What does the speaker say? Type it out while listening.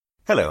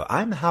Hello,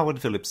 I'm Howard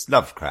Phillips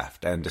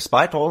Lovecraft, and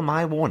despite all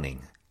my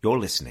warning, you're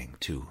listening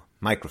to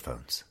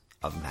Microphones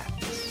of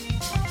Madness.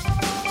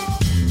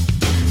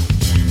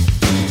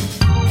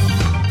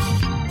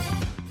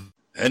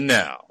 And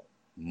now,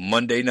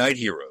 Monday Night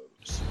Heroes.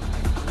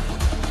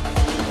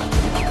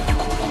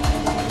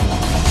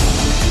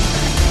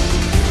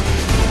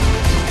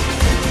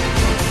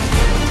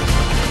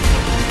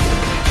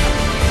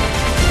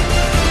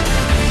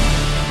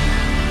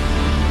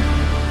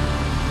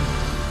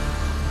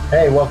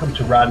 Hey, welcome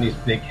to Rodney's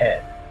Big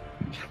Head.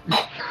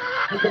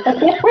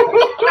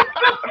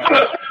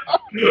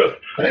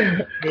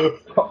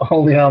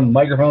 Only on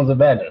Microphones of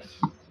Madness,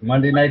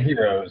 Monday Night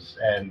Heroes,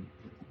 and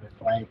we're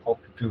playing Cult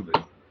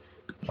Cthulhu.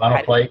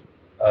 Final Flight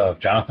of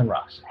Jonathan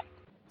Ross.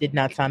 Did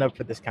not sign up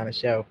for this kind of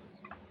show.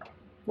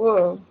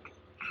 Whoa.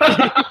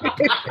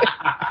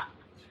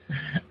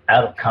 Out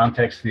of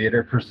Context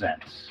Theater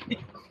presents.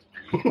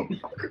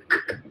 Take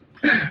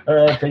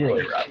it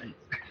away, Rodney.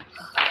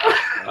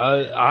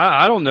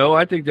 I don't know.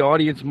 I think the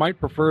audience might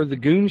prefer the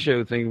Goon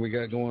Show thing we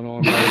got going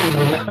on.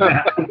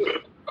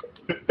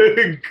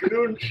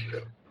 Goon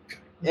Show.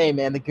 Hey,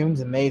 man, the Goon's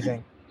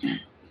amazing.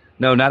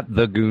 No, not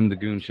the Goon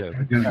Show.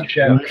 Goon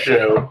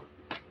Show.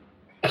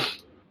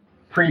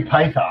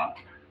 Pre-Python.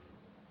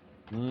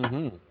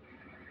 Mm-hmm.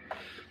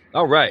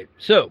 All right.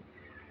 So,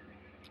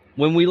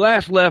 when we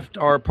last left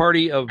our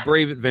party of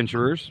brave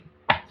adventurers,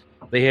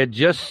 they had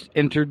just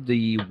entered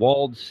the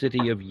walled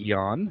city of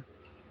Yan.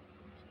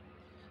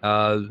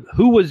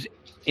 Who was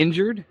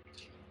injured?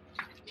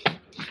 It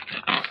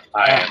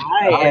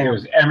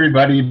was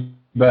everybody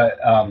but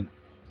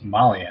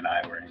Molly and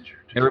I were injured.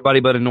 Everybody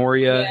but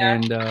Honoria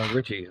and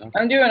Richie. Huh?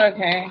 I'm doing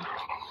okay.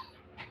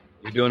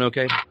 You're doing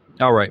okay?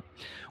 All right.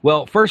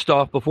 Well, first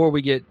off, before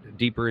we get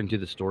deeper into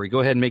the story, go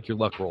ahead and make your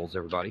luck rolls,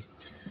 everybody.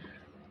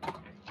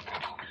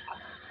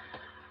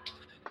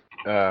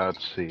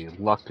 Let's see.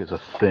 Luck is a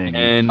thing.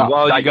 And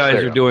while you guys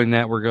are doing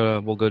that,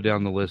 we'll go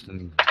down the list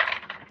and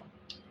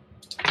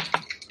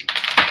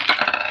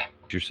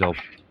yourself.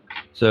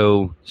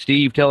 So,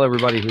 Steve, tell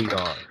everybody who you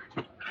are.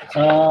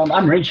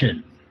 I'm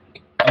Richard,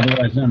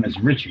 otherwise known as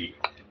Richie.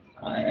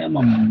 I am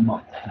a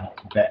monk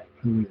vet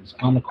who is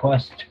on the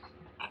quest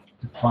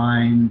to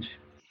find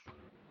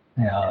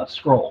a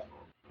scroll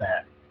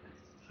that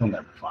he'll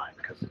never find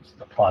because it's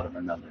the plot of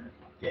another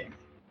game.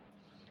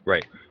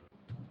 Right.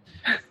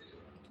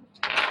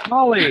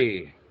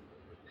 Molly.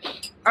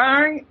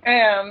 I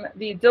am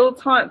the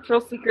dilettante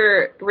thrill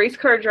seeker race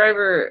car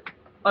driver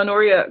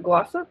Honoria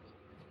Glossop.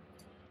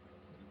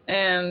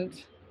 And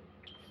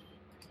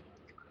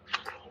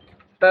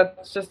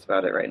that's just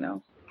about it right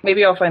now.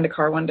 Maybe I'll find a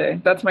car one day.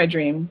 That's my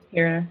dream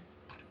here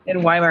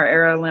in Weimar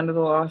era, Land of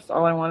the Lost.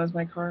 All I want is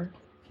my car.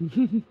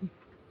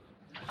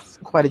 It's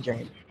quite a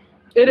dream.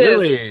 It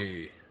Really?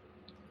 is.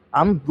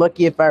 I'm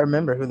lucky if I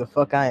remember who the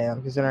fuck I am,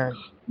 because there aren't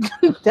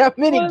that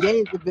many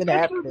games have been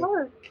happening.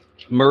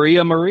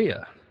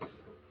 Maria.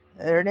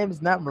 Her name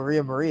is not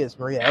Maria. It's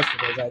Maria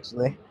Estevez,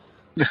 actually.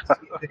 She's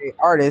an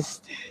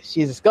artist.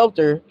 She's a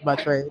sculptor by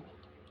trade.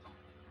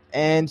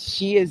 And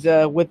she is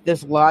with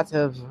this lot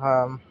of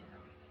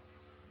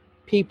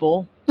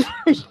people.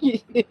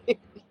 She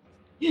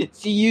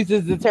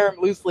uses the term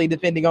loosely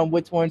depending on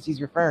which one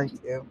she's referring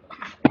to.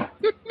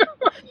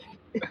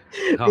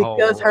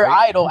 Because her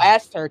idol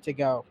asked her to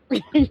go.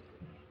 And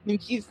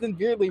she's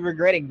severely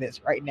regretting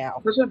this right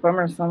now. Such a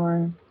bummer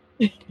somewhere.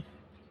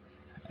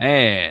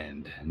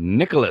 And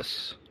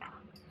Nicholas.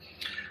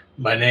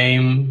 My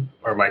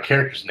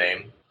character's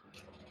name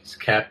is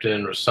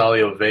Captain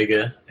Rosalio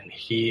Vega, and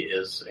he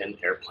is an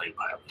airplane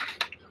pilot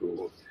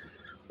who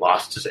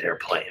lost his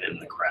airplane in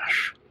the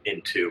crash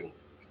into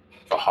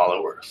the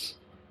Hollow Earth.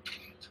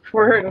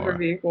 We're hurting for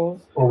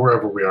vehicles. Or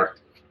wherever we are.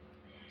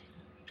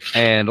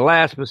 And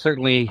last but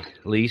certainly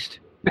least,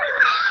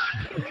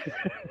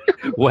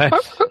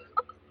 Wes.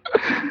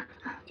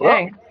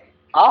 Dang.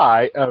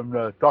 I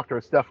am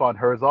Dr. Stefan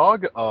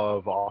Herzog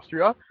of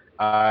Austria.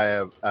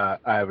 I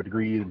have a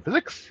degree in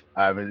physics.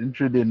 I'm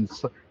interested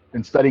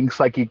in studying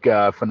psychic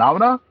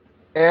phenomena,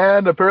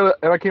 and apparently,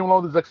 I came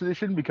along with this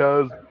expedition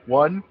because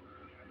 1,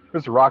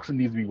 Mr. Roxon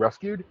needs to be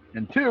rescued,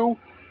 and 2,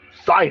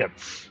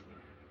 science.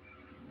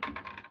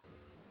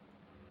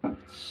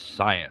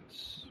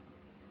 Science.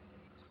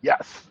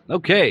 Yes.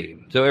 Okay,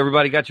 so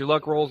everybody got your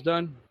luck rolls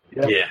done?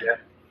 Yep.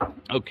 Yeah.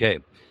 Okay,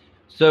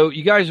 so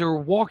you guys are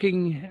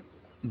walking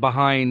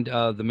behind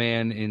the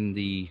man in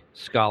the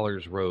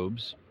scholar's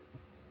robes.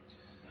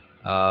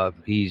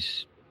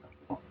 He's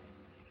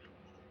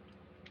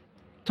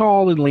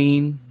tall and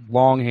lean,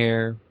 long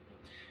hair,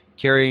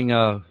 carrying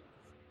a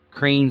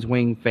crane's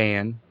wing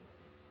fan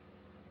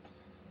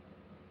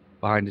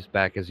behind his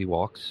back as he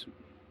walks.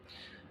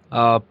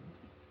 The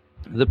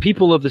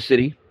people of the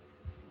city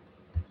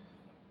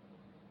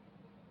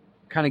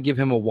kind of give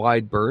him a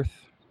wide berth.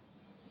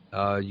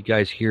 You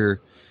guys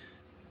hear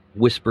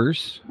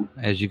whispers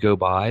as you go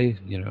by,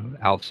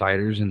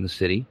 outsiders in the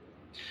city.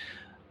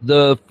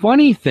 The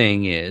funny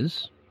thing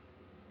is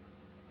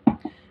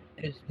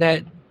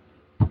that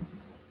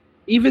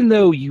even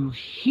though you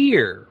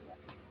hear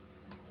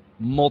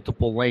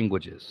multiple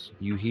languages.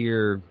 You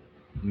hear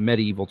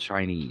medieval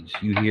Chinese.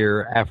 You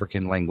hear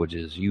African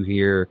languages. You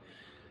hear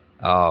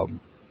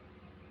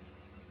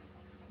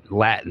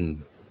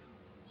Latin.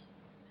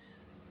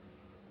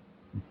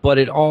 But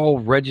it all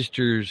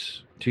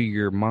registers to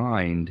your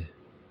mind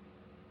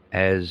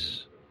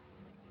as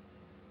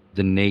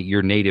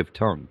your native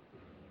tongue.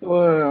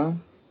 Whoa.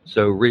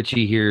 So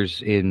Richie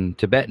hears in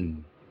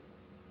Tibetan.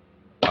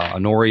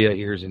 Honoria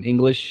hears in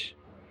English.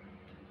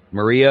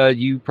 Maria,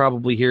 you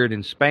probably hear it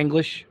in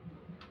Spanglish.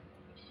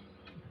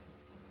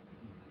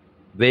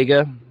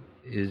 Vega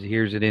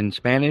hears it in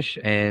Spanish,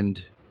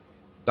 and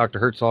Dr.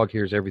 Herzog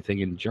hears everything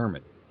in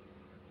German.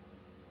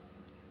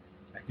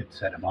 I could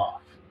set him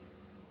off.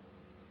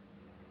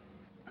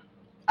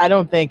 I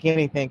don't think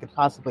anything could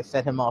possibly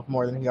set him off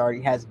more than he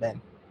already has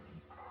been.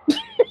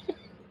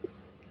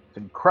 It's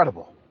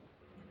incredible.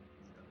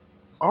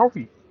 Are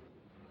we?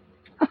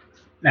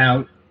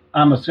 Now,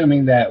 I'm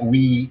assuming that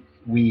we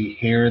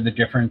hear the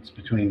difference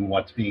between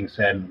what's being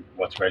said and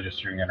what's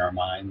registering in our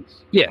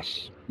minds.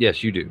 Yes,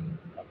 you do.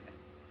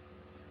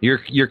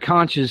 You're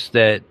conscious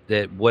that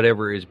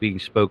whatever is being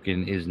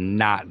spoken is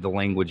not the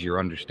language you're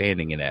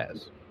understanding it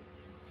as.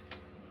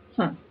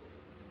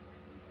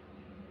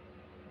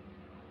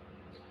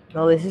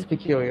 No, this is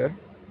peculiar.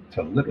 It's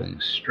a little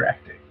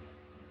distracting.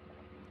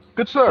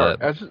 Good sir,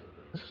 has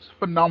this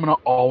phenomena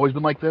always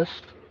been like this?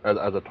 As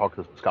I talk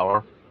to the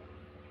scholar.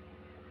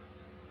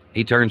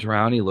 He turns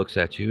around, he looks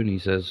at you, and he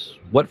says,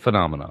 "What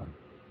phenomenon?"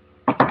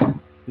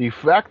 The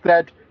fact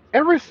that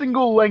every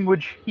single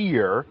language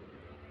here,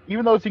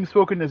 even though it's being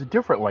spoken as a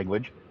different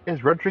language,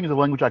 is registering as a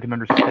language I can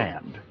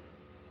understand.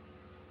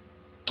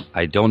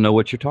 I don't know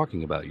what you're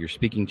talking about. You're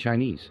speaking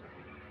Chinese.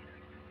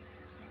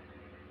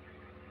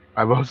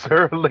 I most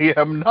certainly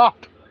am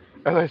not,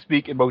 as I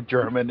speak in both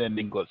German and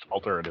English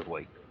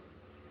alternatively.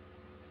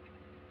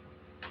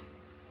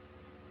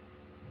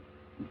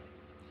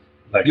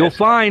 Like You'll I said,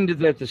 find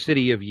that the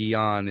city of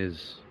Yi'an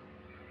is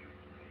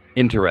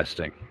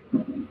interesting.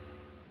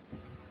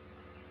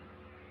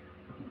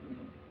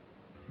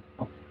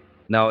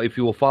 Now, if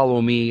you will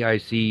follow me, I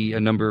see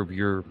a number of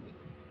your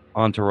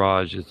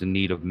entourage is in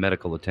need of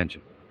medical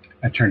attention.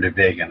 I turned to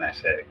Vega and I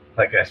said,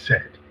 like I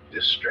said,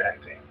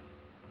 distracting.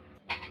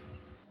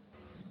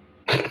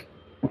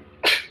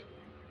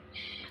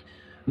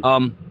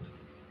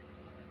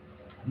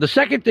 The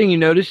second thing you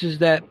notice is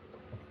that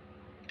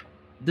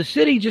the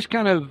city just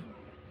kind of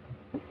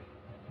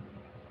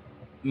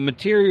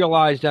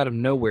materialized out of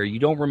nowhere. You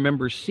don't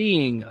remember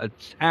seeing a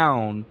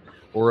town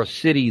or a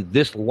city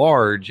this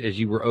large as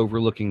you were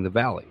overlooking the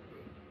valley.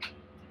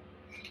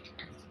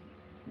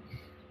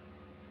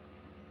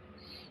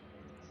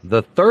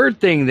 The third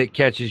thing that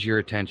catches your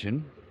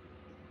attention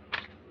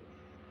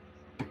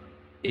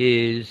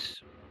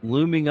is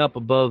looming up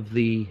above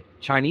the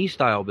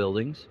Chinese-style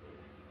buildings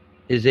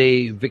is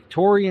a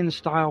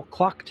Victorian-style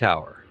clock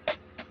tower.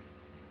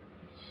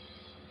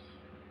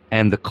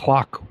 And the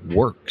clock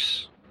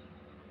works.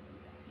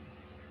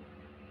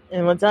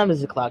 And what time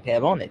does the clock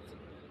have on it?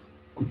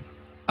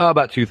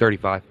 About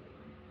 2:35.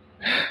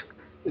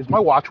 Is my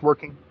watch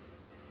working?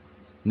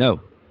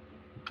 No.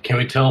 Can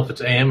we tell if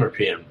it's AM or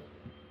PM?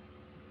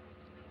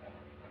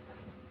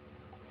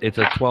 It's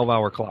a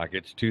 12-hour clock.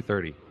 It's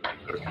 2:30.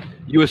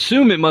 You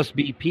assume it must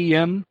be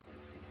PM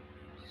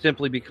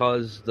simply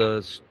because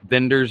the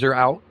vendors are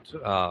out.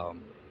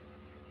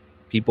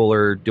 People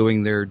are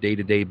doing their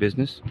day-to-day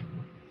business.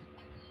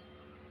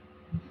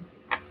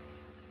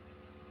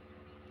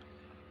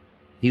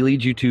 He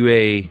leads you to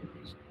a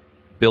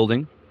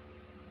building.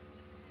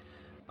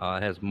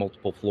 It has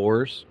multiple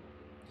floors.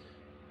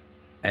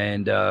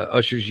 And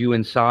ushers you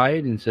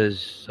inside and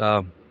says,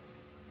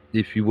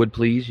 if you would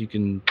please, you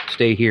can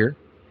stay here.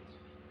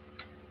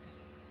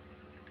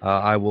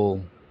 I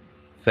will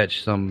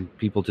fetch some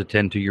people to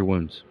tend to your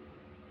wounds.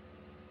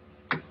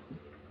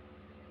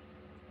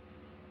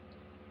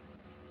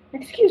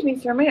 Excuse me,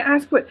 sir. May I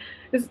ask what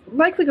is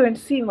likely going to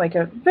seem like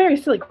a very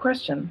silly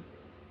question?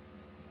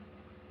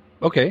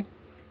 Okay.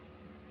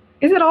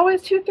 Is it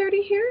always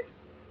 2:30 here?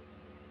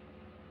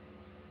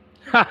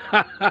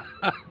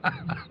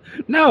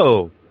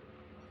 No.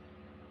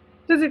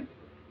 Does it?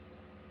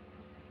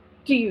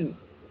 Do you?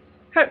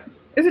 How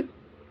is it?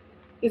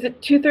 Is it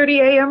 2:30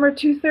 a.m. or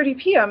 2:30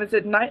 p.m.? Is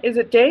it night? Is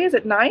it day? Is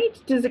it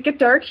night? Does it get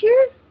dark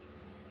here?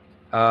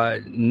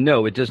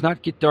 No, it does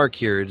not get dark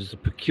here. It is a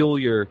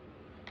peculiar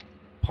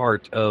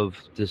part of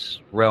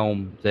this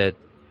realm that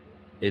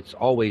it's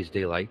always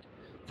daylight.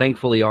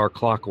 Thankfully, our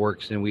clock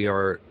works and we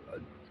are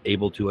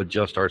able to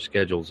adjust our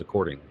schedules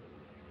accordingly.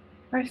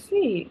 I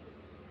see.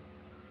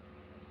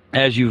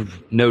 As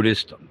you've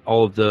noticed,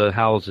 all of the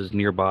houses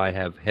nearby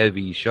have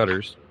heavy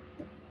shutters,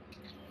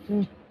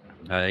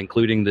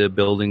 including the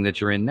building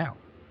that you're in now.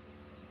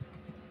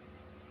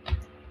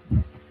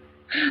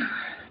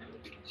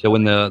 So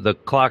when the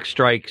clock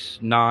strikes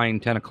 9,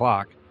 10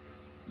 o'clock,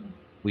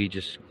 we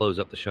just close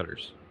up the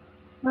shutters.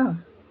 Oh,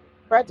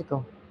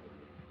 Practical.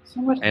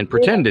 so much. And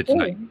pretend it's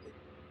night.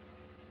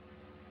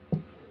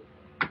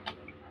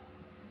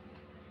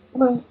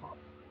 Well,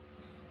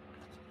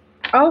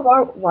 All of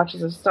our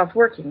watches have stopped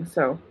working,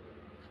 so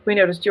we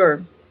noticed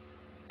your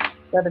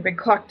rather big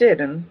clock did,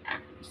 and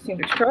it seemed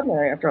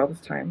extraordinary after all this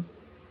time.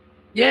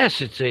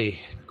 Yes, it's a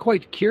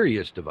quite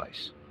curious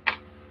device.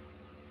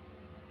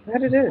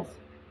 That it is.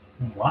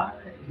 Why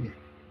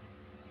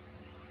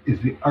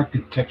is the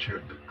architecture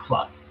of the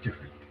clock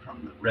different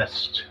from the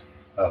rest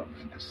of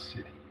the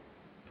city?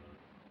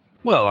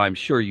 Well, I'm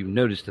sure you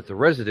noticed that the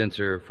residents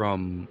are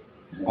from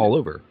all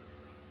over.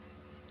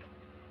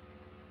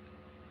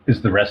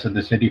 Is the rest of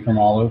the city from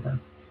all over?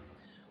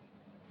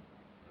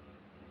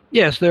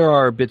 Yes, there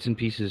are bits and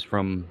pieces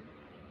from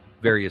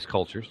various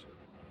cultures.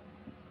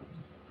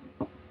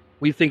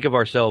 We think of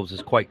ourselves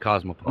as quite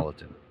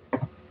cosmopolitan.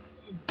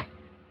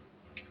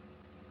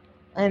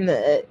 And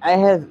I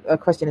have a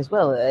question as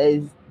well.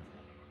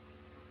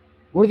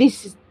 Were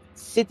these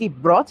city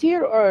brought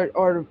here,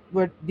 or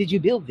did you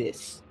build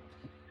this?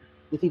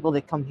 The people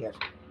that come here.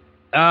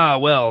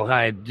 Well,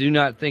 I do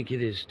not think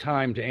it is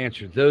time to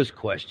answer those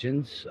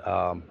questions,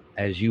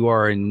 as you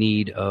are in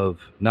need of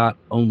not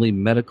only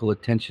medical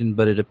attention,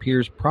 but it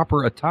appears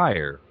proper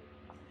attire.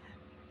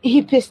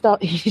 He pissed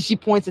off. She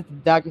points at the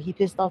doctor. He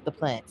pissed off the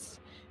plants.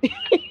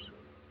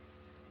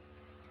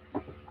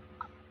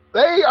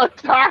 They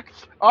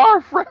attacked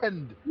our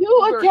friend.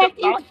 You They're attacked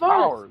it not first.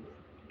 ours.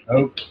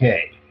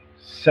 Okay,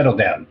 settle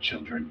down,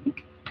 children.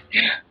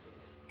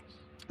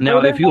 Now,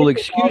 if you'll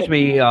excuse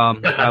me,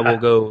 I will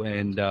go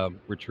and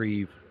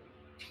retrieve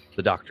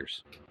the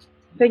doctors.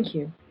 Thank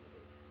you.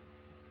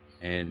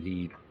 And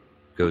he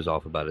goes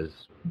off about his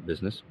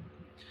business.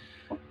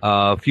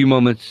 A few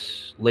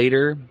moments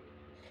later,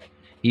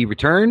 he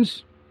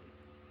returns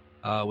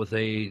with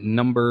a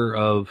number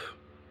of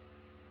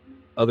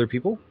other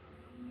people.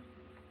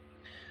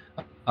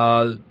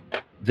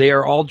 They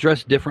are all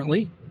dressed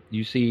differently.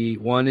 You see,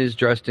 one is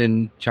dressed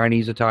in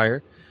Chinese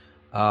attire.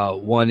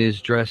 One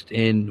is dressed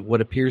in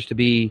what appears to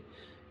be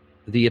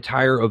the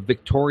attire of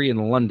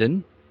Victorian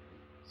London.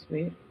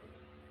 Sweet.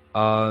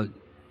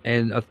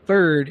 And a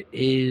third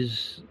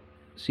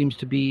seems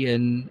to be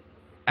an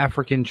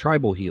African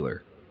tribal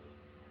healer.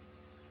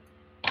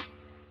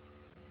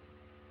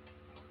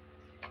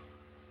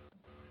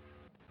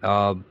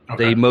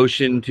 They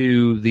motion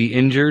to the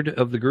injured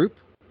of the group.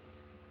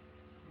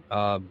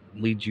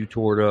 Leads you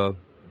toward a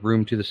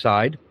room to the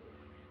side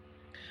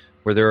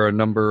where there are a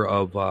number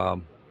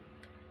of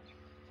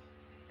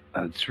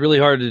it's really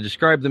hard to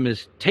describe them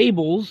as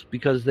tables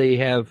because they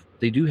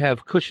do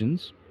have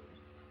cushions,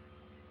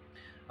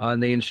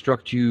 and they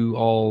instruct you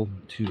all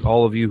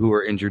of you who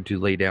are injured to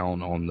lay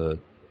down on the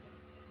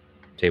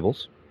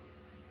tables.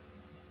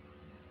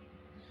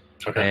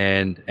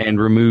 Okay. And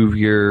remove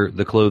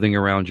the clothing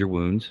around your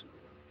wounds.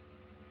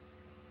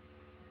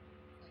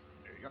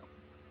 There you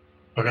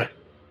go. Okay.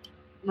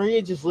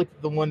 Maria just looked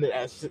at the one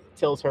that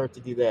tells her to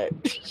do that.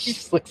 She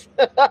just looks.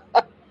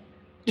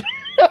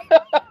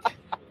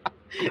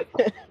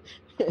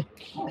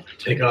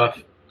 Take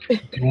off. Do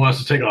you want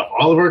us to take off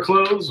all of our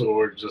clothes,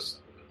 or just?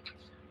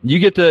 You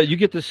get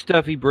the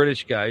stuffy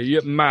British guy.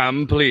 Yeah,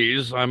 ma'am,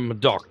 please. I'm a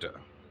doctor.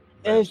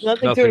 There's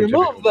nothing to Nothing to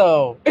remove, remove.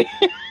 though.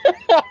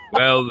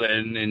 Well,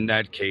 then, in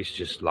that case,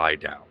 just lie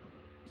down.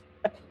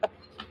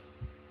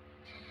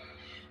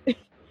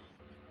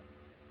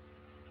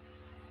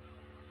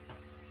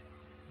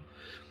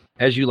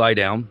 As you lie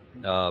down,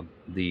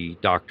 the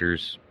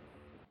doctors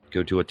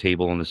go to a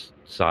table on the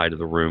side of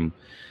the room,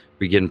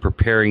 begin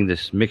preparing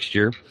this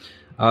mixture.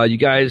 You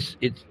guys,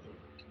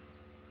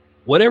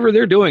 whatever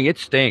they're doing, it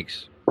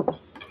stinks.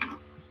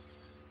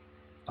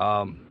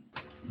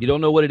 You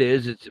don't know what it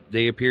is.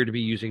 They appear to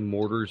be using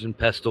mortars and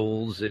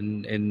pestles,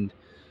 and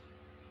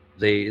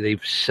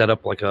they've set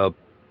up like a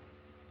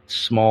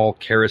small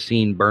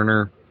kerosene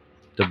burner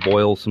to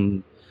boil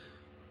some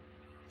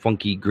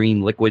funky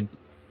green liquid.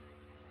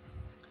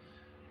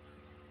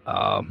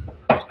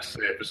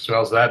 Say if it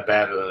smells that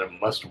bad, then it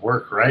must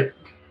work, right?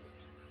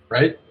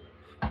 Right?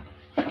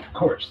 Of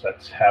course,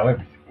 that's how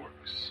everything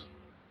works.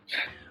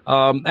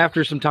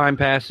 After some time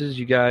passes,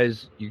 you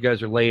guys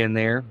are laying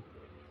there.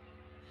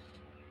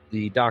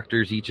 The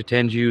doctors each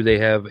attend you. They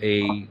have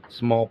a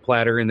small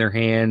platter in their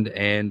hand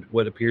and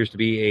what appears to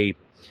be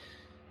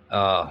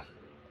a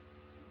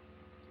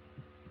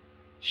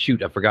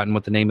shoot. I've forgotten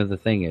what the name of the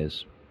thing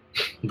is.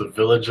 The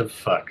Village of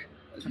Fuck.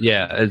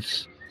 Yeah,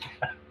 it's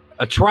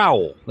a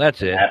trowel.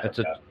 That's it.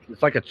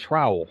 It's like a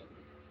trowel.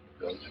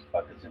 Village of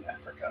Fuck is in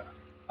Africa.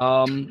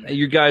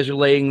 You guys are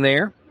laying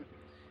there,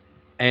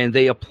 and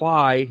they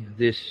apply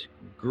this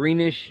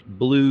greenish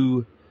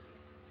blue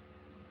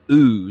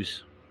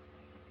ooze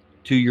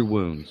to your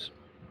wounds.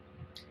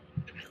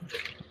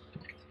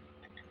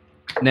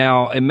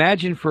 Now,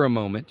 imagine for a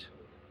moment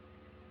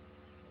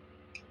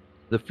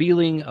the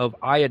feeling of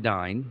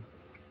iodine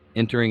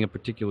entering a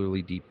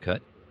particularly deep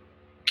cut.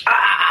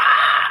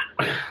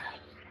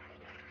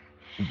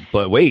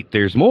 But wait,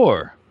 there's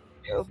more.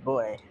 Oh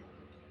boy.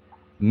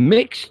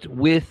 Mixed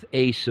with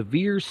a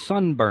severe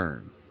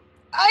sunburn.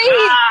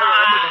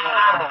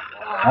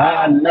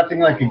 Nothing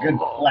like a good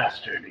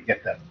plaster to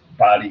get the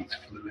body's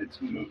fluids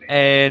moving.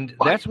 And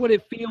that's what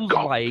it feels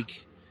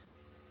like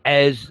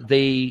as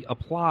they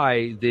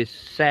apply this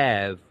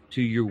salve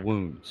to your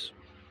wounds.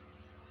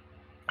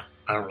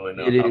 I don't really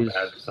know It how is-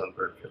 bad the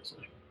sunburn feels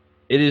like.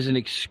 It is an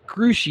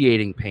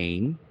excruciating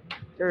pain.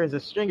 There is a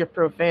string of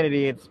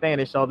profanity in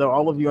Spanish, although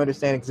all of you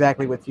understand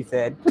exactly what you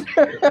said.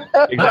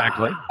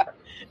 Exactly.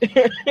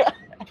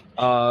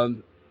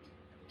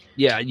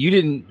 Yeah,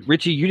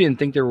 Richie, you didn't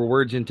think there were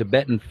words in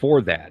Tibetan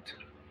for that.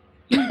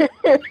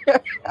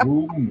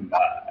 Ooh, my.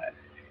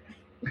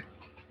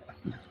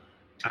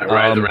 I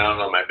writhe around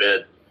on my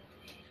bed.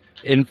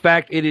 In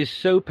fact, it is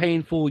so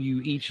painful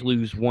you each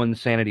lose 1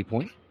 sanity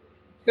point.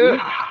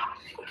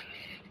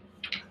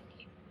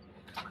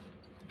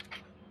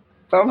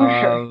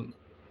 Bummer.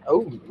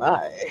 Oh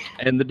my.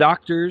 And the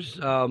doctors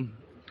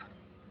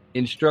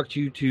instruct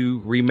you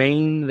to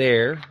remain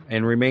there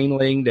and remain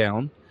laying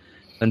down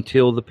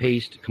until the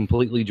paste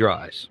completely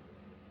dries.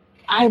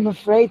 I'm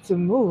afraid to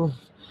move.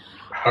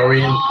 Are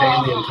we in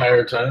pain the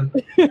entire time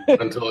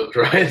until it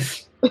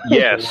dries?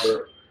 Yes.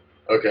 Or-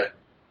 okay.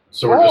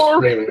 So we're just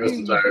screaming this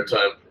entire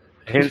time.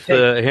 Hence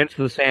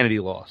the sanity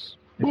loss.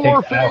 It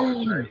takes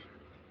hours, right?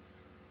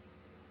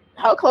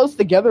 How close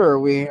together are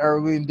we? Or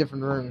are we in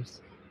different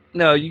rooms?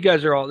 No, you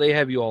guys are all. They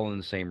have you all in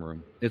the same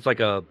room. It's like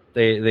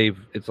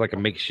it's like a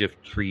makeshift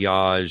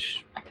triage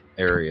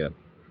area.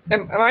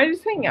 Am I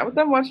just hanging out with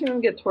them, watching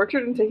them get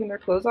tortured and taking their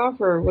clothes off,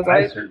 or was I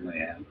I? certainly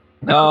am.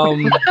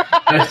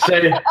 I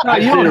say, No, I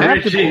you say don't to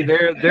have to be. Richie,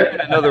 They're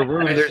in another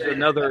room. I There's see.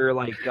 another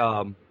like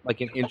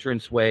an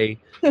entrance way.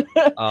 There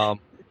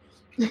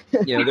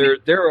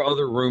are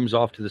other rooms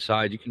off to the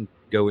side. You can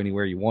go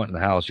anywhere you want in the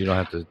house. You don't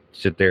have to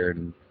sit there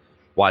and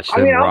watch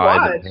them I mean, I'll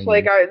ride. watch.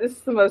 Like, this is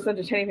the most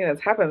entertaining thing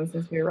that's happened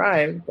since we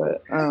arrived.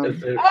 But I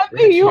say,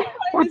 You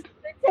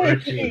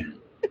Richie,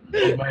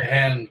 hold my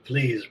hand,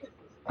 please.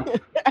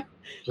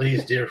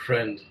 Please, dear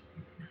friend.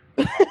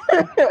 Let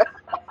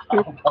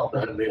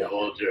me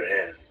hold your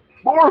hand.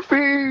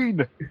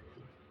 Morphine! If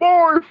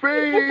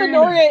Morphine!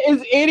 Honoria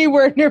is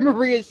anywhere near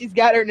Maria, she's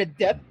got her in a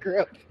death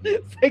grip.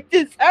 It's like,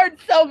 this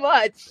hurts so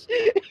much.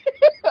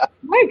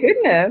 my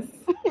goodness,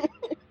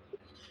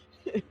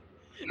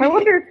 I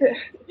wonder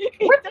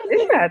what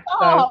is that stuff?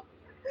 Stop.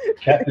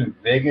 Captain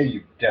Vega,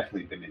 you've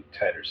definitely been in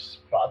tighter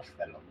spots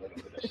than a little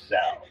bit of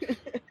salve.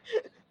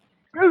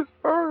 It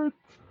hurts.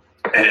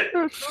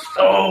 It's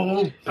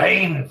so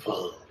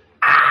painful.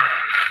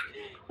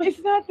 It's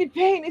not the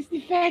pain, it's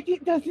the fact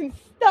it doesn't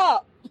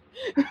stop.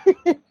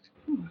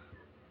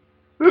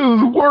 This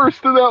is worse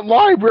than that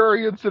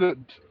library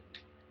incident.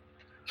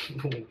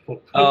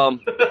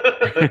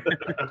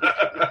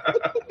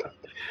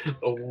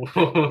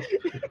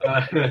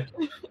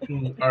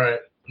 All right,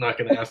 not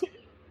gonna ask.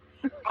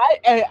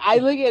 I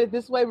look at it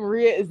this way,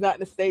 Maria is not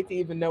in a state to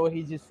even know what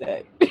he just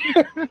said.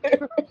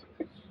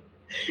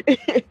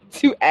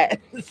 To ask.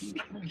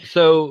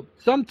 So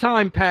some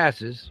time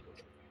passes.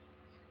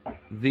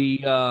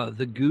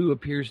 The goo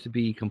appears to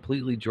be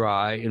completely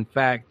dry. In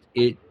fact,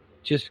 it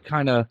just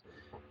kind of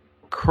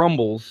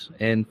crumbles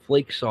and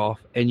flakes off,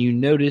 and you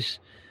notice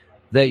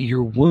that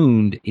your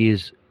wound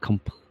is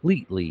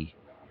completely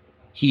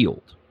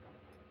healed.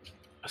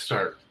 I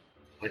start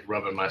like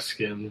rubbing my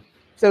skin.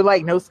 So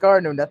like no scar,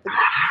 no nothing.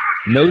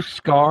 No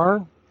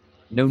scar,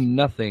 no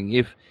nothing.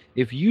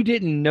 If you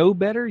didn't know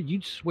better,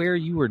 you'd swear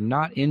you were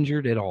not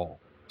injured at all.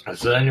 Is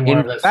there any more In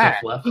of that fact-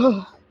 stuff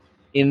left?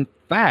 In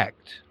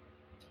fact,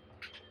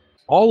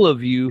 all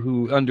of you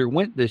who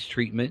underwent this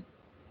treatment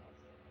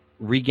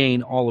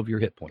regain all of your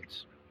hit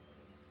points.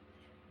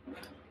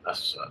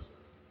 That's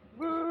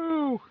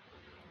Woo!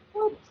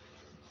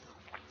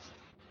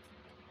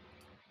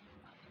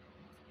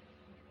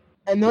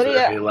 And Is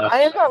there any Nonia, left? I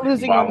am not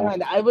losing my Bottle?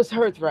 mind. I was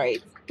hurt,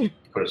 right?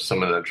 put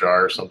some in a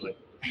jar or something.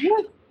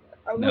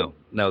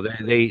 No,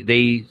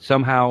 they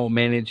somehow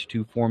managed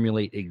to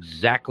formulate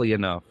exactly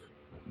enough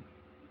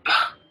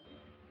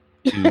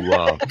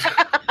to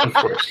Of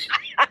course.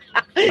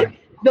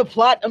 The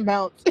plot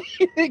amount.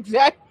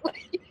 Exactly.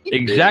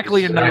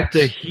 exactly enough to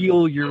Exact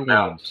heal your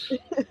amount. wounds.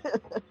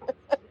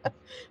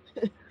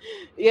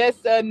 Yes,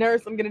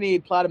 nurse, I'm going to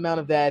need plot amount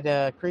of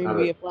that cream Not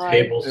we a applied.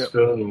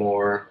 tablespoon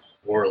more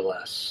or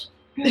less.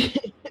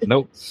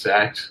 Nope,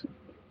 Exact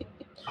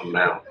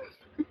amount.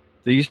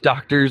 these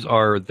doctors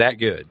are that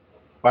good.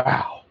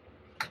 Wow.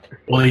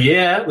 Well,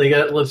 yeah, they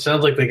got. It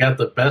sounds like they got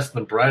the best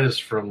and the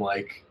brightest from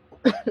like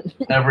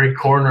every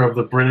corner of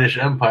the British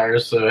Empire.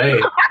 So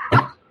hey,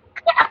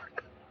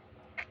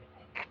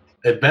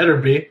 it better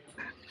be.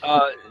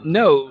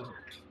 No.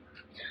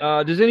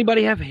 Does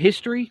anybody have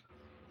history?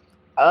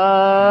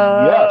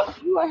 Yes.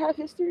 Do I have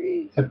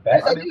history?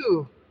 Tibet. Yes, I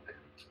do.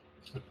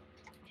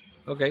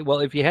 Okay, well,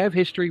 if you have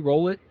history,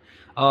 roll it.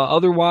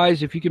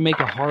 Otherwise, if you can make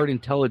a hard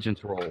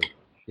intelligence roll,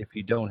 if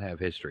you don't have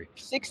history.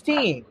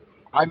 16.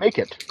 I make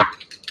it.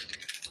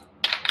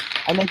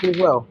 I make it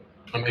as well.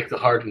 I make the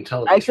hard I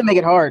intelligence. actually make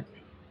it hard.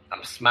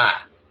 I'm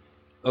smart.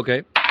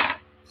 Okay.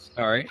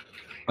 All right.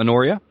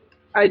 Honoria?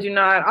 I do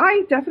not.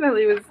 I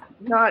definitely was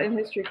not in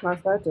history class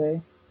that day.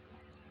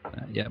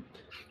 Yeah.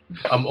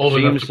 I'm old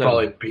enough Seems to so.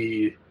 probably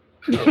be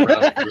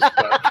around for this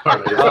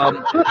part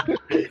of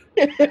it.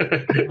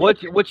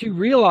 What you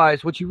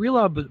realize about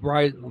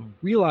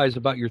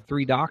your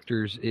three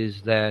doctors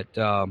is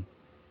that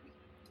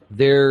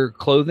their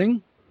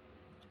clothing,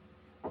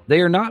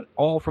 they are not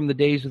all from the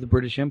days of the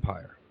British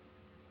Empire.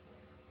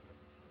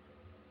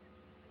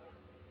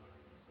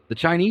 The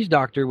Chinese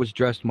doctor was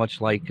dressed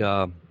much like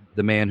the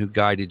man who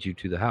guided you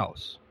to the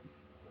house,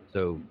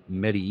 so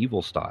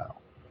medieval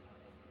style.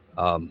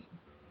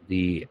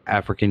 The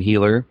African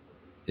healer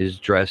is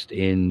dressed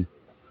in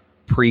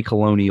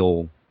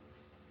pre-colonial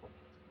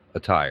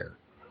attire.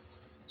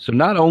 So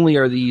not only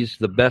are these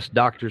the best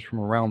doctors from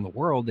around the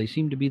world, they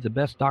seem to be the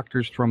best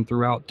doctors from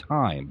throughout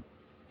time.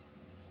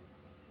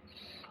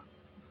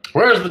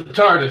 Where's the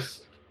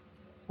TARDIS?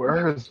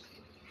 Where is?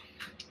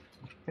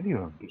 Can you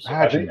Are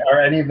imagine?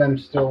 any of them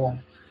still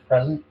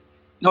present?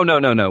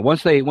 No.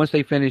 Once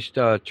they finished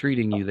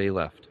treating you, they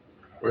left.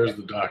 Where's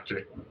the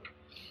doctor?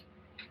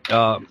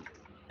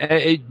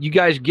 You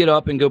guys get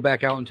up and go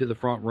back out into the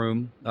front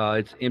room.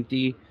 It's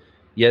empty.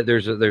 Yet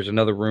there's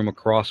another room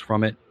across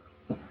from it.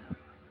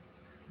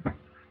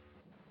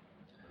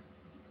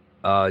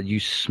 You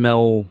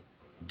smell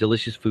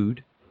delicious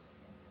food.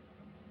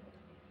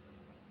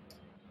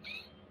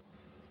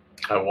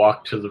 I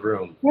walk to the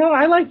room. Well,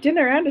 I like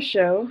dinner and a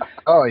show.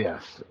 Oh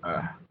yes.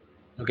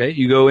 Okay,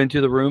 you go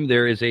into the room.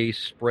 There is a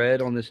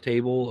spread on this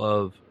table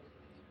of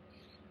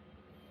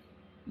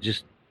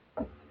just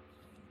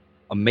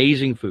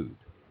amazing food.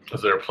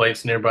 Is there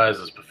plates nearby? Is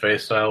this buffet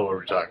style? What are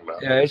we talking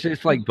about? Yeah,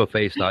 it's like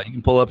buffet style. You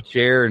can pull up a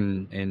chair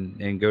and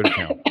go to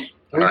town.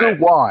 Is there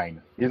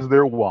wine? Is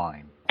there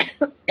wine?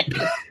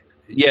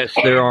 Yes,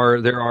 there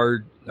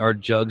are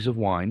jugs of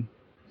wine.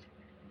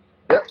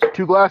 Yep,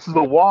 2 glasses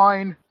of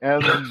wine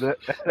and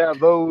have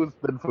those,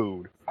 then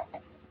food.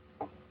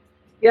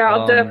 Yeah,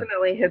 I'll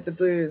definitely hit the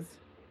booze.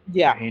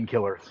 Yeah.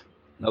 Painkillers.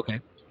 Okay.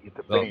 Get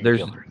the Well,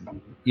 painkillers.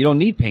 you don't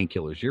need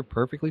painkillers. You're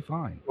perfectly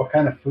fine. What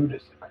kind of food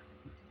is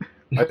it?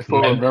 I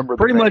still remember.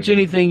 Pretty much name.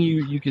 anything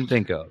you can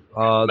think of.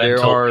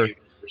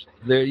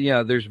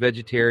 There's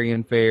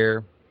vegetarian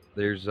fare.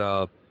 There's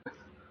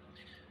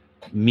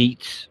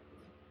meats.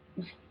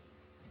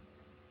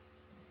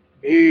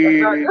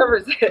 That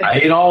covers it. I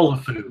ate all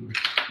the food.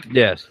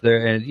 Yes,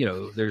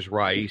 there's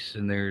rice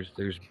and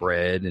there's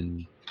bread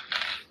and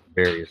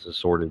various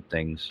assorted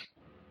things.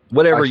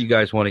 Whatever you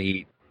guys want to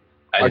eat.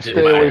 I stay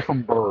away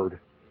from bird.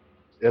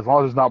 As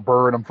long as it's not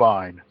bird, I'm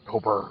fine. No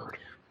bird.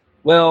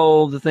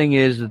 Well, the thing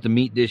is that the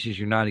meat dishes,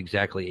 you're not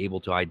exactly able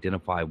to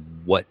identify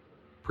what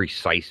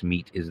precise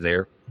meat is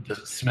there. Does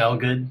it smell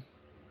good?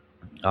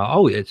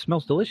 It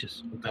smells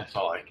delicious. That's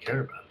all I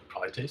care about. It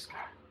probably tastes good.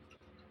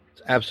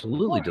 It's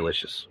absolutely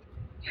delicious.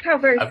 How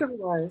very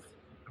civilized.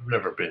 I've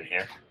never been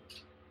here.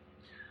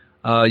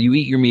 You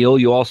eat your meal.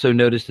 You also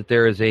notice that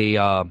there is a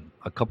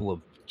couple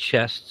of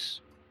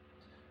chests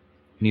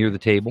near the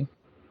table.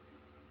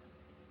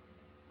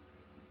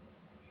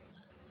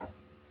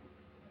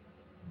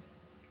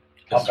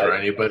 Is there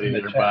anybody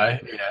nearby?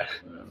 Yeah.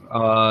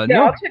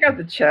 No. I'll check out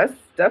the chest,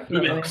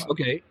 definitely.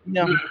 Okay.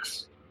 No.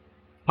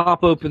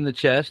 Pop open the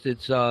chest.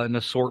 It's an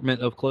assortment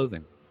of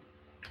clothing.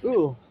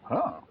 Ooh.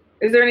 Huh.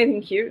 Is there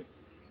anything cute?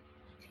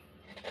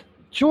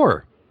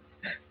 Sure.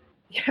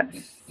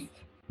 Yes.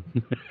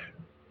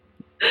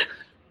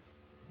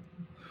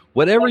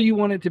 Whatever you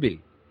want it to be.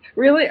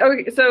 Really?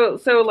 Okay, so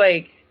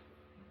like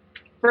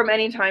from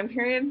any time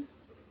period?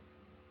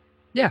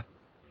 Yeah.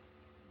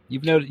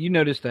 You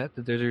noticed that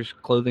there's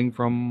clothing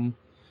from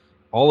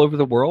all over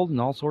the world and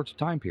all sorts of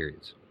time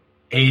periods.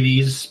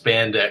 80s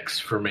spandex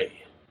for me.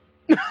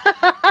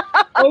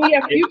 Oh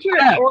yeah, future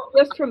or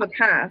just from the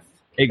past.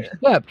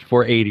 Except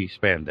for 80s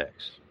spandex.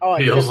 Oh,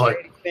 Feels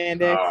like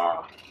spandex.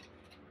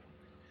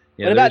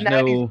 Yeah, What about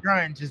there's 90s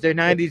grunge? Is there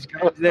 90s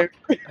grunge there?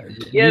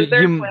 Yeah, is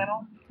there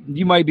flannel?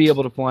 You might be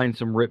able to find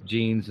some ripped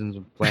jeans and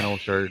some flannel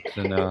shirts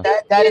and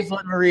That is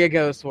what Maria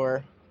goes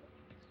for.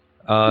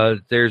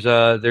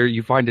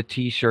 you find a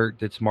T-shirt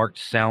that's marked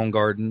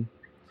Soundgarden.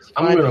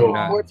 I'm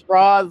gonna. Sports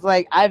bras.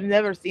 Like, I've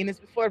never seen this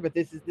before, but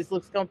this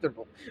looks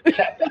comfortable.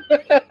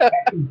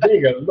 There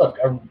you go. Look,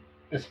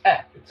 this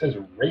hat. It says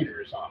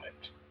Raiders on it.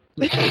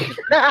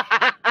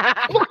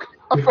 Look,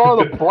 I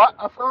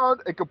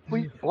found a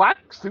complete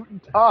black suit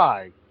and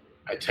tie.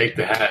 I take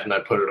the hat and I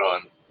put it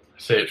on. I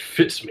say it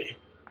fits me.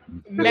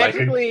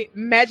 magically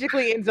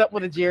ends up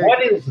with a Jerry.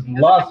 What is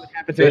Las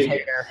happened to his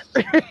Vegas?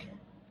 hair?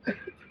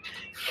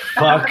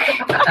 Fuck.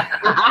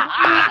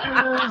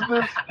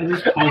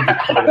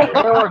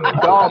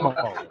 Ferragamo.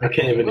 I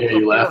can't even hear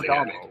you laughing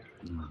at me.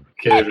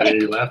 Can't even hear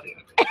you laughing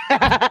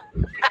at me.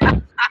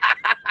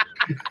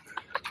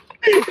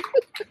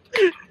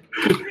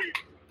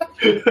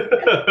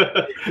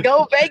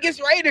 Go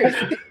Vegas Raiders!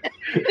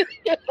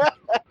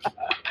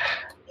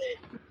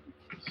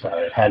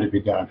 Sorry, it had to be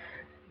done.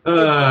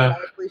 Uh,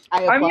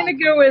 I'm gonna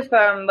go with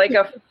like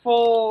a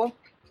full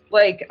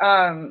like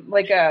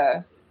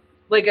a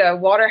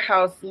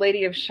Waterhouse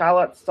Lady of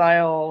Shalott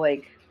style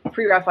like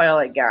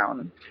pre-Raphaelite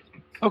gown.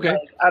 Okay. Like,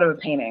 out of a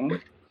painting.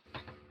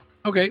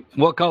 Okay.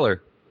 What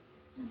color?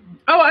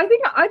 Oh, I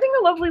think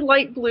a lovely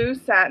light blue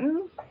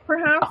satin.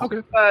 perhaps.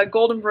 Okay.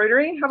 Gold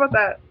embroidery. How about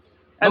that?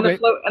 And Okay.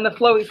 the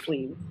flowy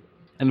sleeves.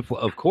 And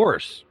of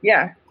course,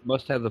 Yeah.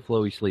 must have the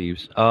flowy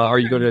sleeves. Are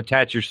you going to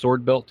attach your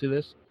sword belt to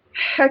this?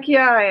 Heck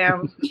yeah, I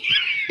am.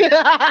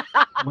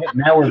 Wait,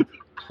 now we're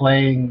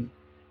playing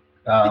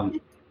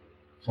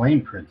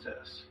Flame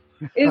Princess.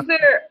 Is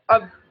there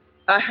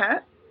a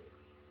hat?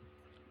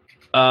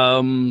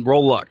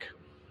 Roll luck.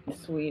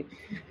 Sweet.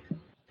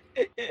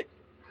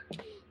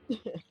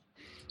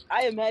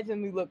 I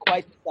imagine we look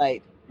quite the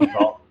sight.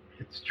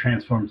 It's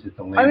transformed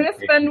into land. I'm gonna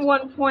spend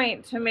 1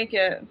 point to make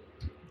it.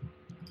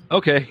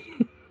 Okay.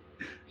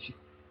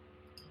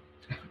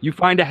 You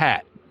find a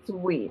hat.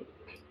 Sweet.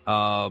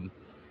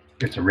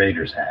 It's a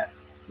Raiders hat.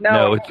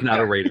 No, it's not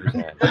a Raiders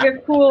hat. Like a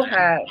cool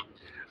hat.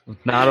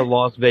 Not a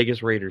Las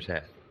Vegas Raiders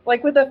hat.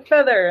 Like with a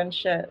feather and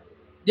shit.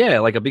 Yeah,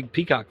 like a big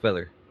peacock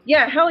feather.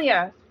 Yeah, hell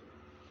yeah.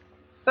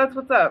 That's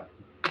what's up.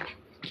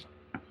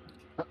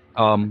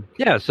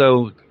 Yeah,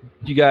 so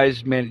you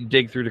guys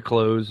dig through the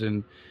clothes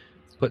and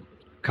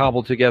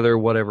cobble together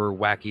whatever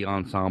wacky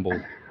ensemble.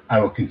 I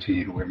will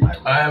continue to wear my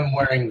robe. I am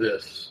wearing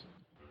this.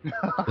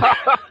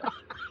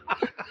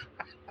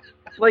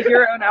 Like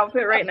your own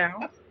outfit right now.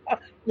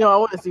 No, I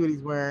want to see what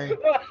he's wearing.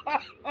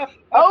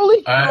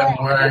 Holy I am crap.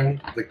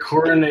 wearing the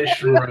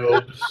coronation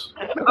robes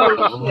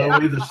of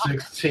Louis the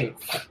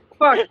 16th.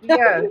 Fuck,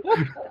 yeah.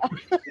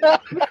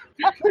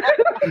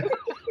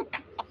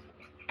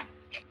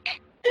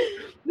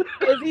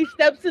 As he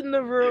steps in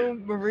the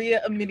room,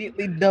 Maria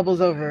immediately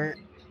doubles over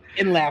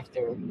in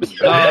laughter.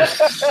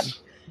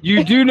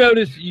 You do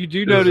notice This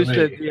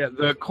is me. that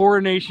the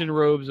coronation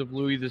robes of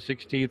Louis the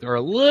 16th are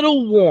a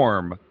little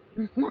warm.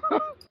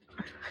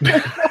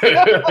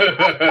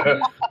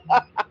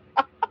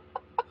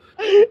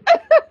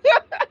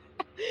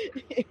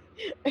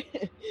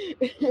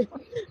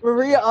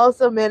 Maria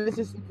also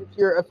manages to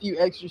secure a few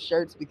extra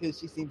shirts because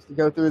she seems to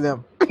go through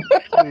them.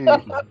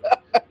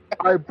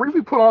 I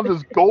briefly put on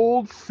this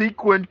gold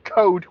sequined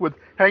coat with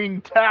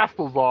hanging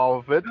tassels all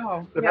of it.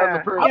 Oh, That yeah.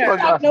 has a pair of I'm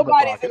sunglasses shocked in the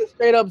nobody's pocket. in a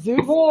straight up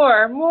Zeus.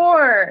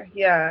 More.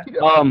 Yeah.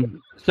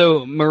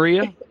 So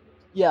Maria,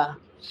 Yeah.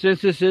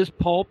 since this is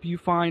pulp, you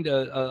find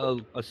a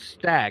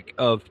stack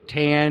of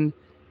tan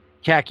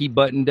khaki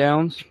button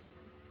downs.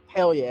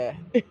 Hell yeah.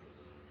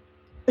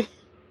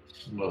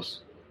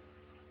 Most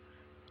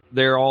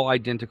They're all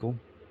identical.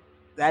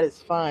 That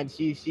is fine.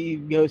 She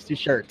goes to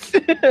shirts.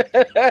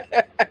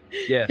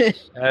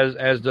 Yes,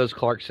 as does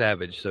Clark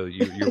Savage. So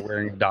you're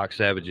wearing Doc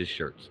Savage's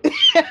shirts.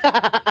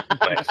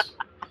 nice.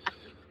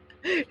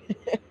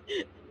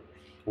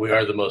 We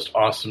are the most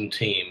awesome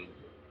team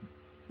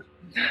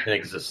in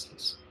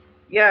existence.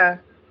 Yeah.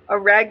 A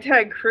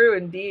ragtag crew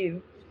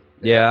indeed.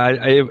 Yeah,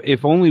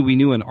 if only we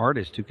knew an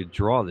artist who could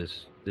draw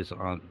this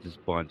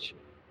bunch.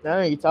 I don't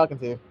know who you're talking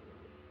to.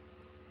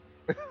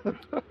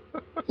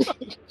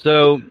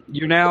 So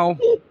you're now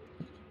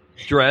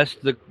dressed.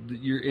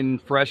 You're in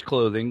fresh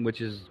clothing,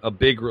 which is a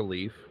big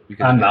relief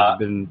because I'm you guys not. have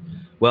been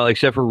well,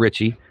 except for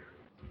Richie.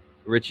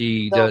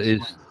 Richie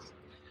is.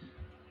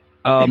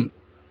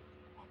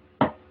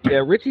 Yeah,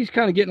 Richie's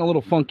kind of getting a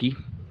little funky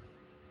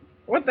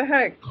What the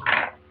heck?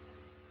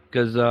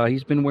 because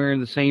he's been wearing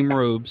the same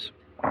robes.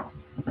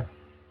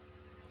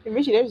 Hey,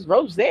 Richie, there's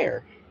robes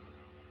there.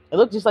 It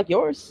look just like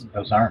yours.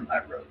 Those aren't my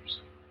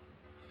robes.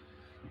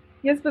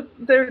 Yes, but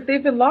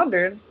they've been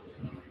laundered.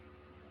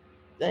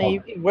 Then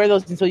you can wear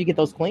those until you get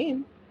those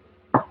clean.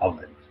 All of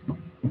it.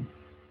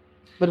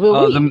 But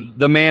will we?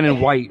 The man in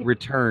white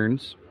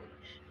returns,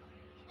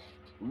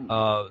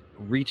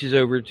 reaches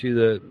over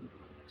to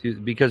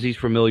because he's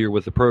familiar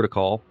with the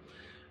protocol,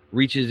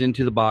 reaches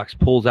into the box,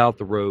 pulls out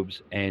the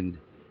robes, and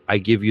I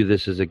give you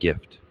this as a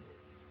gift,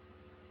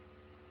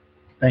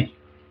 Thank you.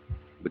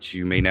 which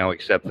you may now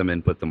accept them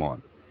and put them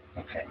on.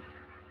 Okay.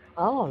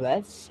 Oh,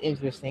 that's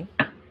interesting.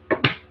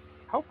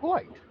 How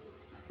polite.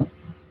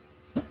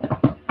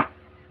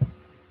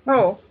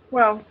 Oh,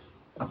 well.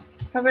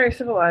 How very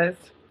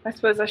civilized. I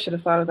suppose I should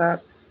have thought of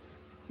that.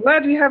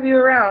 Glad we have you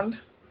around.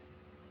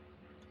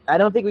 I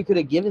don't think we could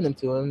have given them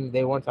to him.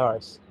 They weren't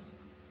ours.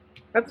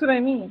 That's what I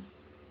mean.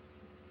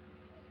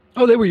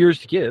 Oh, they were yours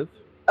to give.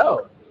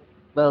 Oh.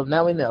 Well,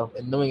 now we know.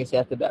 And knowing is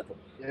half the battle.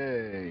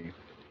 Yay.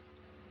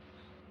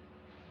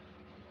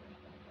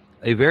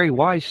 A very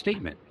wise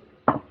statement.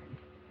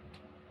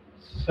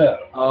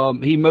 So,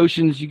 He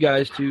motions you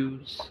guys to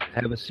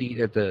have a seat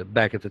at the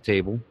back at the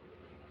table.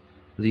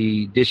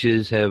 The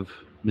dishes have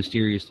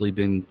mysteriously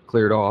been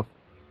cleared off.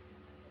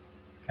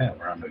 yeah,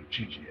 we're on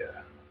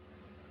Ojijia.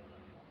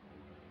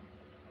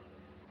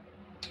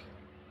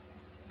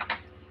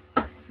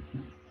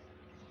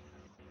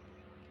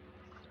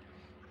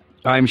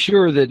 I'm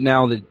sure that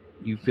now that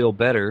you feel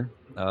better,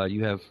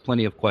 you have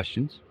plenty of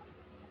questions.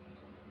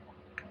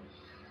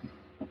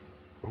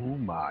 Oh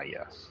my,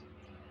 yes.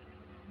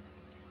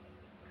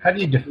 How do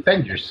you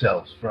defend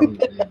yourselves from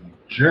the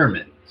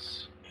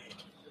Germans?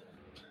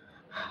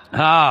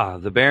 Ah,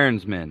 the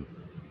Baron's men.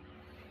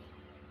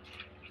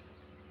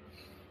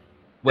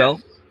 Well,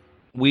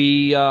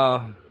 we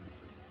have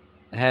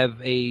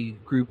a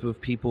group of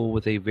people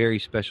with a very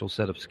special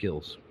set of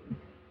skills.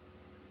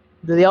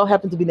 Do they all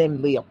happen to be named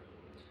Liam?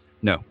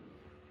 No.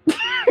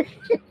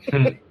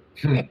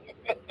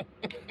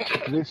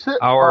 They sit,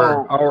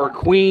 Our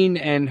queen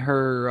and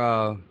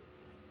her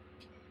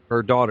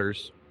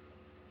daughters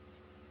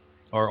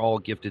are all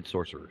gifted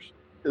sorcerers.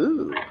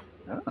 Ooh.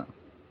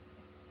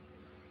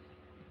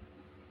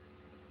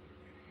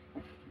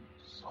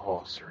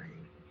 sorcery.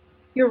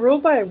 You're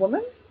ruled by a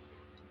woman?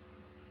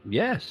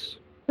 Yes.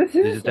 This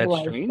Is is it that a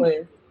wild strange?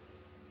 place.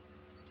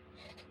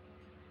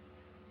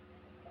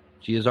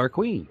 She is our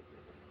queen.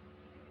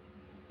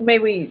 May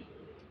we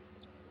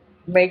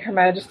make Her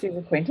Majesty's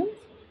acquaintance?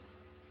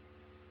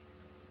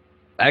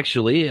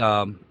 Actually,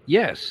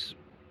 yes.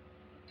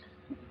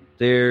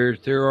 There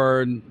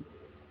are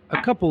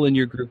a couple in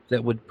your group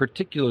that would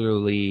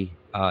particularly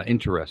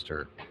interest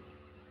her,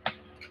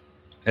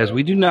 as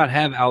we do not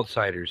have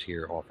outsiders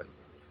here often.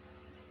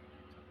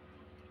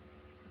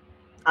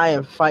 I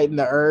am fighting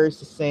the urge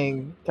to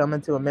sing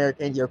 "Coming to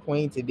America and Your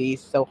Queen" to be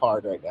so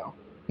hard right now.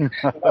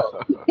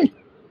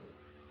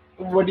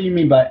 What do you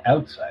mean by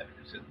outsiders?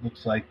 It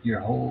looks like your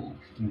whole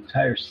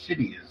entire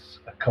city is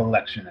a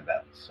collection of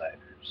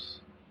outsiders.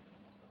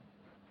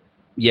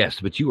 Yes,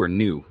 but you are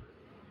new.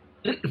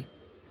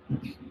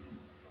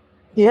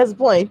 He has a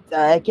point.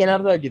 I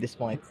cannot argue this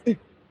point.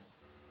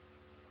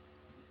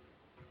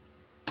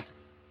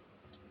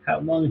 How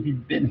long have you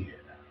been here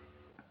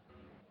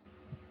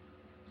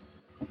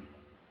now?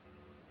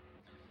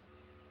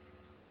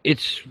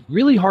 It's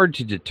really hard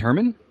to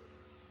determine,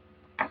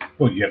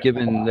 Well, you have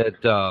given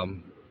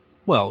that,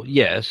 well,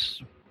 yes.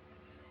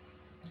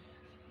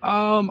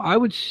 I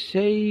would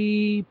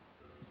say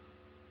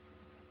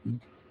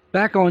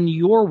back on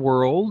your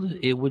world,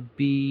 it would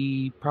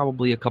be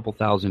probably a couple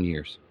thousand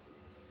years.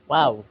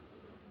 Wow.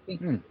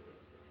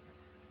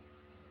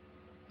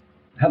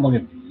 How long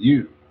have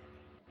you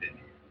been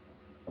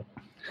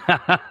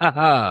here?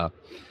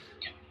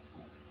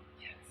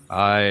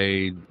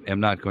 I am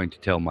not going to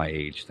tell my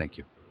age, thank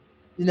you.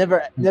 You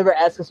never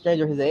ask a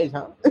stranger his age,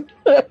 huh?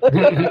 I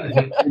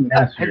didn't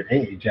ask your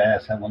age. I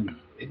asked how long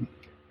you've been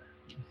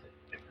here.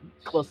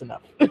 Close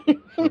enough.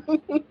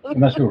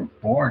 Unless you were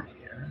born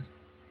here.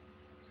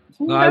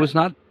 No, I was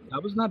not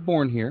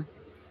born here.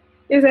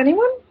 Is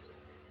anyone?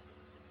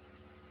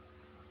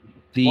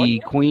 The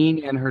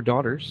queen and her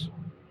daughters.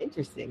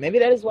 Interesting. Maybe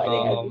that is why they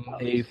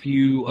got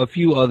A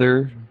few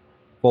other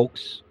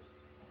folks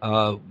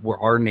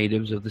are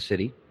natives of the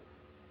city.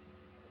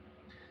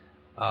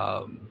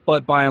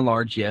 But by and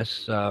large,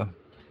 yes,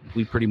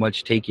 we pretty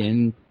much take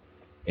in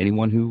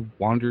anyone who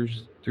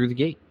wanders through the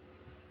gate.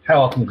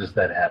 How often does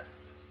that happen?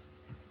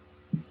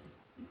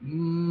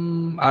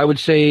 I would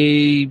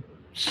say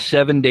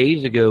 7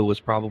 days ago was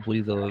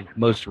probably the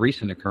most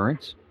recent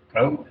occurrence.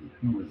 Oh, and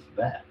who was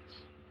that?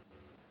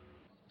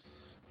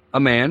 A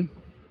man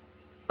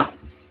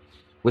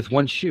with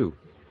one shoe.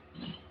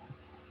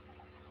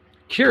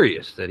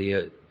 Curious that he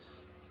had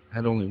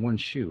only one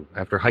shoe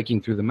after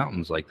hiking through the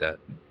mountains like that.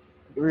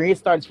 Maria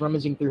starts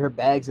rummaging through her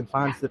bags and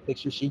finds the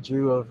picture she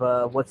drew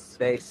of what's his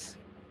face.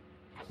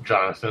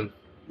 Jonathan.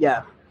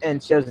 Yeah,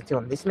 and shows it to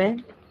him. This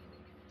man?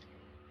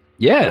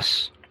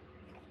 Yes.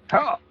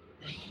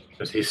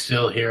 Is he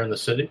still here in the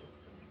city?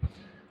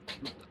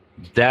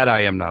 That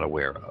I am not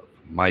aware of.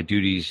 My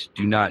duties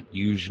do not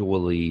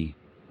usually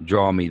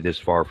draw me this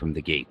far from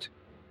the gate.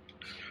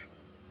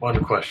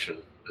 One question.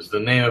 Is the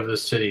name of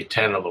this city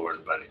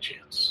Tanalorn by any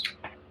chance?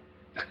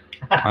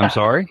 I'm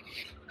sorry?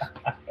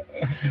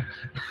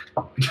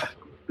 Is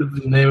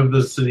the name of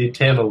this city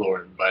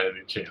Tanalorn by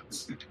any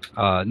chance?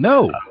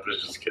 No. I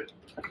was just kidding.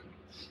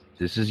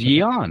 This is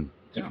Yeon.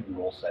 Different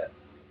rule set.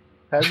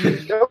 Have you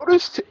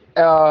noticed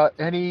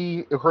any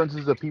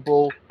occurrences of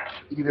people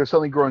either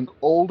suddenly growing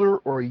older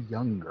or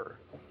younger?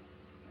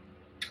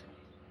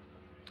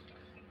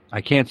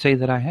 I can't say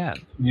that I have.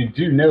 You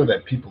do know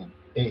that people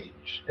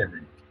age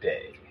every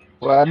day.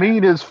 What I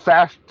mean is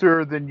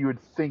faster than you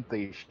would think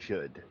they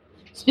should.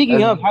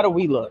 Speaking of, how do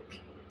we look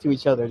to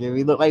each other? Do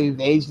we look like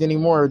we've aged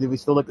anymore, or do we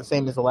still look the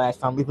same as the last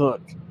time we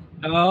looked?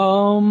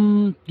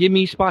 Give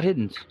me spot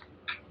hiddens.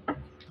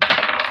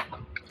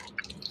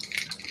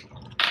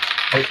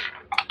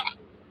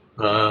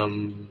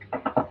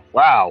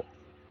 Wow.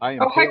 I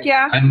am Oh, heck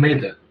yeah. I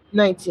made that.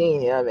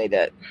 19. Yeah, I made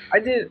that. I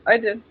did.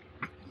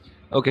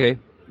 Okay.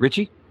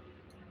 Richie?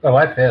 Oh,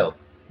 I failed.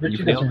 Richie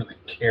You doesn't failed? really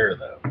care,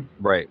 though.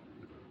 Right.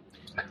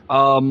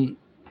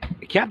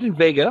 Captain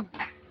Vega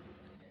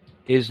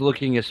is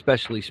looking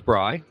especially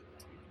spry.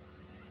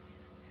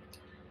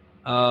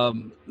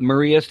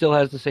 Maria still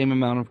has the same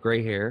amount of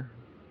gray hair.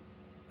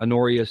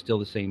 Honoria is still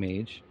the same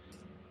age.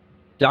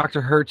 Dr.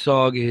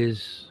 Herzog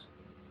is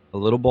a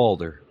little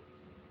balder.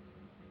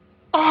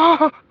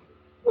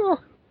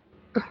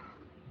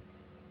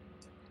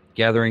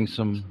 Gathering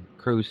some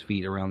crow's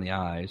feet around the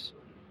eyes.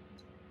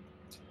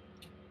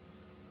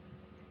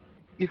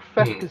 The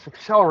effect is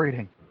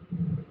accelerating.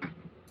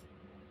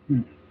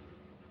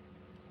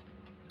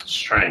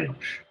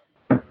 Strange.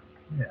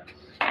 Yes.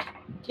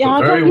 Yeah,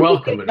 how But come very you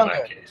welcome keep in getting my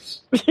younger?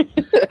 case.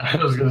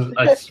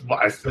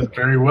 I said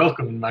very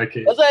welcome in my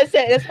case. That's what I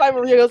said. That's why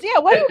Maria goes, yeah,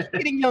 why do you keep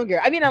getting younger?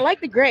 I mean, I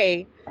like the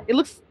gray. It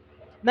looks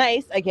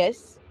nice, I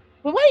guess.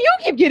 But why do you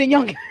keep getting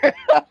younger?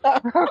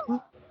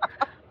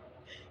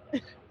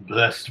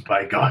 Blessed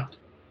by God.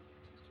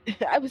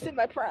 I was in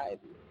my prime.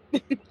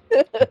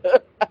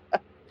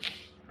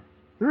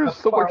 There's How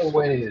so far much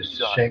away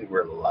is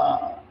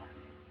Shangri-La?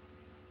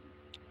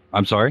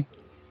 I'm sorry?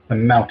 The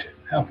mountain.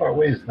 How far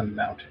away is the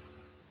mountain?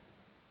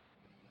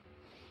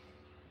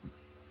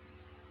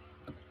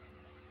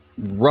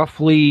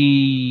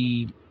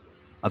 Roughly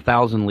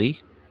 1,000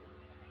 li.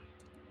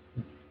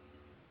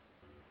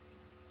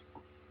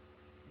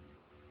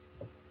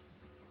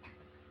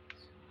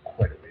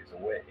 Quite a ways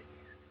away.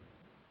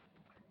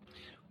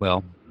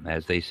 Well,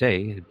 as they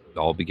say, it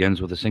all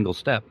begins with a single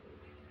step.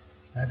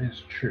 That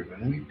is true,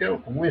 and we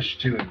don't wish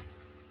to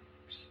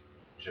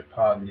impinge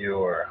upon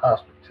your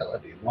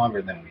hospitality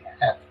longer than we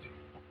have to.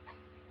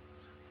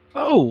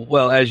 Oh,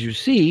 well, as you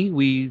see,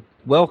 we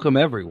welcome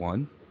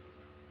everyone.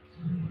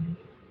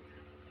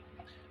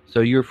 So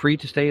you're free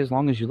to stay as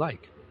long as you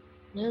like.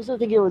 I also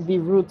think it would be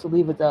rude to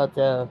leave without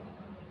at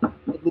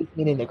least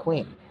meeting the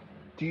queen.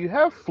 Do you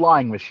have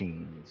flying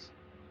machines?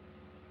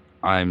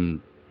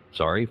 I'm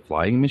sorry,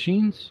 flying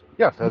machines?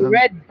 Yes. The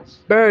red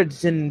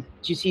birds and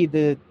you see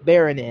the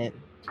Baron in.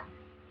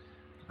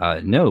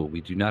 No,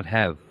 we do not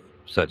have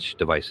such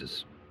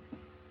devices.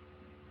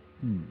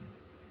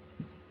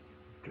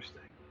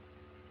 Interesting.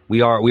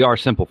 We are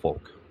simple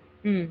folk.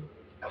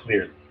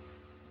 Clearly.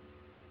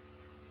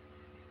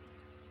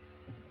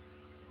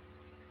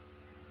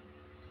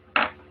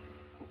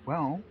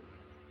 Well,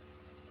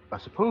 I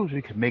suppose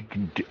we can make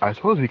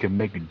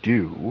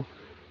do.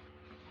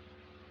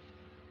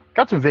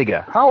 Captain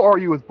Vega, how are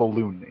you with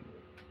ballooning?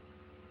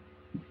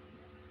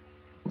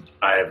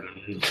 I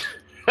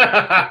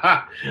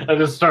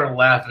just start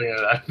laughing at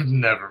it. I've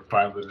never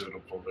piloted a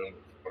balloon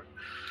before.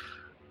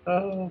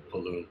 Oh,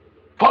 balloon.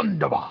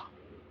 Thunderba.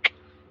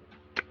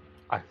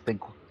 I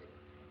think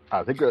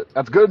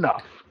that's good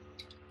enough.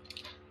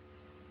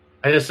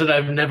 I just said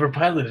I've never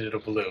piloted a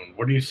balloon.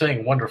 What are you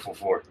saying wonderful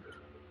for?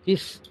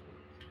 He's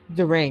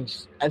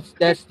deranged.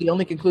 That's the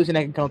only conclusion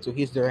I can come to.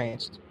 He's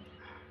deranged.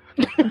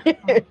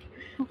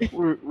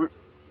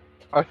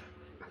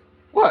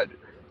 What?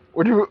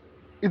 Would you?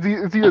 It's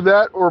either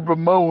that or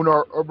bemoan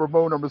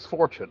our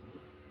misfortune.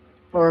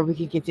 Or we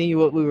can continue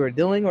what we were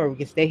doing, or we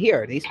can stay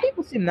here. These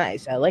people seem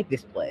nice. I like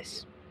this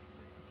place.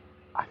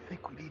 I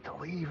think we need to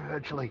leave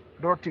eventually,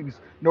 in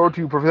order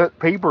to present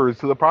papers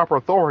to the proper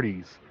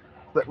authorities,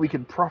 so that we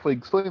can properly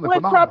explain the What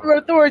phenomenon. proper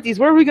authorities?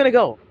 Where are we gonna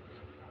go?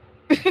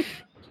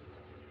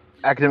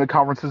 Academic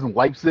conferences in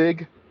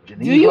Leipzig,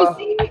 Geneva. Do you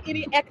see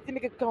any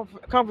academic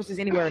conferences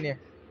anywhere near?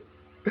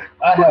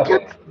 I have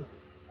one.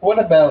 What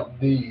about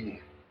the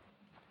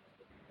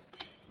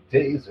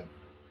days of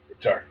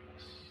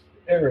darkness,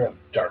 era of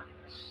darkness?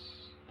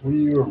 Were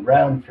you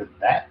around for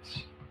that?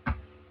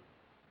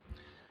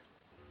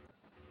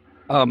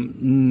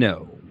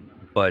 No,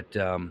 but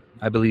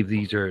I believe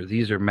these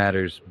are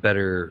matters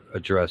better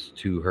addressed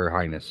to Her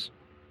Highness,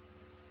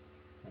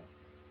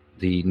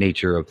 the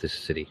nature of this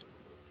city.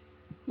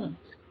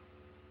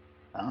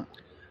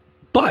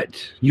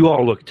 But you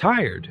all look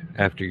tired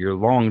after your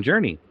long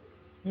journey.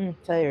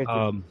 Tired.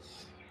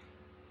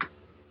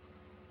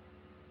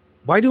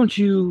 Why don't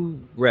you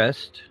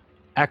rest,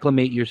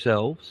 acclimate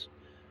yourselves,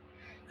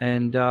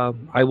 and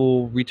I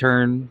will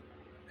return,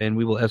 and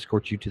we will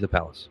escort you to the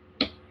palace.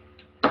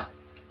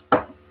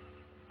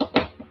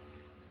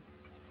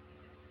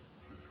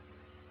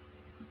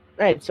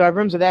 Right, so our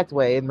rooms are that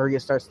way, and Maria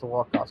starts to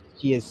walk off.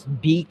 She is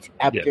beat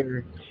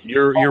after.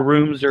 Your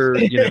rooms are,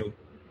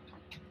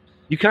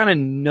 you kind of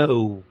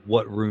know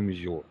what room is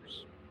yours.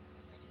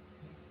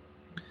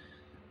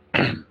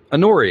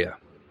 Honoria,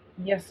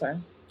 Yes,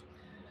 sir.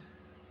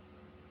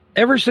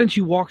 ever since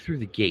you walked through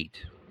the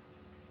gate,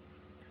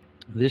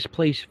 this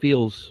place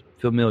feels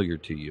familiar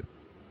to you.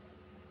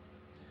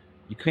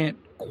 You can't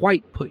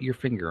quite put your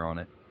finger on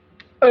it.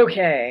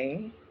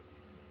 Okay.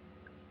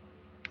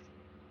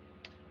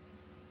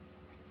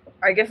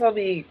 I guess I'll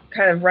be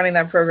kind of running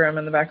that program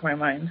in the back of my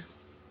mind.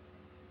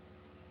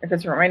 If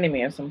it's reminding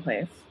me of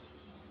someplace.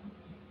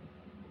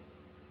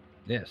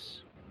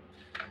 Yes.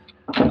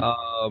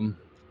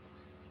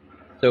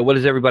 So what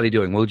is everybody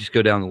doing? We'll just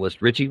go down the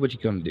list. Richie, what you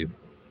going to do?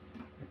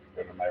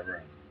 Go to my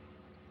room.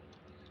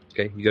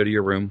 Okay, you go to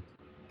your room.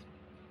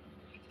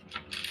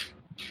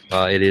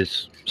 It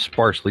is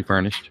sparsely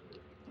furnished.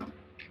 I'm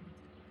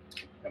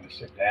going to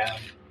sit down.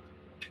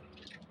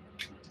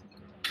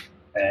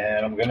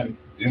 And I'm going to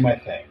do my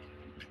thing.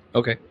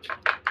 Okay.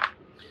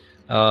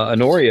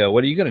 Honoria,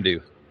 what are you going to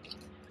do?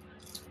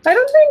 I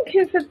don't think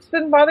if it's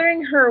been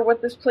bothering her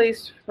what this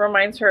place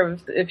reminds her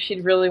of, if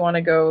she'd really want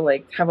to go,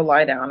 like, have a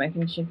lie down. I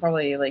think she'd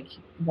probably, like,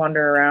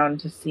 wander around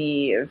to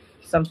see if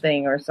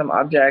something or some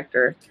object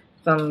or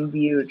some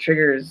view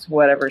triggers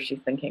whatever she's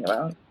thinking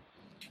about.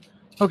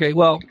 Okay,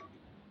 well,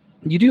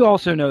 you do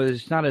also know that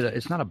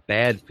it's not a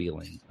bad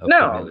feeling of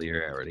No.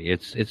 familiarity.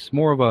 It's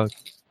more of a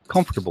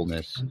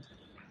comfortableness.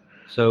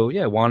 So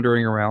yeah,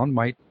 wandering around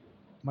might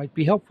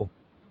be helpful.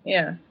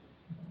 Yeah.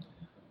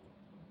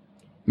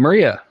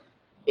 Maria.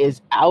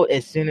 Is out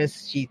as soon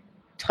as she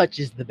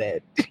touches the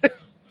bed.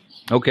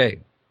 Okay.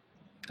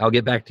 I'll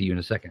get back to you in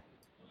a second.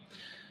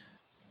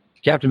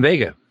 Captain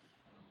Vega.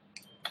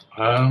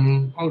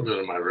 I'll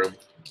go to my room.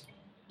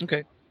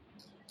 Okay.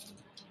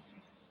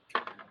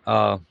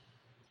 I'll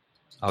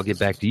get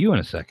back to you in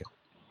a second.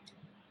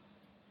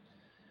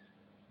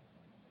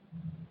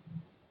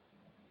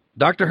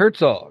 Dr.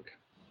 Herzog.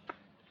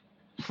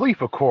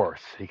 Sleep, of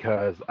course,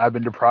 because I've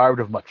been deprived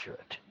of much of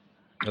it.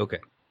 Okay.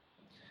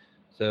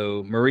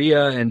 So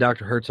Maria and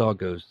Dr. Herzog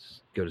go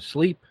to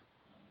sleep.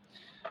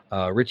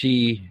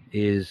 Richie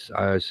is,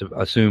 I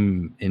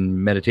assume,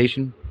 in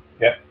meditation.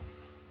 Yep.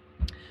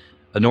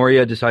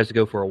 Honoria decides to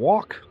go for a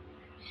walk.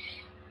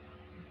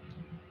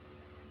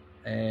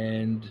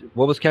 And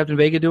what was Captain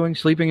Vega doing?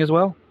 Sleeping as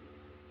well?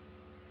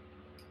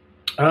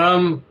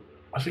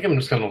 I think I'm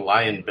just gonna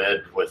lie in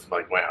bed with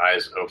like my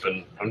eyes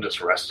open. I'm just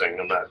resting.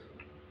 I'm not.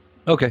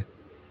 Okay.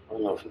 I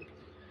don't know if I'm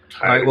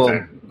All right.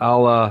 tired.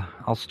 Well,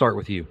 I'll start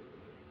with you.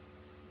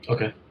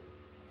 Okay.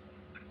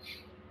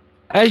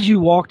 As you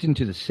walked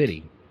into the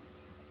city,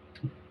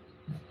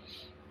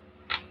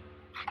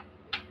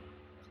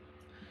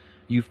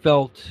 you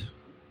felt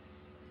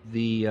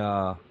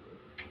the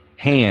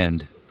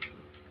hand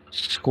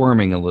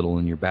squirming a little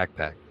in your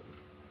backpack.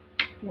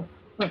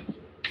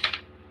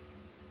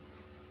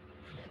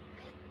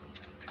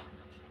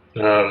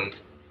 Is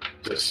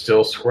it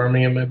still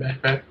squirming in my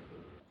backpack?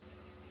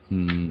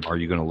 Are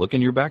you going to look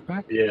in your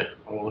backpack? Yeah.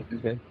 I'll look.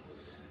 Okay.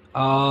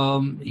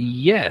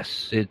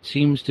 Yes, it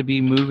seems to be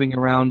moving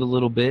around a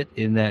little bit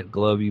in that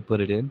glove you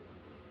put it in.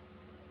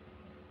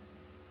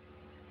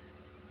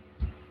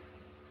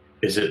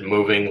 Is it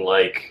moving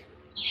like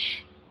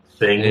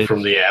thing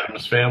from the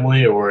Addams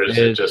Family, or is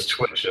it just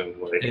twitching?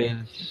 Like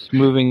It's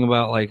moving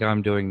about like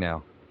I'm doing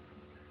now.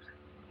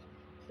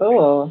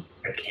 Oh.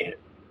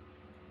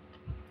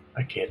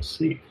 I can't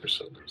see for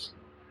some reason.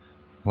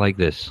 Like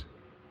this.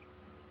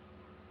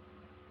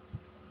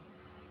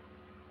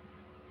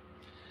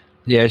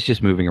 Yeah, it's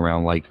just moving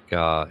around like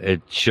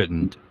it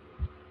shouldn't.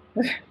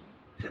 It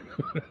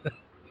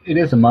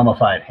is a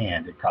mummified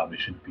hand. It probably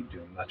shouldn't be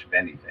doing much of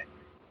anything.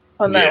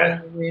 On that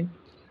Yeah. one, I mean.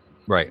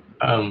 Right.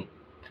 I'm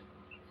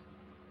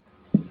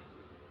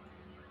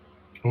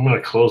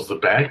gonna close the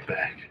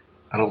backpack.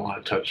 I don't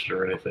want to touch it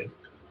or anything.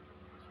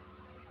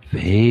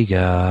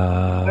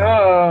 Vega.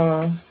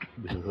 Oh.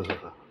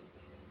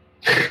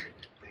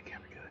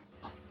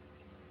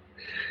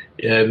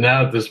 Yeah,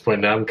 now at this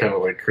point, now I'm kind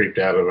of like creeped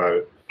out about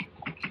it.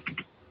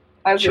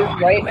 As is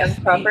right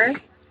and proper.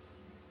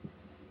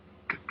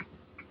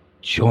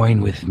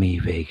 Join with me,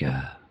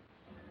 Vega.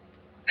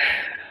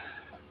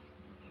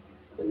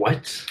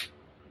 What?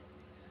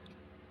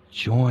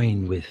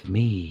 Join with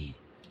me.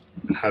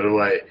 How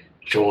do I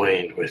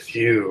join with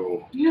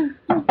you?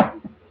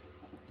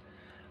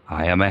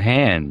 I am a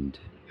hand.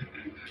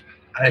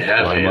 I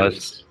have I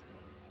hands.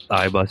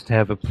 I must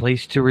have a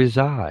place to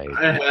reside.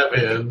 I have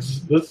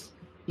hands. This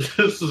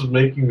is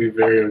making me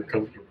very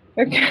uncomfortable.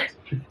 Okay.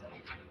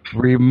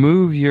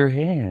 Remove your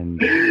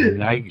hand,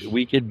 and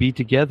we could be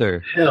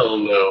together. Hell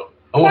no.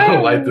 I want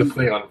to light this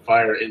thing on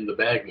fire in the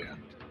bag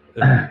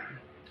now.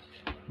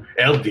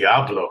 El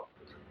Diablo.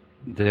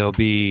 There'll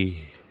be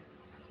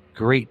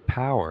great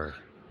power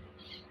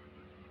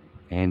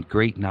and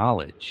great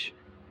knowledge.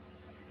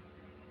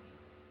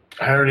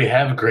 I already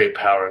have great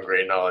power and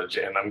great knowledge,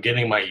 and I'm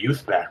getting my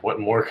youth back. What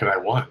more could I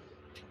want?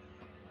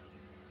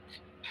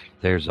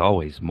 There's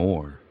always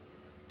more.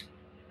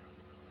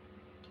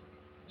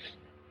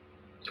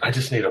 I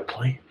just need a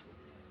plane.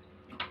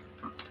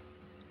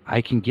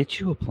 I can get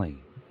you a plane.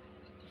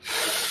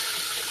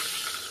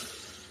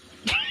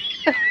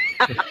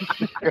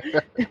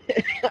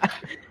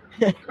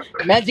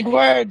 Magic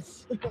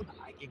words.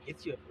 I can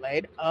get you a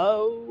plane.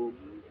 Oh.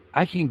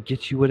 I can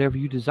get you whatever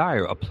you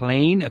desire. A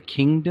plane, a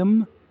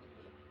kingdom,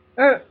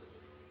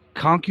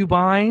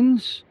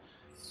 concubines.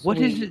 What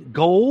is it?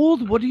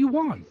 Gold? What do you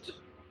want?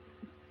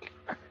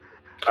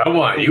 I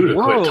want you to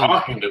quit World.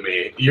 talking to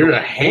me. You're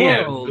a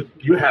hand. World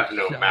You have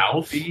no shall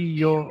mouth. Be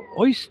your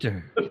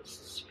oyster.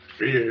 It's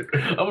weird.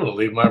 I'm going to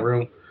leave my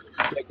room.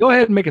 Yeah, go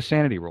ahead and make a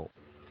sanity roll.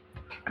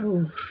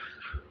 Oh.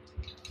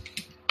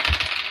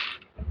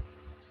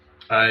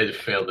 I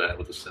failed that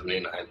with a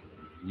 79.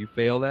 You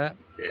fail that?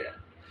 Yeah.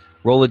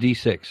 Roll a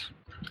d6.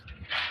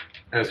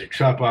 As you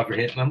chop off your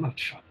hand, I'm not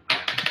chopping.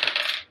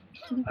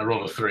 I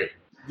rolled a 3.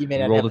 You may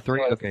You not rolled have a 3?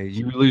 choice. Okay,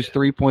 you lose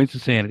 3 points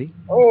of sanity.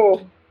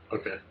 Oh.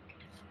 Okay.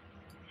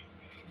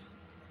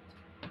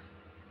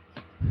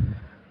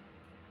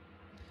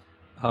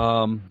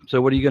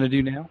 So what are you going to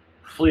do now?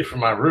 Flee from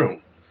my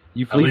room.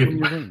 You I flee leave from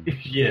your my- room.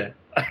 Yeah.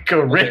 I go,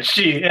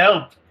 Richie,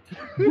 help.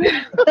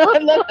 I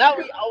love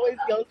how he always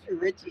goes for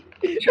Richie.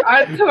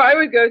 That's who I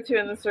would go to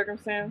in this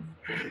circumstance.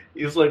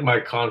 He's like my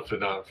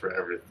confidant for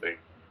everything.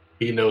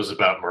 He knows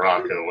about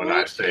Morocco when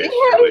I say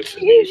Yeah,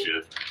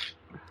 Tunisia.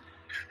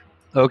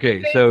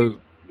 Okay, so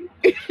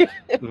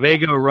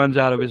Vega runs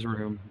out of his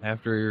room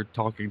after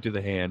talking to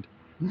the hand.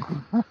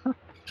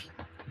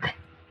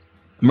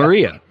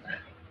 Maria,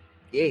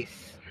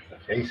 Yes. The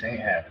face ain't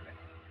having it.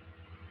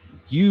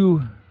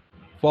 you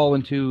fall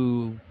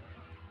into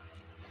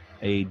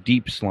a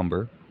deep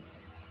slumber,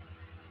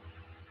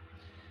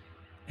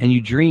 and you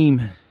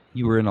dream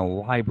you were in a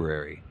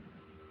library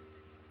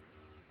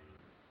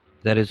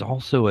that is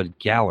also a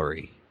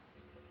gallery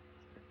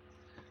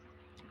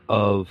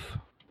of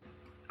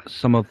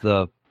some of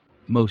the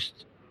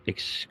most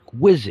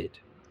exquisite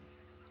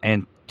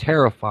and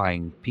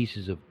terrifying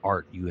pieces of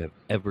art you have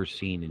ever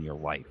seen in your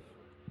life.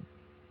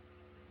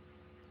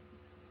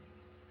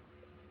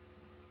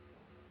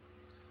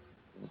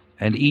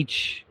 And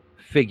each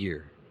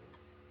figure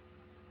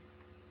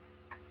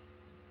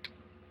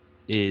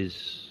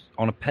is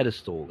on a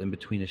pedestal in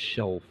between a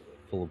shelf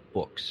full of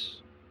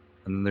books.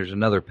 And then there's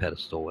another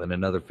pedestal and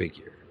another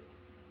figure.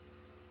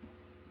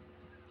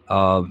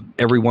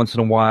 Every once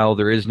in a while,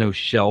 there is no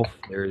shelf.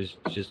 There is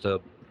just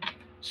a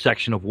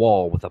section of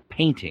wall with a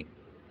painting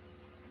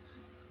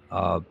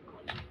that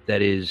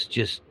is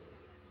just...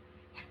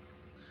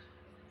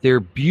 They're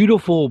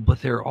beautiful,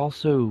 but they're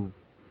also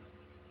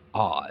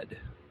odd.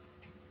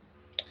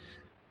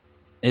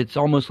 It's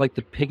almost like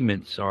the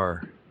pigments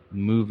are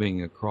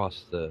moving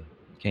across the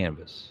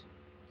canvas.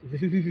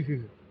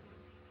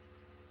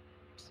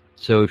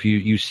 So if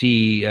you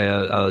see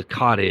a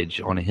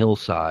cottage on a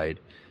hillside,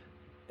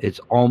 it's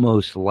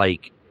almost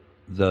like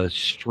the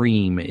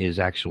stream is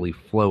actually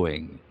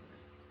flowing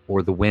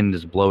or the wind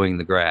is blowing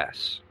the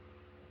grass.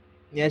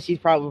 Yeah, she's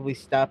probably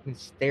stopped and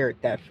stared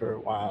at that for a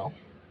while.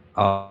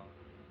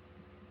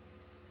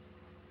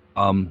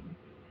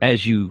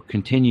 As you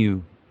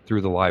continue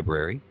through the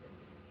library,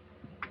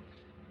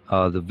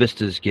 the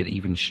vistas get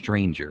even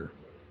stranger.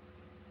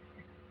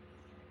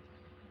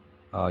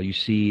 You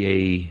see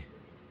a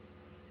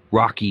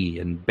rocky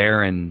and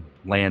barren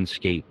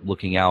landscape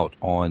looking out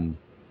on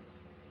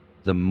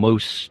the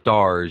most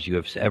stars you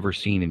have ever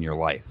seen in your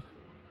life.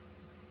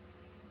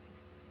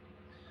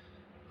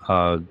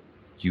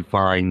 You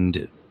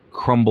find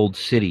crumbled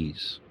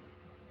cities.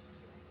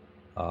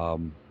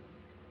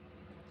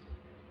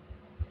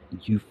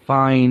 You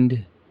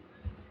find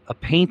a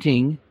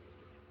painting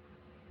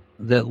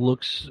that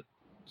looks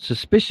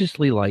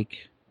suspiciously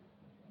like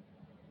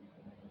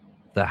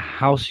the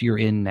house you're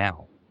in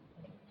now.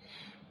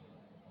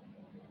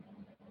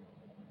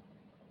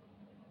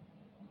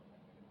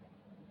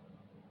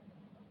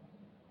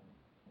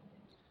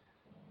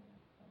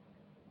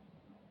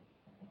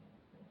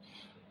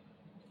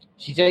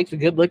 She takes a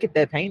good look at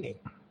that painting.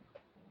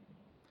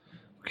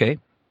 Okay.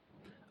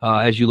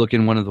 As you look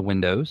in one of the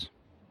windows,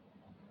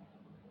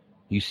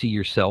 you see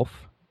yourself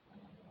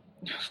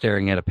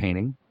staring at a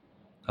painting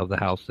of the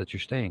house that you're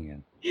staying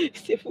in.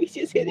 If we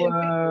just hit him.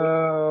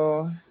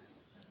 Whoa.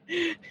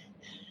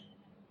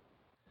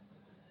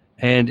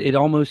 And it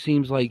almost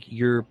seems like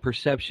your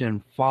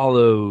perception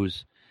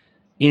follows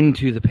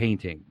into the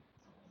painting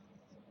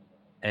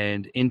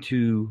and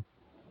into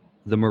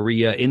the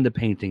Maria in the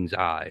painting's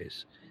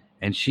eyes.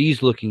 And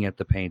she's looking at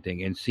the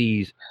painting and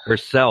sees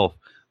herself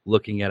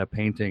looking at a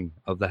painting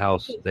of the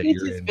house that It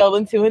you're just in. fell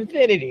into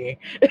infinity.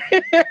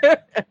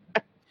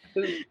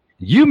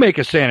 You make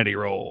a sanity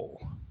roll.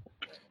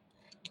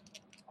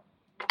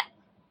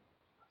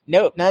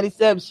 Nope,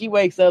 97. She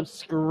wakes up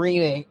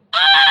screaming.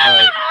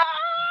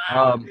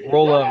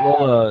 Roll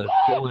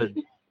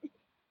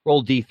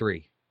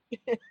D3.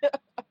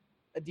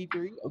 A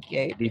D3?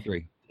 Okay.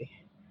 D3.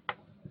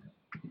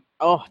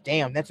 Oh,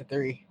 damn, that's a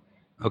 3.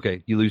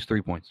 Okay, you lose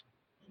 3 points.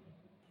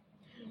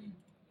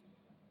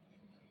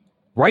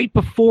 Right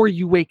before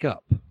you wake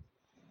up,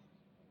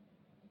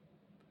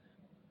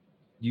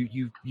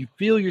 you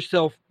feel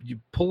yourself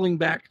pulling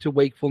back to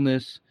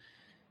wakefulness,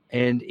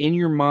 and in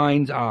your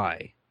mind's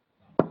eye,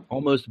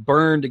 almost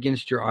burned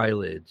against your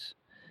eyelids,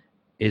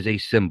 is a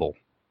symbol.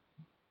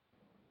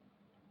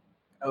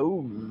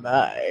 Oh,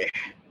 my.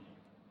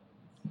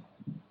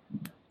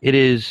 It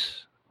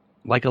is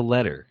like a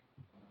letter,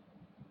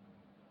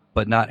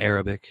 but not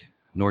Arabic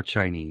nor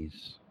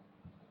Chinese.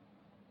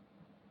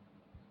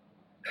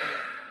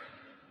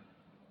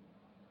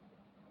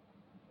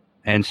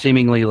 And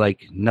seemingly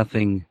like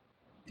nothing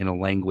in a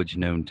language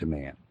known to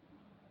man.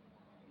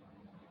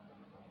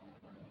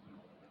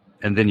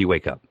 And then you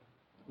wake up.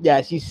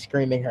 Yeah, she's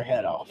screaming her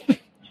head off.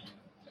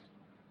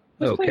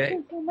 Okay.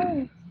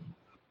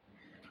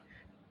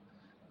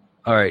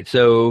 All right,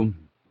 so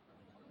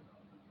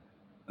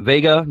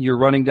Vega, you're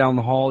running down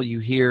the hall. You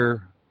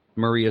hear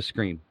Maria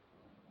scream.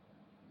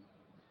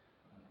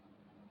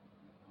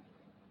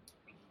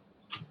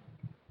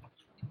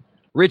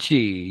 Richie,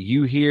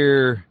 you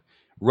hear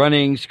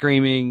running,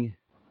 screaming.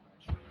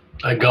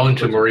 I go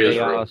into Maria's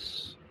room.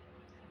 chaos.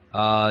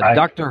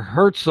 Dr.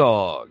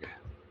 Herzog,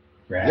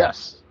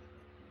 Yes.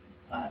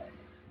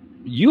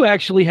 you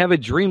actually have a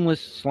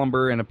dreamless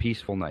slumber and a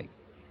peaceful night.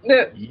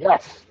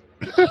 Yes.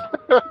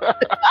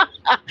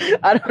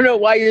 I don't know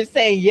why you're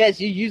saying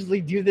yes. You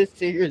usually do this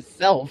to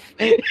yourself.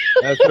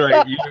 That's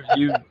right.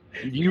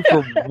 You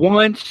for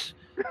once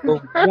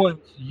For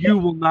once, you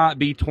will not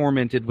be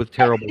tormented with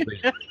terrible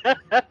vision.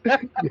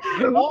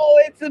 Oh,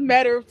 it's a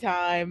matter of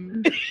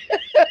time.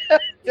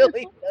 Till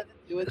he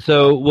doesn't do it.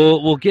 So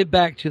we'll get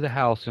back to the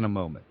house in a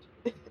moment.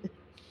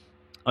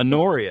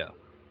 Honoria,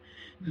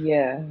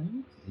 Yeah.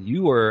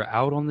 you are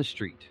out on the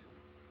street.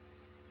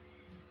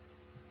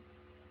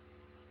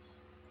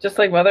 Just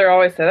like Mother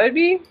always said I'd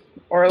be?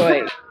 Or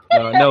like...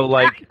 No,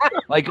 like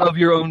of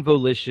your own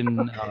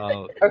volition,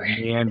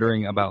 Okay.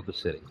 meandering about the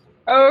city.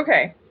 Oh,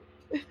 okay.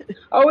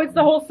 Oh, it's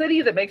the whole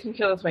city that makes me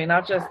feel this way,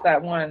 not just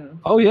that one.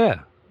 Oh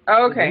yeah.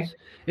 Oh, okay.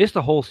 It's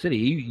the whole city.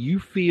 You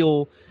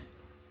feel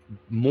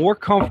more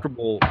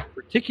comfortable,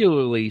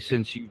 particularly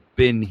since you've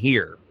been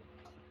here.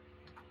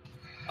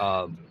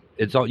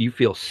 It's all, you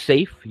feel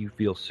safe. You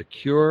feel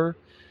secure.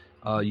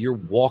 You're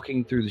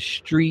walking through the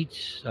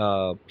streets.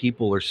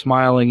 People are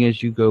smiling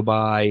as you go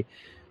by.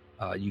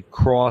 You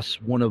cross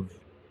one of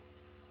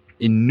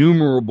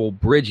innumerable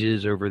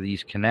bridges over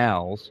these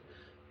canals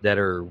that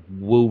are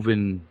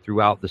woven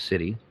throughout the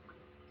city.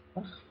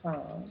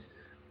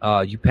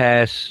 You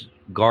pass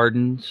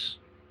gardens,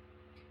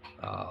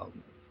 of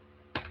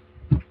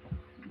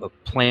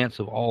plants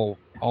of all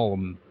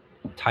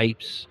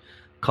types,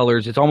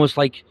 colors. It's almost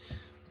like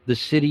the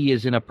city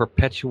is in a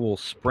perpetual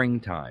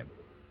springtime.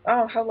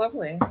 Oh, how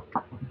lovely.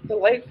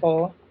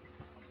 Delightful.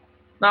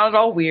 Not at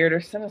all weird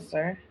or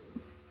sinister.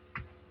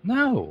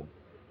 No,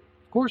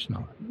 of course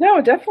not.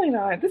 No, definitely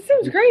not. This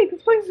seems great.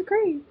 This place is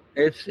great.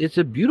 It's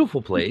a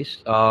beautiful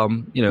place.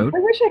 You know, I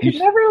wish I could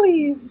never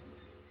leave.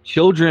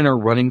 children are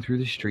running through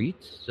the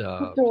streets,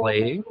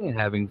 playing and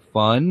having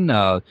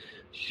fun.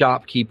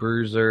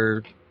 Shopkeepers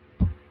are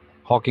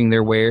hawking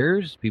their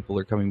wares. People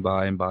are coming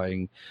by and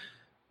buying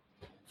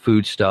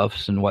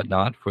foodstuffs and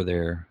whatnot for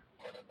their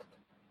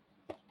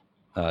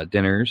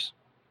dinners.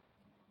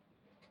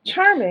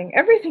 Charming.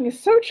 Everything is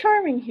so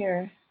charming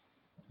here.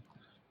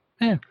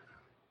 Yeah.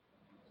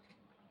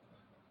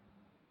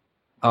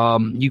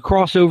 You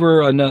cross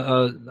over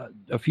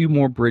a few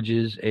more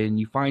bridges, and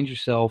you find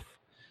yourself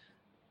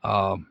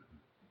at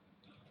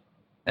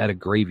a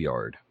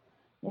graveyard.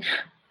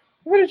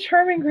 What a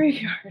charming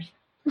graveyard.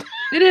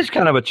 It is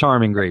kind of a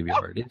charming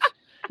graveyard.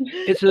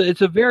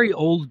 It's a very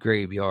old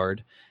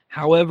graveyard.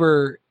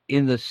 However,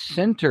 in the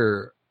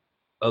center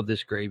of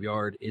this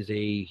graveyard is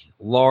a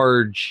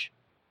large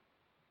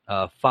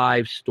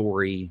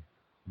 5-story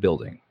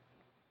building.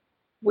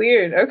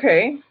 Weird.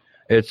 Okay.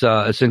 It's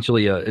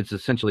essentially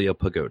a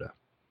pagoda.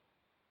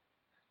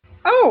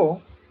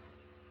 Oh,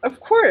 of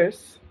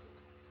course.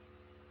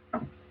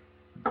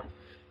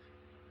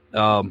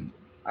 I'll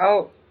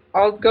go.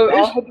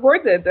 I'll head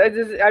towards it.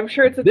 I'm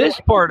sure it's This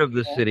part of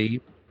the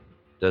city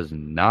does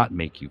not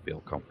make you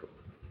feel comfortable.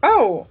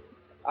 Oh,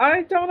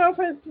 I don't know if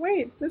I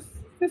wait. This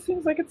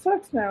seems like it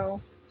sucks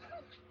now.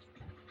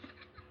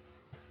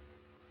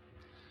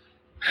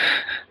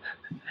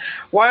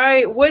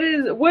 Why? What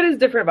is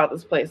different about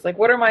this place? Like,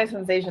 what are my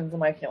sensations and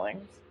my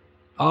feelings?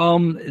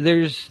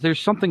 There's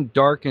something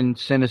dark and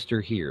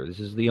sinister here. This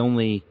is the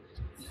only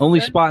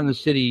spot in the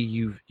city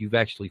you've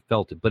actually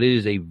felt it, but it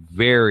is a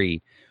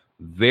very,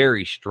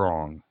 very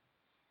strong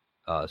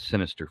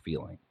sinister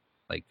feeling.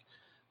 Like,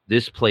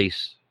 this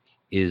place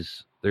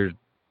is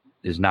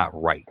not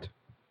right.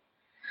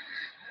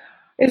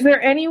 Is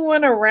there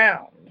anyone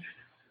around?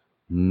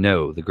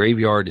 No, the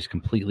graveyard is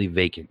completely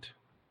vacant,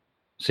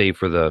 save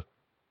for the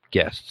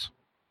guests.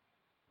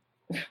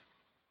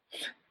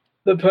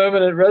 The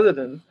permanent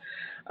residents.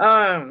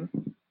 I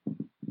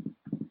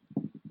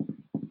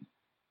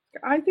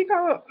think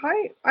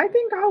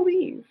I'll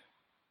leave.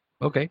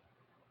 Okay,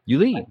 you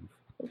leave.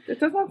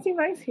 It does not seem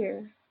nice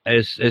here.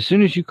 As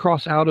soon as you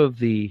cross out of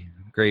the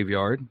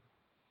graveyard,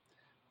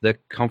 the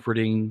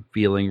comforting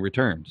feeling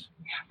returns.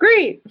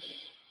 Great.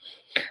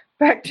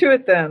 Back to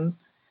it then.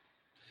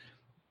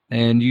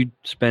 And you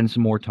spend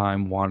some more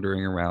time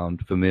wandering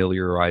around,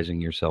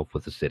 familiarizing yourself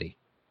with the city.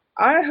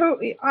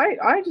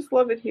 I just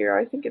love it here.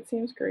 I think it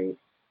seems great.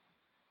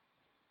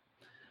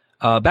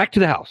 Back to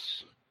the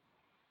house.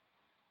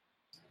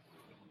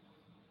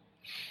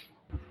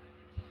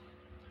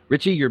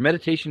 Richie, your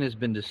meditation has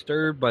been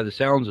disturbed by the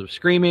sounds of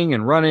screaming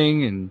and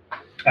running, and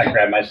I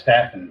grab my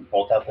staff and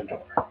bolt out the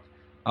door.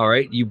 all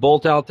right, you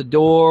bolt out the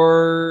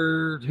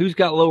door. Who's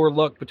got lower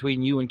luck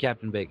between you and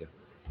Captain Vega?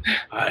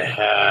 I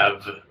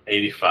have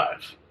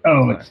 85.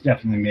 Oh, it's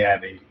definitely me. I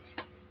have 80.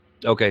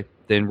 Okay,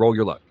 then roll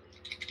your luck.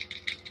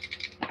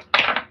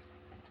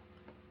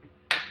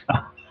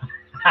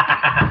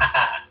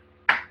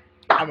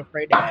 I'm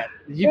afraid to ask.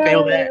 Did you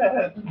fail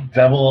that?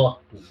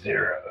 Double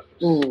zeros.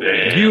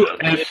 You,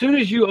 as soon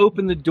as you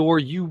open the door,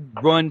 you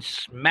run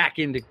smack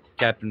into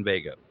Captain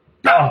Vega,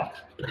 Oh,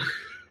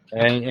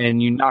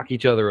 and you knock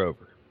each other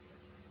over.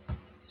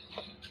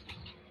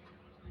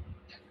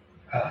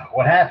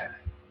 what happened?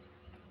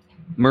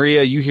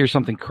 Maria, you hear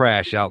something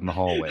crash out in the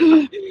hallway.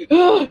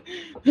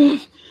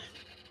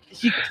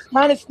 She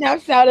kind of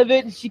snaps out of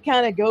it, and she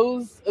kind of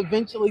goes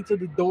eventually to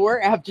the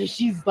door after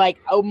she's like,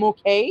 I'm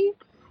okay.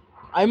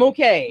 I'm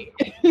okay.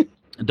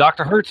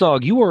 Dr.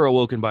 Herzog, you are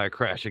awoken by a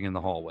crashing in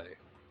the hallway.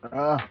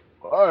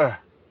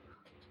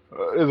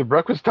 Is it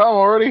breakfast time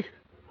already?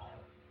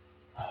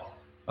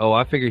 Oh,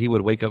 I figured he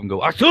would wake up and go,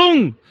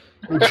 Achtung!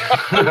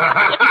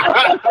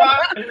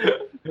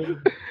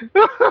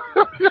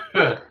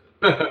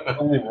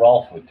 Only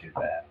Rolf would do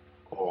that.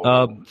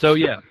 So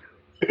yeah,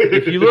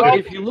 if you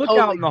look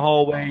out in the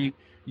hallway,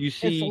 you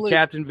see Salute.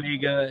 Captain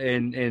Vega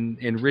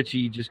and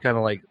Richie just kind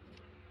of like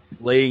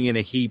laying in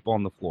a heap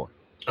on the floor.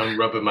 I'm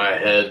rubbing my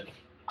head.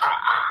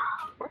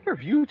 What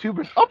have you two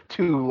been up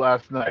to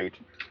last night?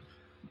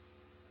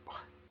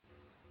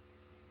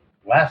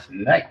 Last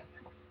night.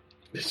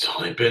 It's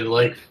only been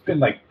like It's been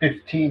like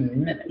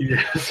 15 minutes.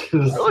 yes.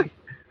 Really?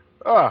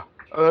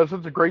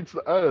 Such a great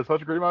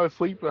amount of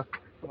sleep.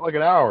 Like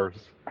an hour.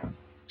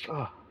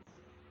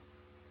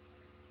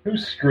 Who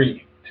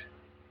screamed?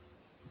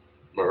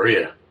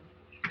 Maria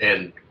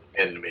and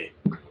me.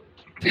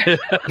 I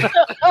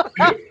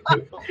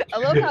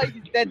love how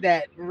you said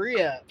that,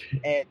 Maria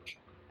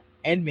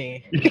and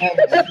me.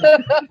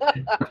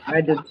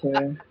 I did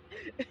too.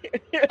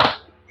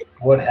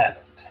 What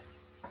happened?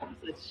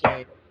 It's a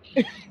shame.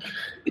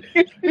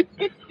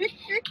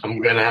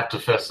 I'm gonna have to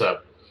fess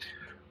up.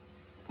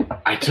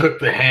 I took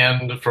the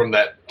hand from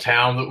that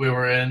town that we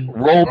were in.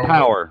 Roll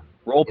power.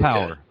 Roll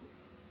power.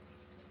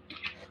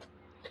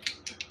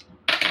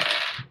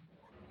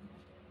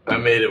 I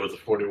made it with a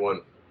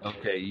 41.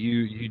 Okay,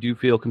 you do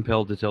feel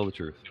compelled to tell the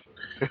truth.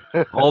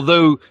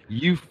 Although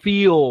you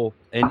feel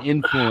an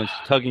influence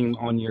tugging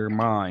on your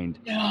mind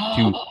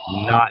to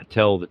not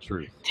tell the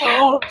truth.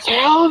 Don't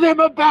tell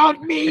them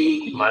about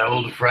me. My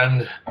old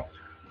friend,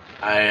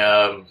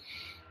 I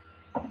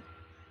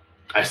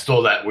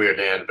stole that weird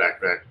hand back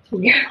there.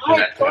 Yeah.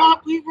 I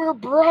thought we were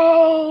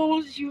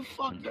bros, you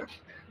fucker.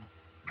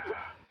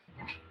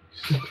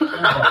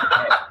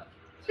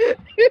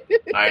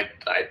 I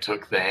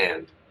took the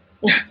hand.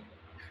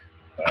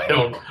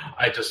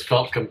 I just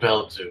felt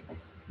compelled to.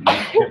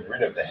 Get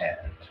rid of the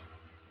hand.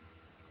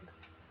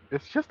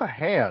 It's just a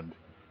hand.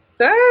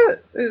 That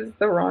is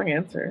the wrong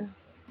answer.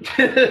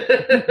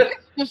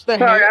 Just the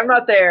Sorry, hand. I'm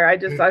not there. I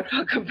felt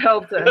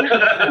compelled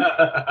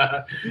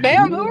to.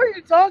 Ma'am, who are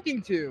you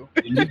talking to?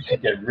 You need to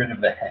get rid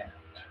of the hand.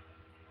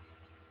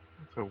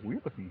 It's a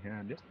weird looking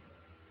hand. Yeah.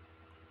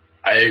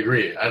 I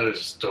agree. I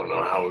just don't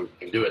know how we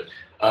can do it.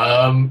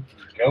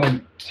 Go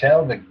and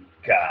tell the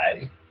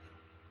guy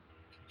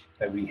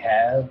that we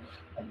have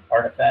an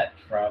artifact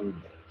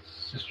from the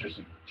Sisters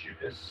of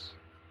Judas.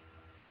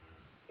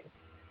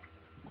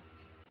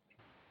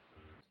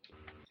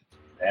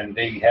 And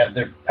they have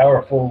their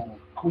powerful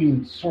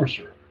Queen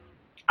Sorcerer.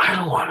 I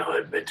don't want to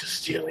admit to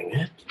stealing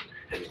it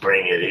and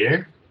bring it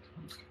here.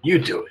 You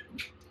do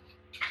it.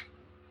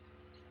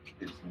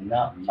 It's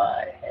not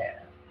my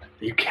hand.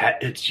 You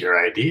can't. It's your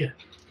idea.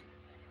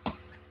 I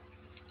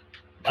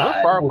will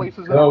fireplaces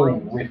in go the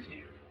room. with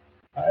you.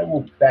 I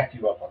will back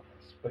you up on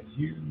this, but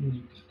you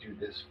need to do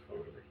this for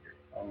your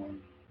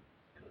own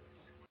good.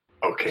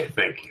 Okay,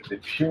 thank you. The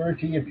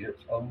purity of your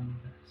own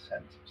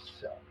sense of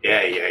self.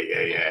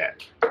 Yeah.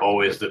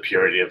 Always the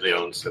purity of the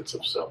own sense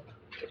of self.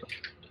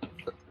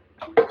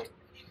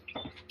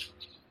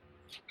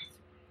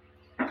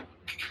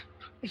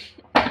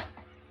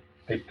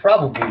 They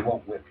probably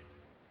won't whip you.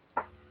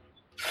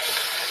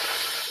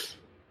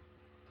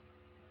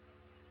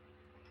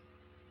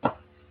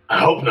 I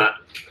hope not.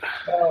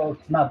 Well,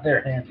 it's not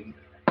their hand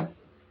either.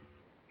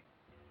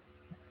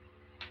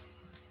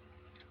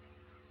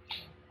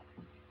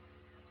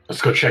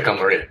 Let's go check on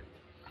Maria.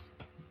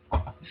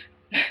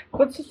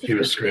 What's this? She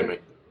was screaming.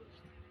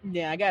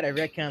 Yeah, I got to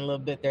retcon a little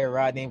bit there,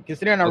 Rodney.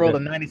 Considering I rolled a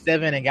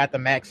 97 and got the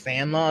max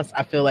sand loss,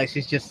 I feel like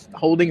she's just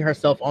holding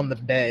herself on the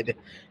bed,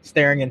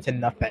 staring into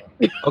nothing.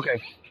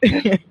 Okay,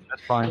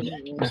 that's fine.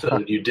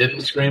 So you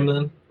didn't scream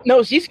then?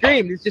 No, she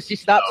screamed. It's just she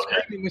stopped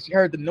Okay. screaming when she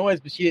heard the noise,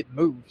 but she didn't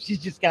move. She's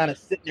just kind of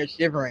sitting there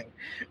shivering.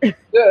 Ugh.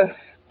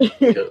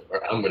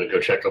 I'm gonna go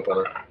check up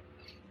on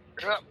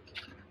her.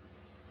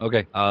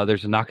 Okay,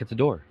 there's a knock at the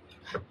door.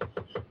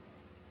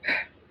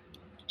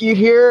 You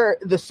hear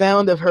the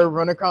sound of her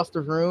run across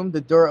the room.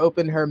 The door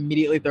open. Her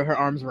immediately throw her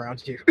arms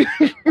around you.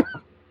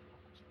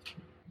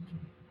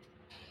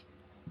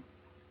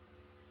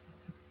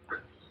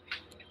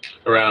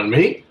 Around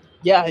me?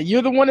 Yeah,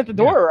 you're the one at the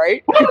door,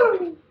 right?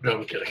 No,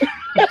 I'm kidding.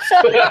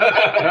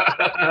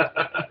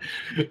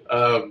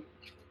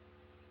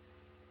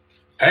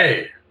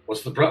 Hey,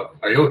 what's the problem?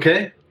 Are you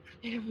okay?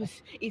 It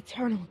was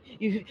eternal.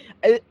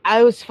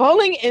 I was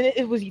falling, and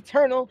it was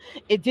eternal.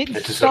 It didn't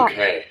It is stop.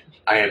 okay.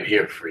 I am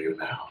here for you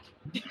now.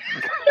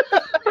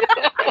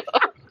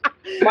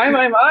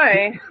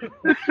 My.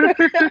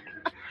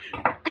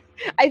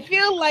 I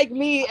feel like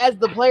me as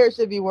the player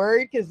should be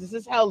worried because this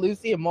is how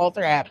Lucy and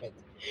Walter happened.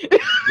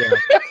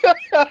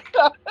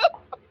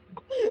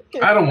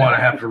 I don't want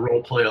to have to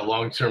role play a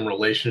long-term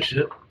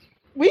relationship.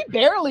 We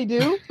barely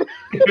do.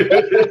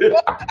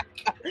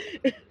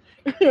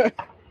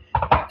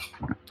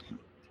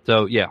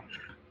 So yeah,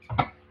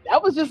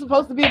 That was just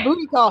supposed to be a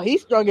booty call. He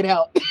strung it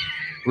out.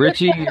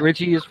 Richie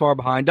is far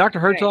behind. Dr.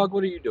 Herzog,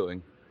 what are you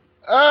doing?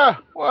 Well,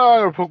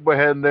 I'm gonna poke my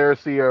head in there,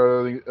 see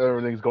how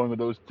everything's going with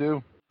those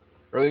two.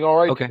 Everything all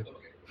right? Okay.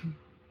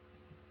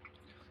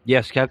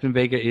 Yes, Captain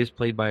Vega is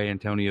played by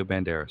Antonio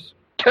Banderas.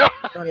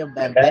 Antonio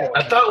Banderas.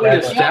 I thought we'd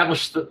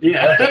established the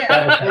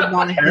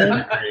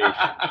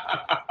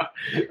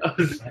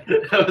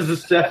that was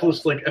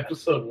established like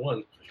episode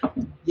 1.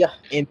 Yeah,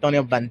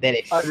 Antonio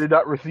Banderas. I did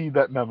not receive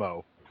that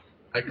memo.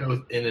 I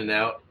go in and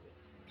out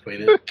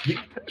between it.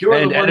 You are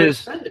And the one that who is-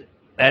 said it.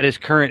 At his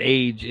current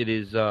age, it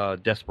is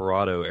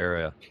Desperado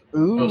era.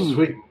 Ooh, Oh,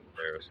 sweet.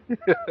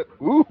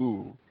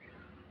 Ooh.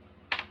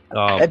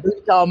 that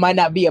booty call might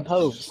not be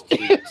opposed.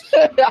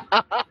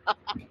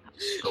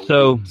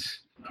 So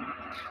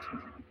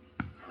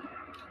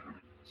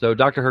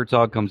Dr.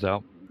 Herzog comes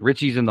out.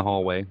 Richie's in the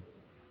hallway.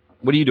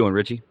 What are you doing,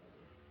 Richie?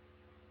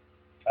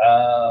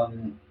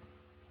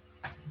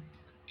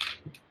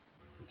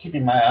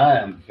 Keeping my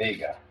eye on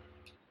Vega.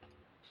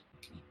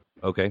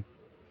 Okay.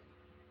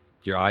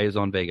 Your eye is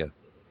on Vega.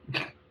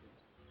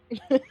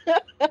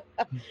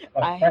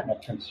 I'm kind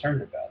of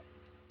concerned about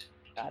it.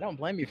 I don't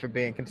blame you for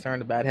being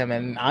concerned about him,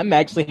 and I'm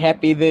actually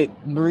happy that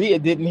Maria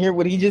didn't hear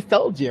what he just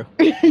told you.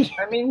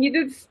 I mean, he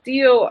did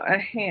steal a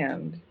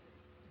hand.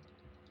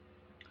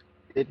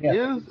 It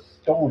Yeah, is. he's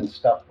stolen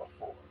stuff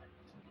before.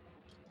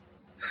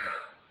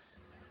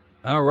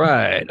 All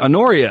right.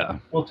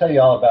 Honoria. We'll tell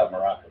you all about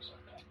Morocco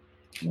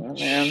sometime. Oh,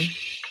 man.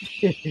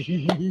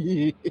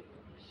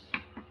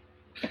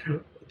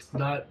 It's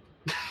not.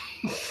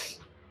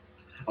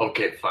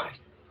 Okay, fine.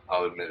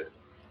 I'll admit it.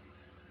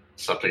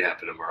 Something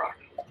happened in Morocco.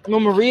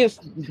 When Maria's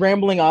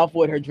rambling off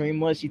what her dream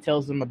was, she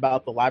tells him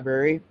about the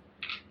library.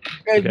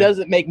 It Okay.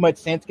 doesn't make much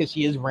sense because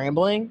she is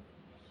rambling.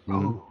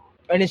 Oh.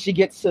 And then she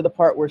gets to the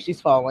part where she's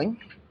falling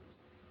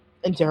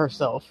into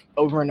herself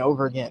over and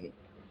over again.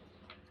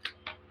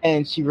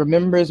 And she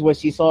remembers what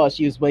she saw as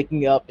she was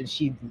waking up, and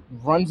she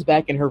runs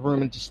back in her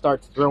room and just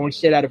starts throwing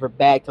shit out of her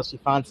bag till she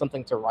finds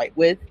something to write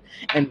with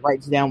and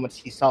writes down what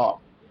she saw.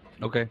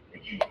 Okay.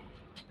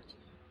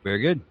 Very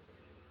good.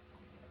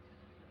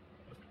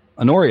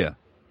 Honoria,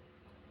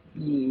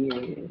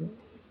 Yeah.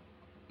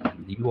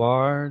 you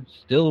are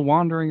still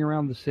wandering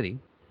around the city.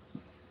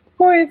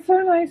 Boy, it's so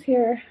nice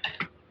here.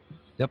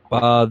 Yep.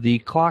 The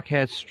clock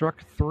has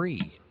struck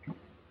 3.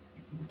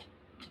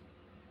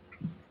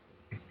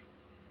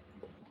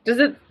 Does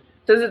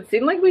it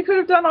seem like we could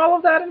have done all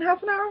of that in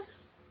half an hour?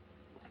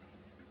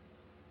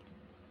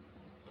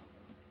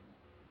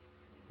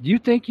 You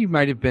think you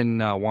might have been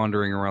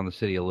wandering around the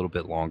city a little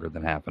bit longer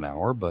than half an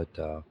hour, but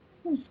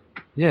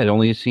yeah, it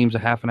only seems a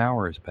half an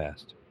hour has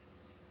passed.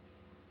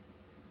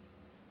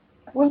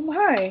 Well,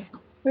 my.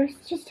 There's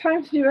just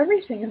time to do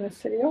everything in this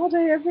city, all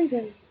day, every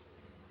day.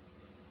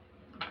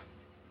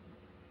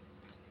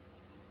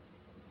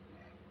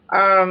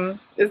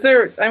 Is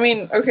there, I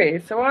mean, okay,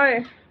 so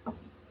I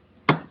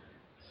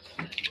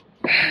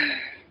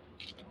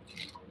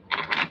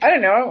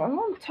don't know, I'm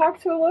going to talk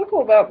to a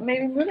local about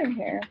maybe moving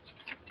here.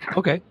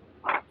 Okay.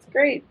 It's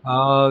great.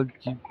 You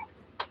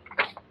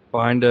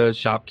find a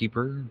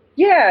shopkeeper.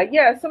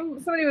 Yeah,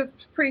 somebody with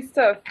pretty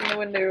stuff in the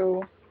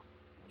window.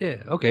 Yeah.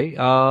 Okay.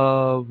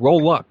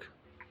 Roll luck.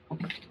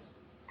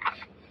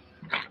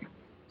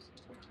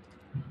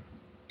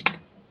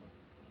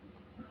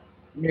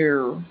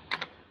 No.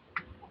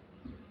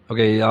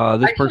 Okay. This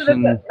Actually,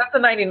 person that's a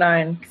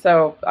 99,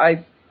 so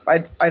I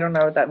don't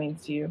know what that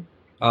means to you.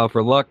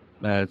 for luck,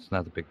 it's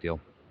not a big deal,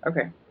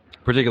 Okay.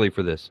 particularly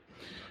for this.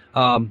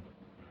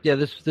 Yeah,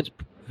 this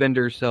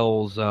vendor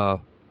sells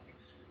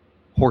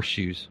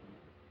horseshoes.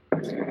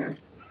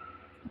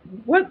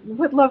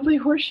 What lovely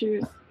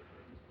horseshoes.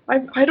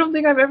 I don't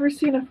think I've ever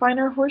seen a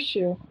finer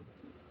horseshoe.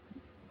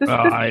 This,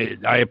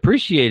 I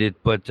appreciate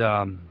it, but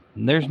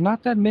there's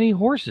not that many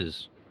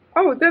horses.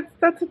 oh,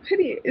 that's a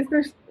pity. Is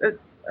there?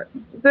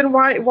 Then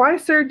why,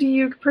 sir, do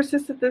you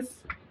persist at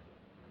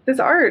this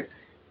art?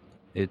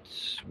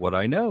 It's what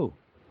I know.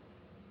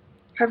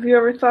 Have you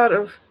ever thought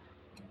of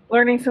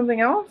learning something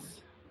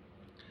else?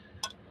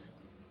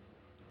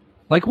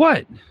 Like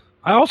what?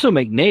 I also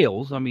make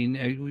nails. I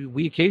mean,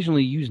 we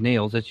occasionally use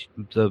nails. That's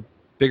the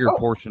bigger Oh.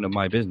 portion of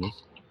my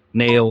business.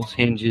 Nails,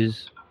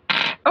 hinges,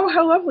 Oh,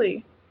 how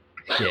lovely.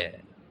 yeah,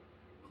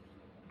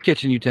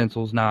 kitchen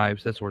utensils,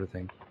 knives, that sort of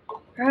thing.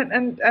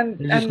 And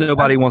Just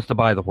nobody wants to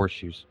buy the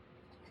horseshoes.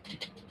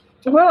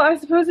 Well, I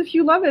suppose if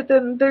you love it,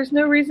 then there's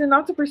no reason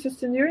not to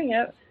persist in doing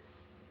it.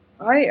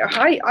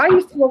 I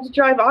used to love to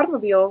drive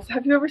automobiles.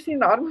 Have you ever seen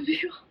an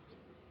automobile?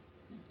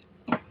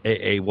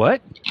 A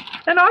what?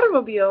 An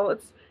automobile.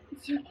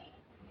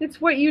 It's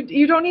what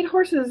you don't need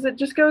horses. It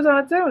just goes on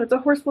its own. It's a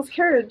horseless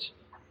carriage.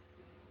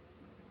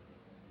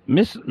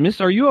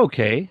 Miss, are you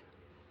okay?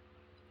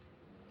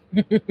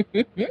 Did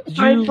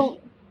I you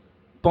bel-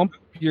 bump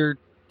your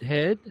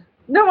head?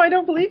 No, I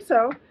don't believe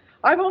so.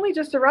 I've only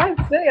just arrived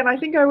today, and I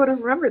think I would have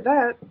remembered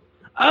that.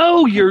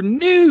 Oh, you're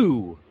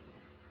new.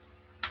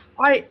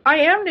 I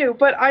am new,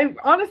 but I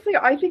honestly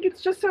think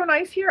it's just so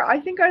nice here. I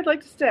think I'd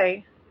like to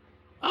stay.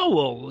 Oh,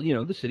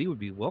 well, the city would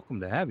be welcome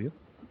to have you.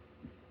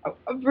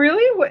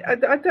 Really?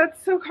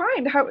 That's so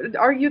kind. How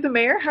are you the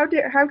mayor? How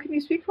can you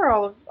speak for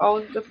all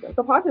of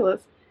the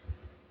populace?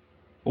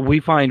 We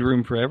find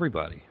room for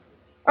everybody.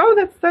 Oh,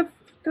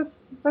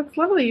 That's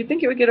lovely. You'd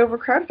think it would get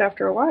overcrowded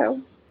after a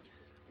while.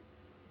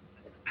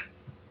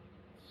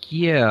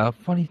 Yeah,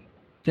 funny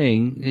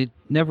thing, it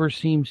never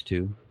seems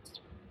to.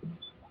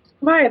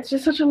 My, it's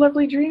just such a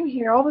lovely dream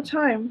here all the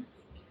time.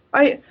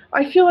 I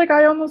feel like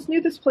I almost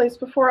knew this place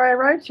before I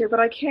arrived here, but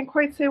I can't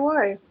quite say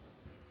why.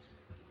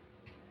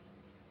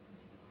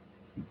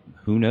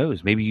 Who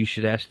knows? Maybe you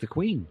should ask the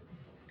Queen.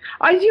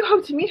 I do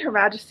hope to meet Her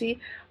Majesty.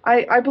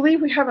 I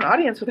believe we have an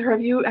audience with her.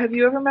 Have you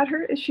ever met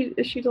her? Is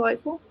she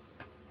delightful?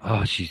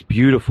 Oh, she's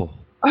beautiful.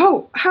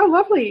 Oh, how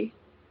lovely.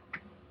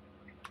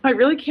 I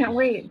really can't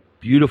wait.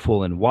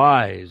 Beautiful and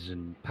wise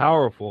and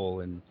powerful,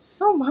 and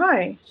Oh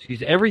my.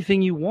 she's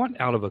everything you want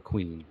out of a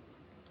queen.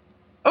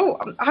 Oh,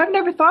 I've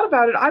never thought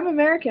about it. I'm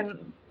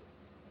American.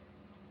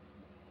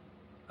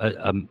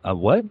 A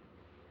what?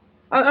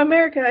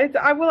 America.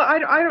 I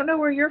don't know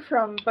where you're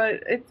from,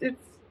 but it's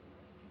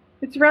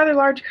a rather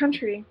large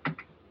country.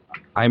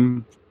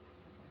 I'm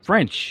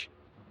French.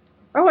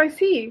 Oh, I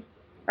see.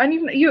 And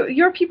even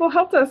your people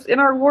helped us in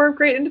our War of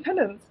Great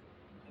Independence.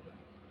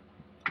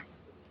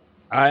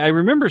 I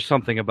remember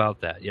something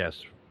about that,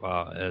 yes.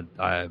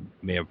 I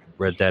may have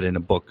read that in a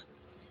book.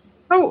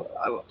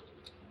 Oh,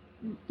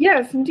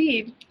 yes,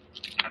 indeed.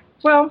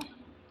 Well,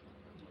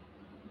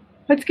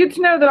 it's good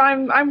to know that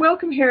I'm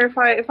welcome here if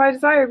I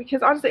desire.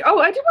 Because honestly, oh,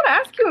 I do want to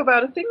ask you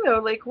about a thing though.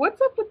 Like,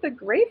 what's up with the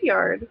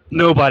graveyard?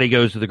 Nobody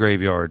goes to the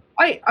graveyard.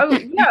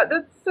 Yeah,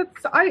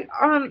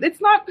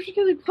 it's not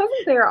particularly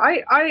pleasant there.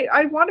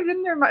 I wandered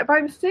in there by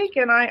mistake,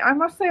 and I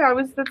must say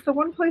that's the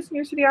one place in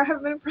your city I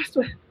haven't been impressed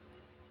with.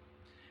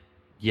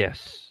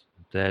 Yes,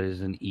 that is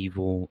an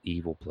evil,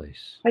 evil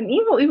place. An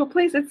evil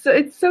place.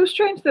 It's so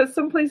strange that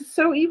some place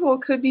so evil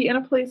could be in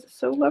a place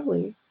so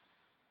lovely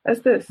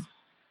as this.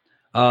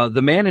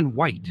 The man in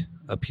white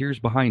appears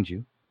behind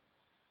you.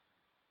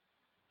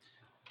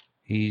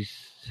 He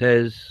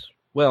says,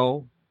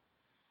 well,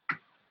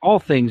 all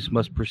things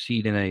must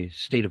proceed in a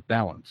state of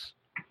balance.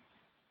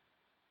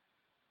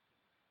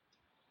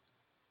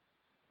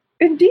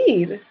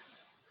 Indeed.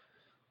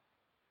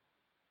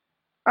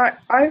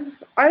 I've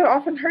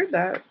often heard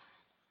that.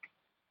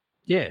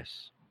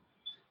 Yes.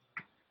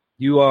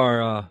 You are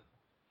a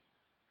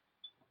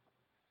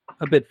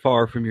bit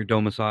far from your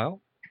domicile.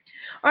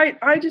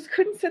 I just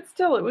couldn't sit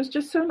still. It was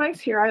just so nice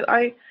here.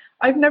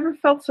 I've never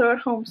felt so at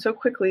home so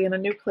quickly in a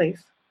new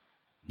place.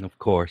 Of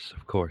course,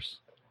 of course.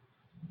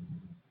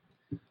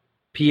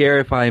 Pierre,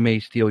 if I may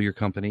steal your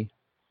company.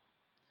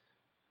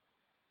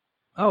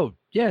 Oh,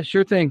 yeah,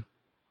 sure thing.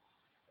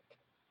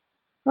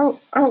 Oh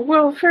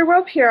well,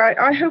 farewell, Pierre.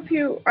 I hope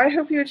you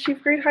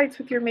achieve great heights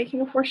with your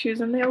making of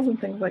horseshoes and nails and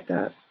things like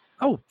that.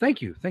 Oh,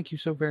 thank you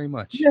so very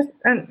much. Yes,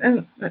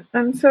 and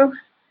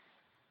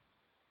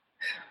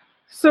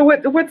so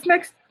what's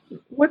next?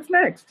 What's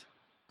next?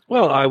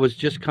 Well, I was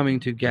just coming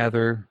to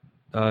gather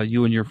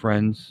you and your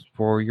friends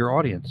for your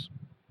audience.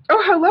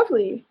 Oh, how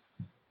lovely!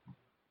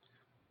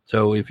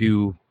 So, if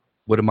you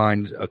wouldn't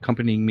mind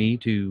accompanying me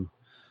to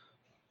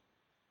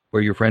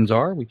where your friends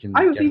are, we can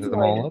gather them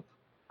all up.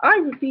 I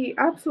would be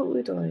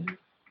absolutely delighted.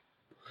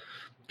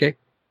 Okay.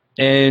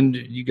 And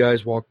you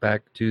guys walk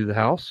back to the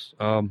house.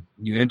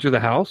 You enter the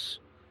house.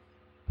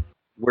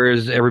 Where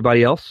is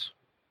everybody else?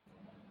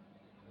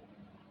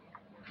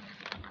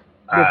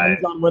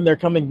 Depends on when they're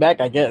coming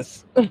back, I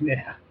guess.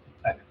 Yeah.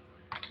 I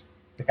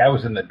think I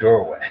was in the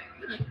doorway,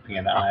 keeping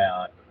an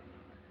eye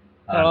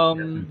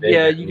on.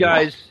 Yeah, you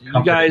guys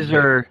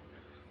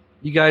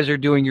are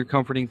doing your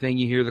comforting thing.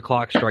 You hear the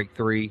clock strike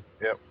 3.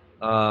 Yep.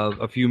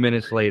 A few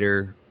minutes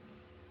later,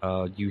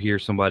 you hear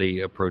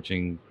somebody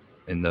approaching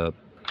in the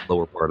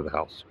lower part of the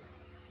house.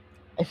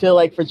 I feel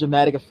like for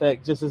dramatic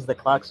effect, just as the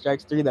clock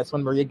strikes 3, that's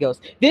when Maria goes,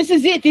 "This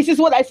is it. This is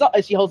what I saw."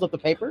 And she holds up the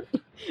paper.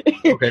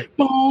 Okay.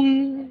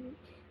 Boom.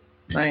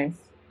 Nice.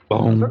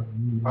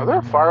 Boom. Are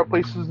there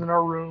fireplaces in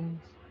our rooms?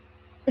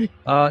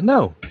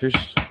 No, there's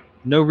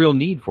no real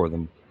need for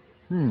them.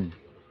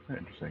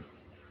 Interesting.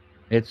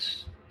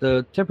 It's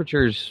the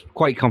temperature's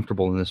quite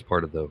comfortable in this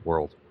part of the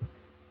world.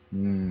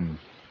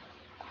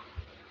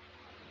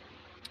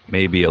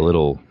 Maybe a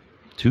little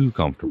too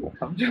comfortable.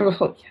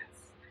 Comfortable, yes.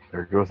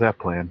 There goes that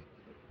plan.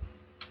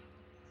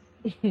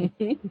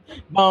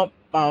 Bum,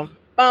 bum,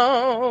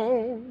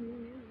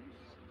 bum.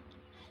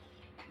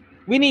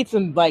 We need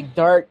some like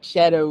Dark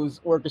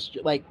Shadows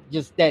orchestra, like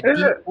just that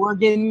deep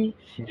organ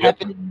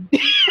happening.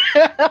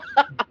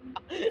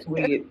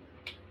 Sweet.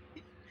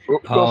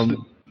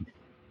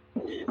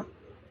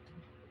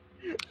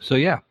 So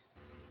yeah,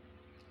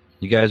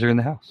 you guys are in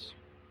the house.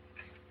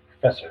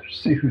 Professor,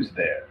 see who's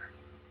there.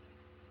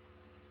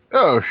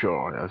 Oh,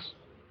 sure, yes.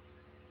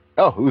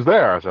 Oh, who's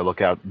there? As I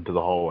look out into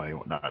the hallway and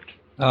whatnot.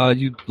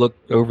 You look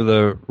over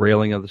the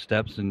railing of the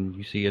steps and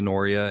you see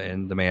Honoria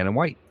and the man in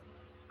white.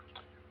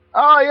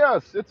 Ah,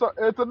 yes, it's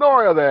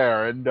Honoria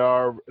there, and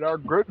our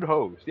good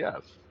host.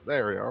 Yes,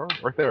 there we are,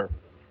 right there.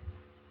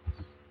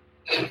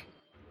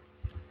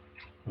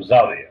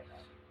 Rosalia,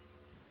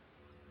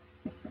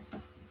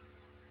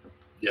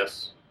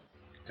 Yes.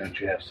 don't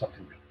you have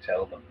something to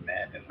tell the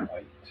man in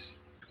white?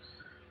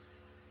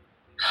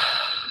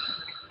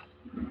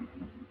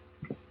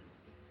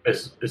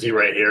 Is he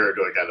right here, or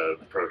do I gotta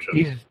approach him?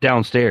 He's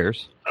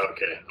downstairs.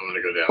 Okay, I'm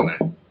gonna go down there.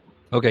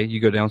 Okay, you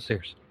go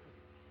downstairs.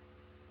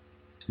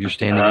 You're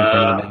standing in front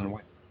of the man in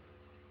white.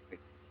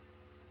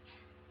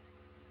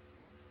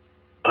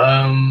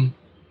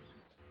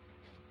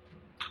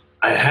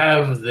 I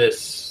have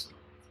this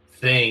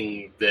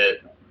thing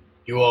that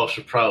you all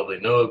should probably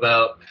know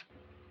about.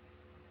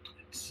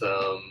 It's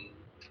Can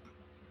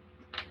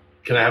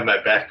I have my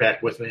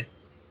backpack with me?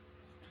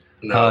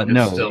 No, it's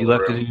still you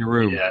left it in your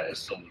room. Yeah, it's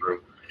still in the room.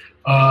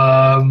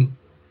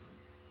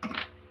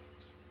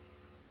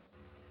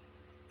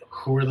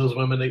 Who were those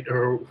women?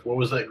 Or what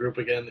was that group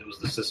again? It was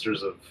the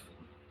Sisters of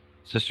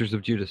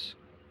Judas.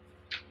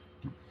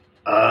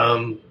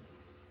 I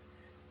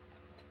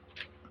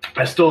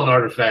stole an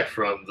artifact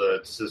from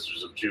the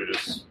Sisters of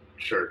Judas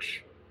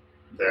church.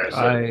 There,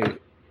 I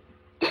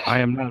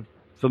am not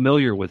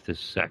familiar with this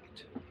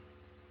sect.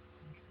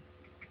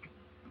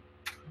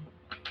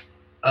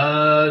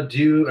 Are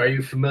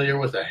you familiar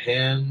with a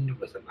hand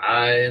with an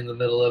eye in the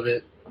middle of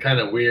it? Kind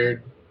of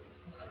weird.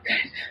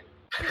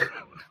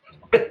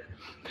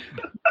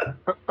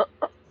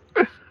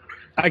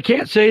 I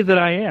can't say that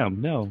I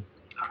am. No.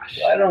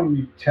 Why don't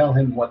you tell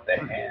him what the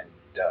hand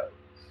does?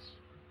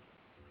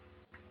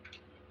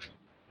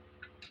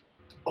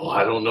 Oh,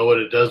 I don't know what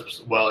it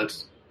does. Well,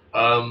 it's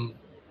the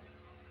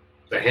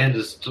hand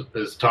is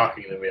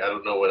talking to me. I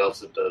don't know what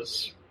else it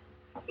does.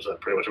 Was that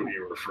pretty much what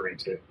you were referring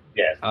to?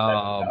 Yes.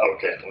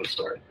 Okay, I'm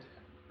sorry.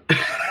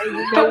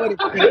 You know what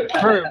it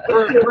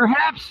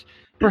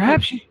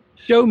Perhaps you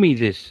show me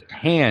this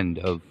hand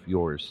of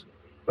yours.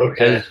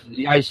 Okay. As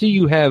I see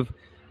you have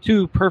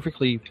two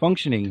perfectly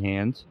functioning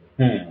hands.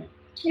 I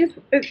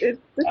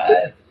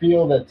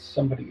feel that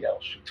somebody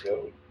else should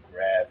go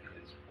grab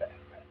his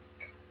backpack.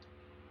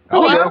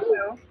 Oh, I yeah. don't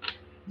know.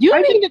 You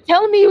mean to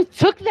tell me you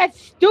took that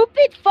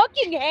stupid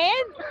fucking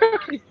hand?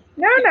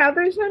 No,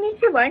 there's no need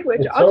for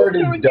language. It's I'll just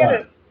already go and get done.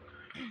 it.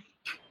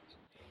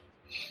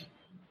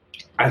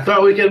 I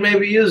thought we could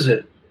maybe use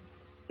it.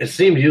 It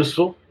seemed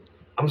useful.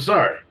 I'm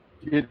sorry.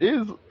 It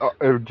is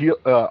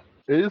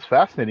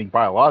fascinating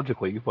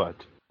biologically, but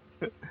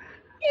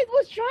It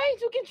was trying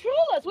to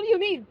control us. What do you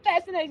mean,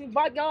 fascinating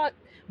by God?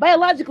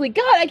 Biologically,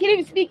 God, I can't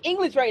even speak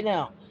English right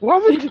now.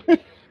 wasn't.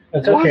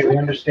 That's okay. We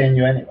understand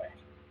you anyway.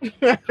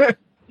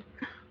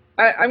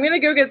 I'm gonna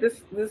go get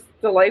this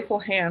delightful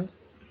hand.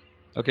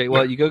 Okay,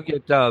 well, you go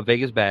get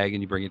Vega's bag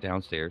and you bring it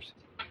downstairs.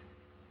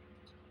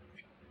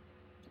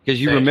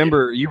 Because you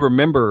remember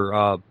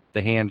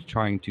the hand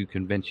trying to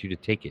convince you to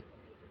take it.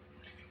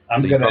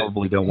 I'm So you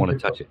probably don't want to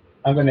touch it.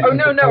 I'm gonna. Oh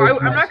no, I'm interpose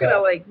not gonna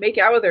myself. like make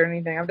out with it or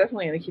anything. I'm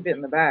definitely gonna keep it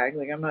in the bag.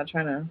 Like I'm not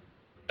trying to.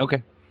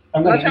 Okay.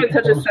 I'm gonna not trying to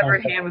touch a interpose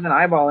severed myself. hand with an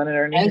eyeball in it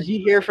or As anything. you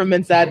hear from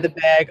inside the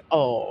bag,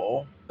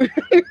 oh.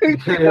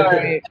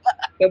 Sorry.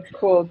 That's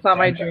cool. It's not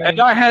my dream. And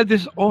I had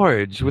this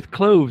orange with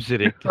cloves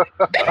in it.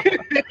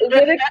 Is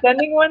it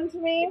extending one to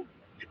me?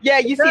 Yeah,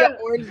 you see an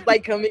orange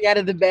light coming out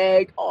of the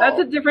bag. Oh. That's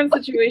a different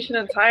situation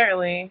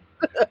entirely.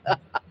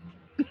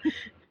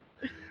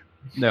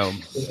 No.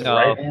 Is it a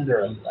right hand or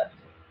a left?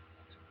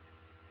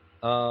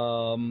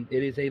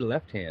 It is a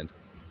left hand.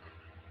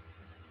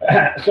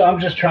 So I'm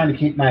just trying to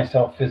keep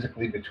myself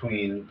physically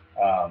between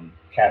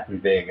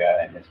Captain Vega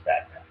and his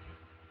backpack.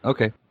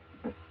 Okay.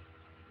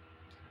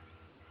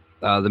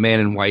 The man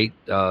in white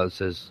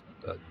says,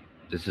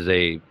 "This is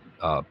a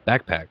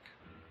backpack."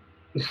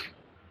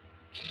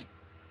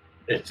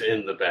 It's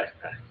in the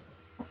backpack.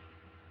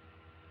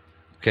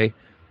 Okay.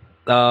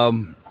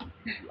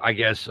 I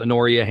guess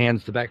Honoria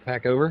hands the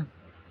backpack over.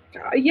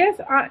 Yes.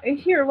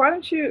 Here. Why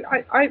don't you?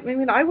 I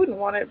mean, I wouldn't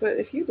want it, but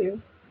if you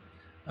do.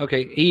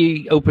 Okay.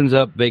 He opens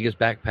up Vega's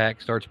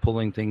backpack, starts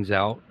pulling things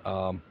out.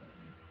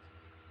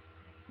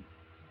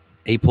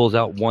 He pulls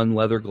out one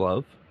leather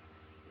glove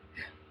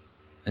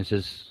and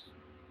says,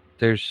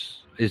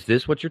 is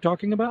this what you're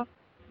talking about?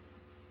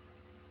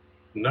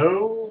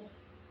 No.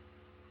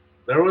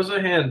 There was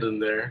a hand in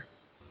there.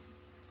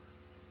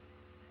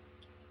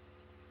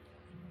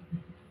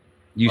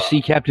 You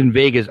see Captain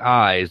Vega's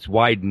eyes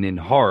widen in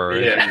horror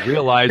as he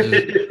realizes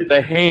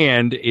the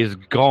hand is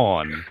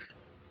gone.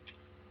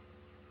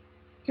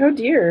 Oh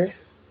dear.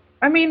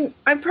 I mean,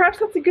 perhaps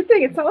that's a good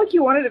thing. It's not like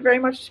you wanted it very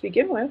much to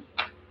begin with.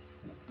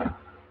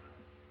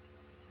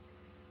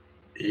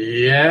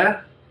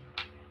 Yeah.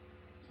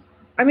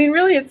 I mean,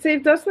 really, it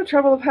saved us the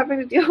trouble of having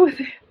to deal with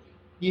it.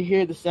 You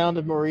hear the sound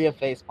of Maria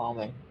face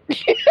palming. So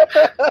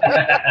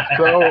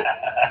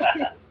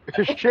it's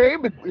a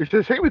shame. It's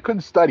a shame we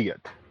couldn't study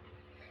it.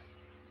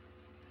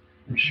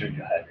 I'm sure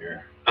you have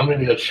your. I'm going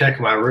to go check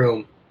my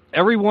room.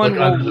 Everyone Look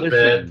will under the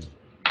listen.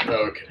 bed.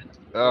 Okay.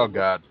 Oh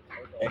God.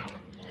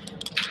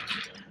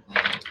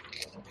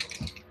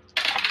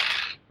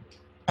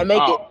 I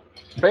make it.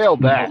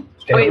 Failed that.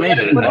 Wait, I made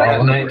it. what I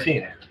am got a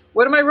 19.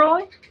 What am I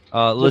rolling?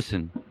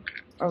 Listen.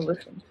 Oh,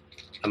 listen.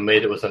 I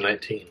made it with a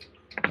 19.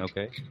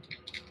 Okay.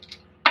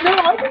 No,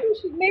 I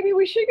think maybe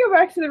we should go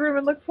back to the room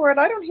and look for it.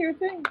 I don't hear a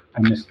thing.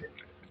 I missed it.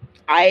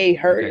 I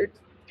heard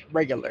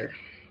regular.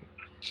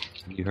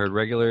 You heard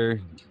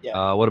regular.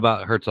 Yeah. What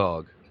about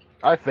Herzog?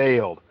 I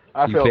failed.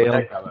 I You failed the failed?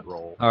 heck out of that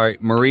roll. All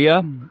right,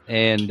 Maria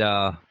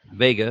and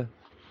Vega,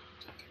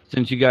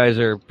 since you guys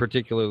are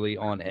particularly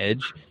on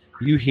edge,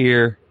 you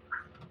hear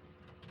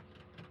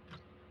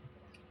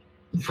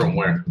From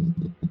where?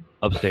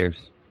 upstairs.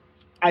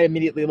 I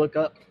immediately look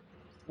up.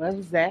 What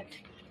was that?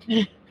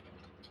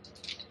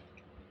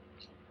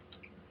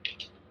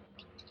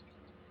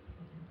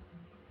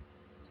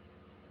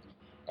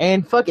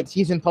 And fuck it,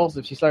 she's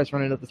impulsive. She starts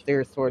running up the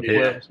stairs towards Yeah.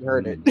 wherever she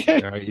heard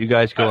it. All right, you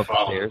guys go I up the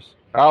follow. stairs.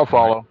 I'll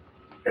follow.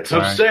 It's All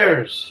right.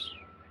 upstairs.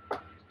 All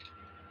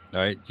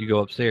right, you go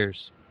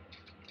upstairs.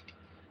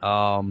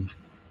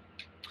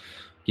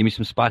 Give me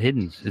some spot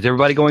hiddens. Is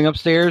everybody going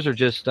upstairs or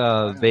just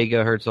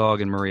Vega,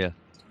 Herzog, and Maria?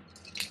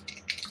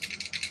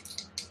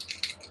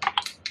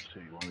 Let's see,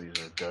 one of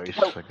these are dice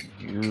I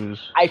can use.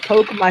 I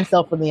poke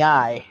myself in the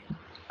eye.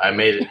 I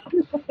made it.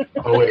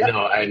 Oh wait,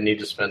 no, I need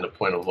to spend a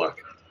point of luck.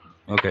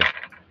 Okay.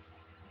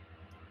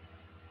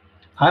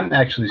 I'm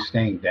actually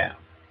staying down.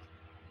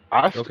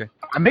 Okay.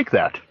 I make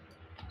that.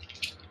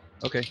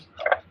 Okay.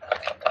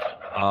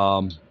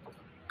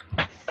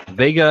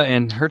 Vega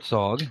and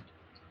Herzog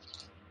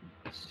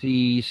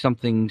see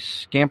something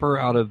scamper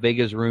out of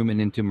Vega's room and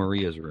into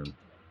Maria's room.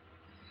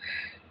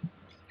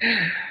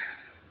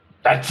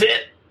 That's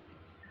it.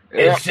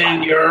 It's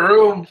in your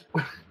room.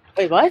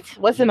 Wait, what?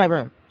 What's in my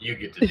room? You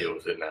get to deal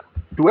with it now.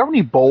 Do we have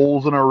any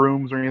bowls in our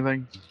rooms or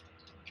anything?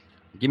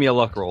 Give me a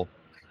luck roll.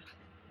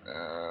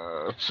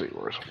 Let's see,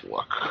 where's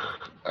luck?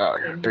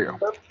 Here you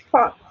go.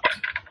 Pop.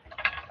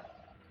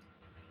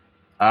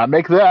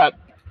 Make that.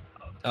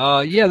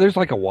 Yeah, there's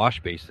like a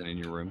wash basin in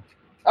your room.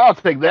 I'll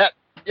take that.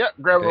 Yep,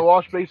 grab Okay. the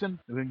wash basin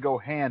and then go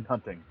hand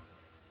hunting.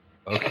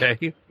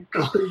 Okay.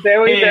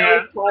 Very, Yeah.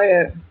 very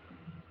quiet.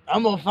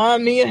 I'm gonna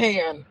find me a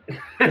hand.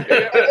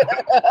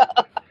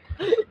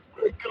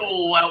 Good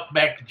old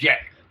Outback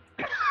Jack.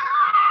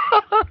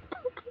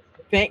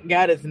 Thank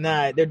God it's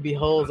not. There'd be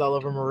holes all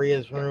over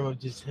Maria's room of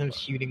just him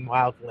shooting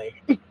wildly.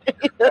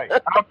 Hey,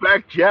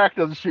 Outback Jack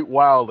doesn't shoot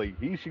wildly.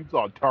 He shoots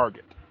on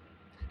target.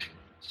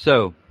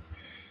 So,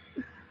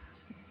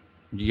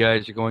 you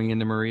guys are going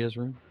into Maria's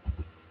room?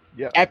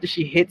 Yeah. After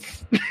she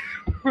hits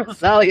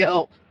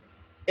Rosalio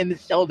in the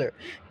shoulder.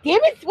 Damn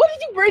it! What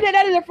did you bring that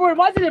out of there for?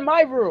 Why is it in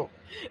my room?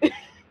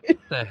 What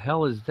the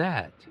hell is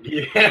that?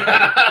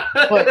 Yeah.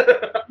 What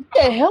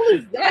the hell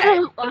is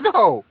that? I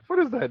know. What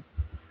is that?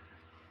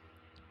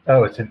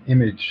 Oh, it's an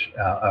image.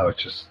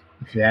 It's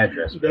the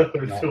address. No,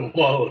 it's a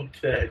wall of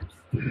text.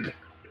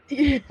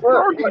 Pay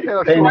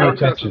no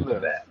attention to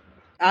that.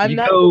 I'm you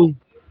not.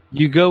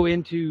 you go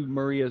into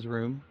Maria's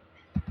room.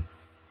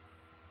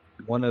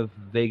 One of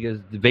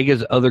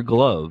Vega's other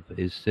glove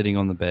is sitting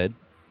on the bed.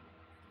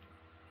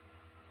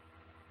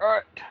 All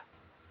right.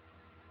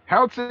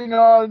 Pouncing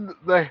on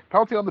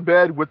the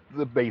bed with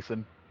the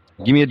basin.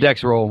 Give me a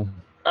dex roll.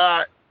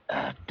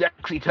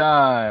 Dexy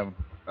time.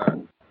 All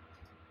right.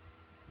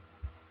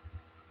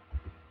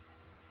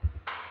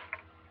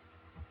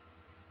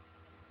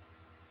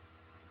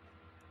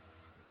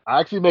 I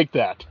actually make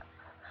that.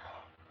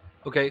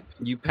 Okay,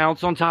 you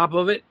pounce on top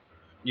of it.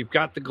 You've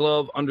got the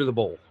glove under the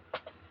bowl.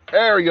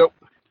 There we go.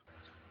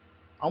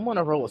 I want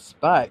to roll a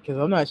spot because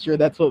I'm not sure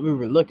that's what we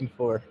were looking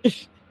for.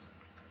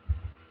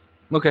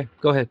 Okay,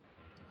 go ahead.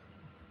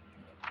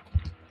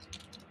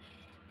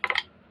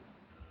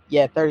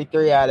 Yeah,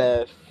 33 out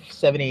of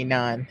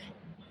 79.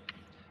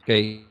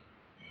 Okay.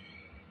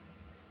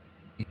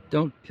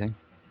 Don't. Okay.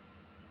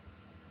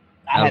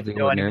 I Out have of the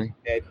no idea ordinary.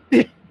 what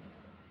you said.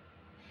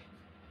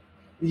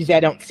 Did you say I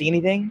don't see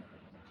anything?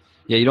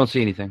 Yeah, you don't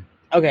see anything.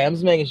 Okay, I'm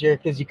just making sure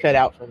because you cut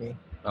out for me.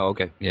 Oh,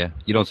 okay. Yeah,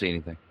 you don't see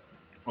anything.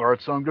 All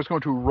right, so I'm just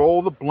going to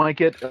roll the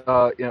blanket,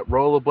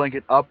 roll the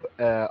blanket up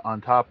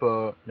on top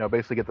of,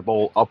 basically get the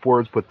bowl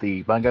upwards, put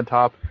the blanket on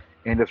top,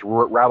 and just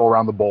rattle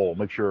around the bowl.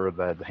 Make sure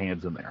that the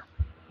hand's in there.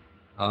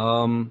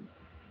 Don't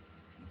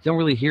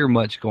really hear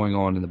much going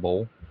on in the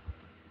bowl.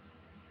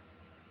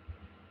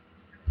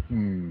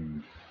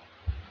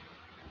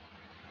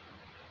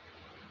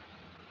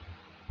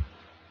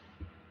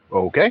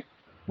 Okay.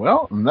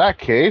 Well, in that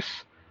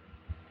case,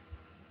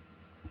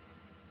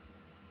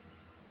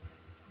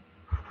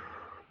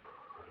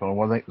 so I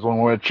want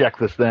to check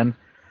this. Then,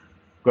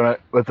 gonna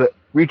with it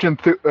reaching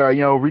through,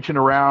 reaching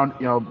around,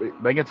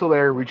 making it still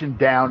there, reaching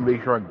down,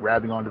 making sure I'm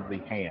grabbing onto the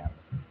hand,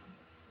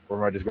 or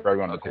am I just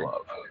grabbing onto the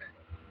glove?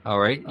 All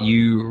right,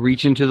 you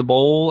reach into the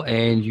bowl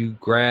and you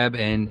grab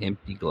an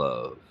empty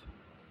glove.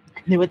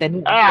 I knew it. I knew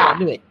it. Ah! I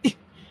knew it.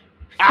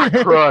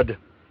 Crud!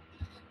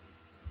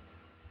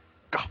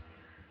 God,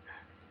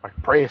 my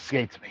prey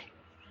escapes me.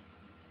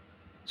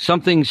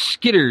 Something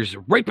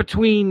skitters right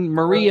between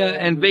Maria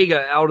and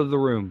Vega out of the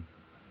room.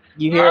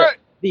 You hear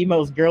the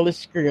most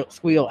girlish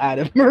squeal out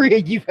of Maria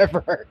you've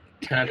ever heard.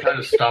 Can I try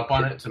to stomp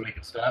on it to make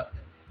it stop?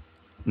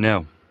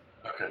 No,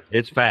 Okay,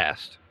 it's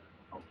fast.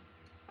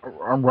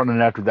 I'm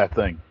running after that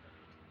thing.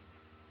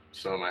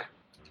 so am I.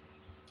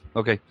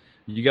 Okay,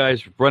 you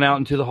guys run out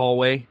into the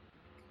hallway.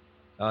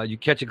 You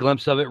catch a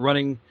glimpse of it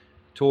running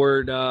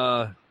toward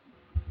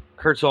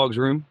Herzog's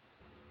room.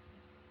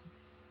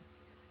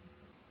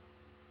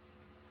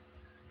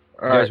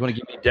 You guys want to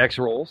give me dex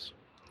rolls?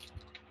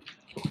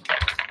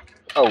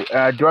 Oh,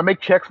 do I make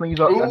checks when you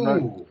use?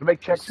 Do I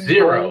make checks? when you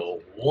use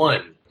rolls?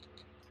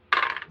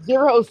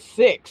 0, 1,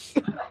 06.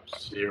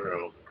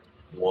 0,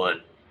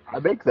 1. I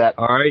make that.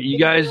 All right, you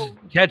guys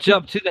catch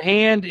up to the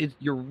hand.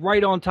 You're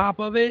right on top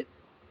of it.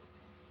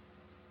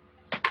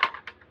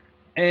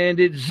 And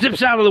it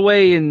zips out of the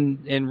way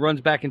and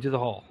runs back into the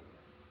hall.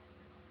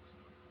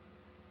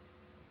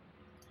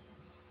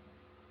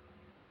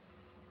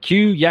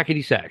 Cue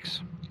Yakety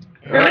Sax.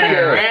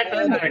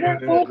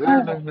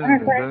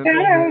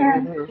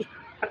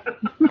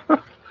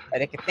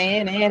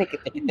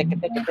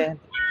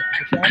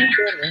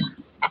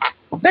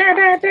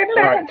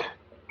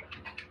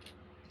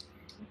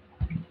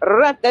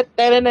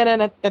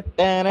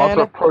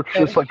 Also approach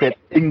this like that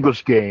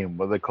English game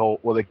what they call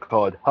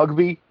it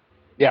Hugby.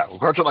 Yeah, we'll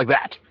approach it like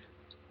that.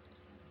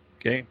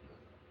 Okay.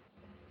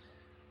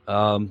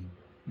 All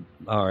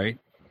right.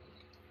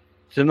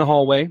 It's in the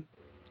hallway.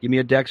 Give me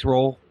a dex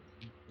roll.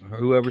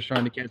 Whoever's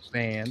trying to catch the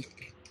hand.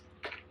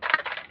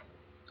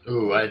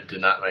 Ooh, I did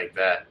not make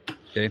that.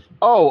 Okay.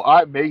 Oh,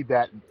 I made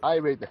that. I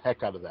made the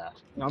heck out of that.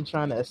 I'm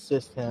trying to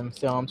assist him,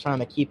 so I'm trying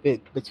to keep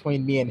it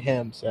between me and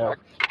him. So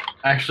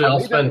Actually, I'll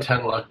spend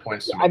 10 luck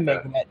points to I'm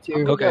make that. making that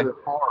too. Okay. It's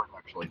hard,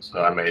 actually.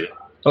 So I made it.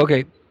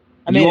 Okay.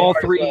 I made You it all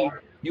hard as three. well.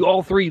 You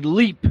all three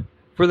leap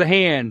for the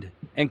hand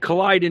and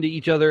collide into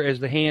each other as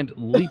the hand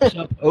leaps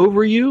up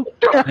over you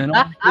and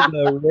onto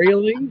the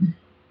railing.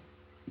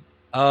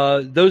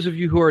 Those of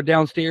you who are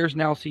downstairs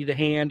now see the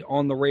hand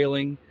on the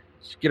railing,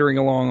 skittering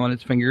along on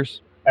its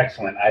fingers.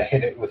 Excellent. I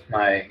hit it with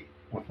my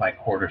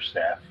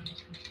quarterstaff.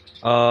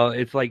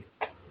 It's like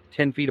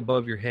 10 feet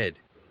above your head.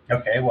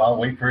 Okay, well, I'll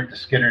wait for it to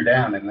skitter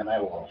down, and then I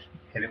will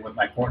hit it with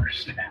my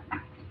quarterstaff.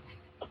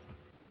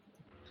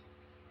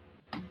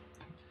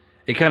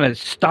 It kind of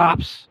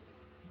stops,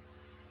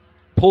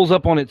 pulls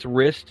up on its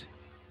wrist,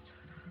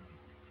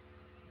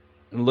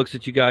 and looks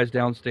at you guys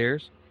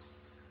downstairs.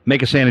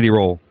 Make a sanity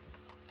roll.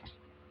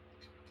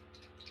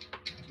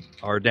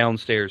 Our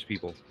downstairs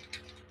people.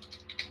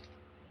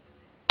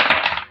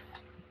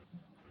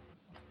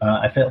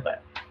 I failed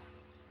that.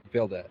 You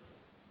failed that.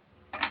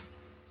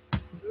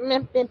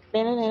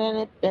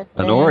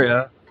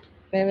 Honoria.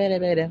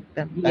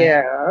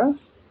 Yeah.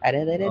 I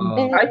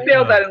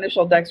failed that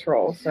initial dex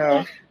roll,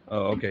 so. Oh,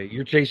 okay.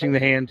 You're chasing the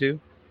hand too?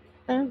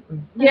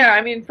 Yeah,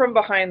 I mean from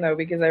behind though,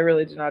 because I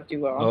really did not do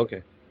well. Oh,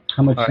 okay.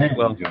 How much All right, sand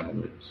well, are you going to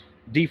lose?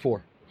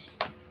 D4.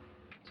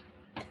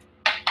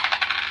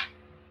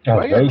 Do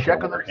I get a those check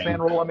are on that working.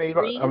 sand roll I made?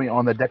 I mean,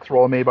 on the dex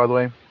roll I made, by the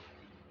way.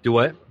 Do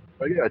what?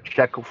 Do I get a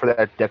check for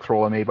that dex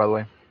roll I made, by the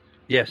way?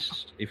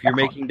 Yes. If you're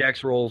making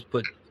dex rolls,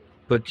 put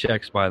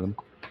checks by them.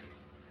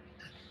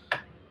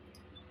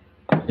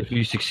 If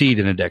you succeed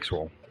in a dex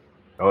roll.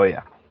 Oh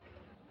yeah.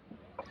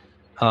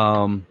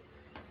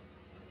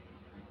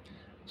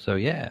 So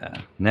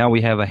yeah. Now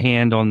we have a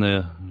hand on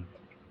the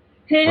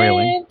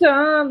railing. Hand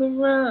on the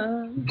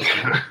run.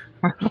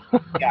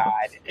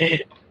 God.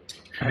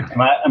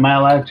 Am I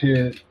allowed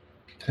to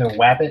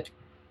whap it?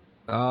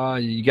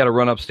 You got to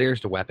run upstairs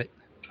to whap it.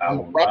 I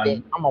will Whap run.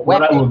 it. I'm a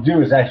What whap I it. will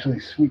do is actually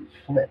sweep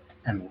flip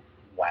and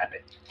whap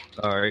it.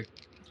 All right.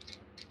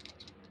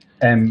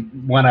 And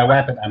when I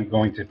whap it, I'm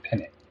going to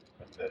pin it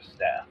with the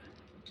staff.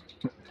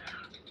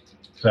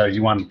 So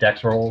you want a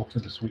dex roll for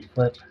the sweep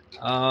flip?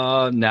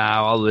 No,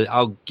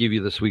 I'll give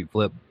you the sweep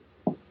flip.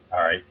 All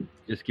right.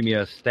 Just give me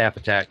a staff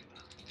attack.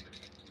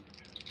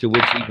 To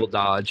which he will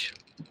dodge.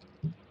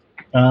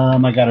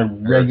 I got a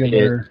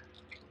regular.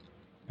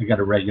 I got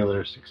a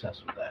regular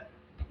success with that.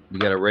 You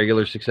got a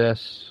regular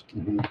success.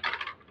 Mm-hmm.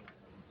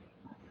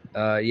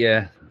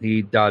 Yeah,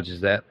 he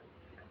dodges that.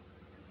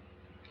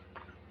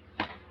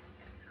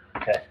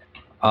 Okay.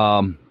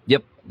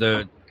 Yep.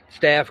 The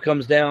staff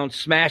comes down,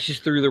 smashes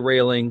through the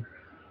railing.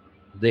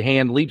 The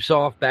hand leaps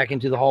off back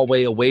into the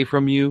hallway away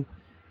from you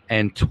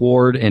and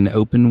toward an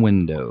open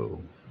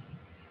window.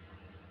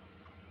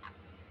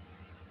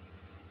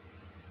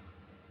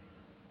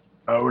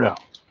 Oh no.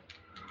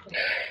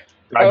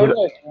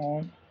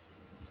 Oh,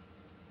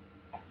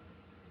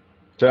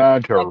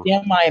 Center.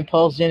 Damn, my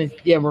impulsion.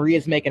 Yeah,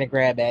 Maria's making a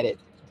grab at it.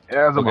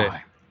 As am Okay.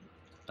 I.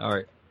 All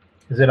right.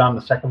 Is it on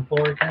the second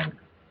floor again?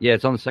 Yeah,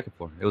 it's on the second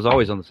floor. It was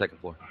always on the second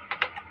floor.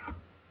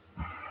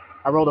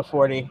 I rolled a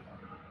 40,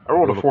 I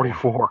rolled a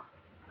 44.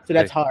 so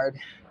that's Okay. hard.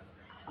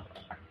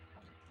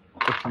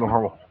 That's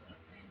normal.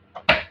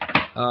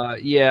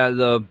 Yeah,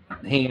 the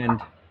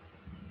hand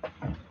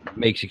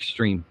makes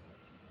extreme.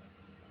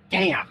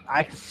 Damn,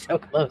 I was so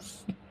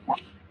close.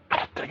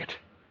 Dang it.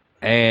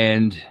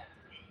 And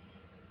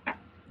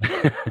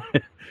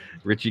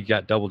Richie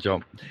got double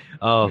jump.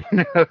 The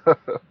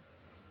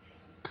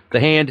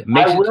hand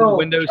makes I it to the will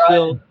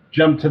windowsill,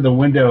 Jump to the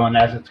window, and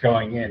as it's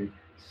going in,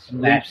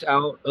 smash leaps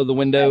out of the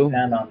window.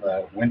 down on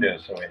the window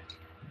so it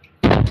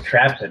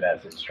traps it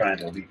as it's trying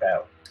to leap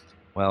out.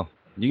 Well,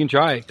 you can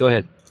try it. Go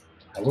ahead.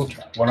 I will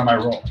try. What am I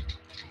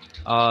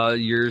rolling?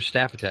 Your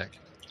staff attack.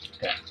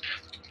 Okay.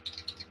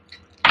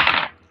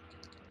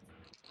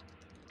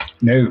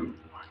 No.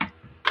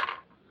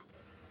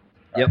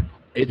 Yep.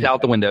 It's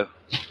out the window.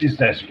 These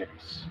dice are getting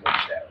switched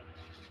out.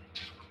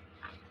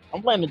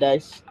 I'm playing the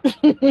dice.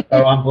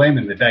 Oh, I'm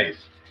blaming the dice.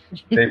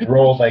 They've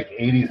rolled like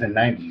 80s and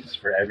 90s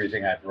for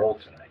everything I've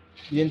rolled tonight.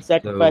 You didn't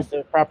sacrifice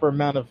the proper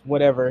amount of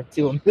whatever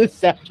to him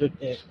this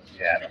afternoon.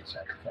 Yeah, I don't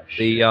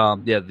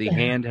sacrifice. The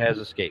hand has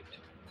escaped.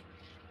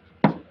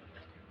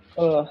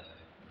 Ugh.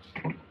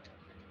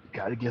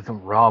 Gotta give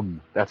them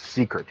rum. That's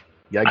secret.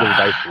 You gotta give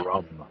the dice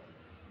rum.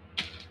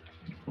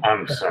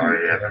 I'm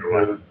sorry,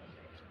 everyone.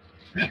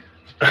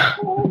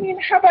 Well, I mean,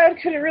 how bad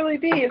could it really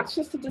be? It's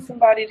just a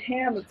disembodied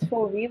hand that's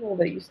full of evil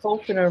that you stole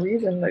for no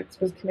reason, that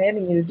was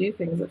commanding you to do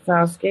things that's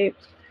now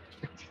escaped.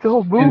 It's still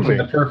Into moving.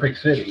 the perfect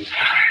city.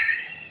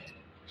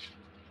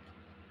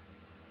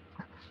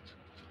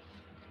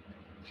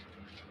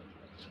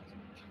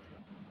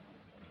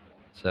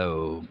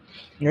 So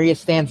Maria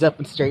stands up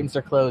and straightens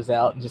her clothes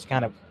out and just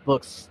kind of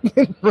looks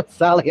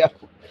Rosalia.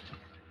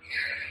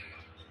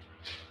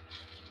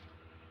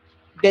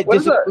 That What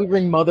is that?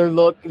 disapproving mother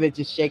look that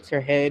just shakes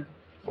her head.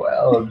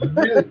 Well, you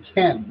really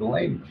can't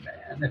blame the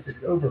man. If it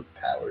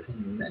overpowered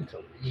him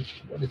mentally,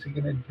 what is he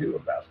going to do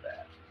about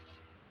that?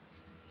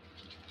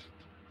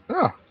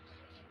 Yeah.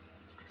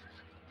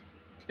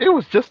 It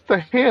was just the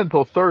hand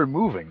till started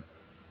moving.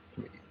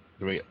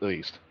 To me, at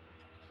least.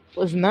 It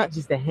was not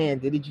just a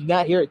hand. Did you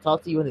not hear it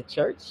talk to you in the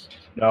church?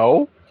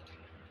 No.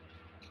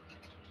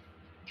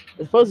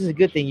 I suppose it's a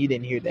good thing you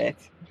didn't hear that.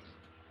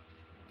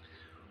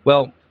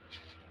 well,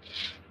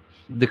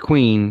 the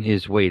queen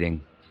is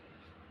waiting.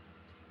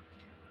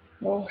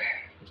 Oh,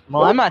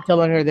 Well, I'm not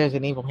telling her there's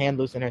an evil hand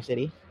loose in her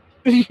city.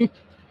 Yeah,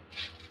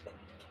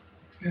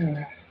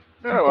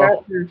 well,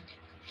 Perhaps Your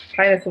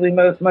Highness will be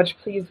much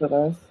pleased with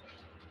us.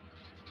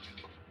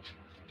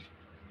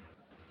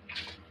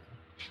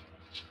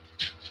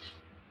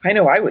 I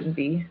know I wouldn't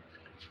be.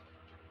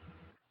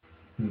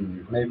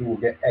 Maybe we'll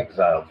get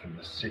exiled from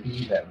the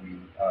city that we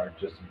are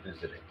just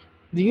visiting.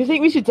 Do you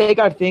think we should take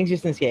our things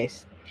just in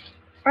case?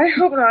 I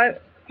hope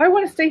not. I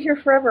want to stay here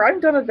forever. I'm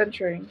done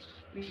adventuring.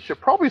 you should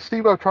probably see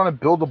about trying to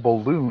build a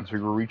balloon so you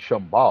can reach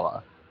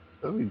Shambhala.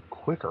 That would be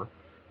quicker.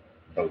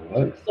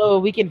 Balloon? So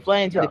we can fly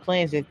into Yeah. the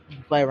planes and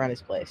fly around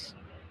this place.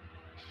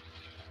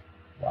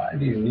 Why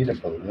do you need a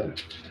balloon?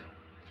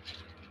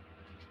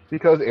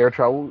 Because air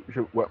travel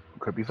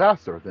could be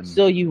faster than.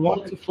 So you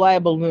want to fly a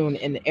balloon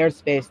in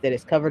airspace that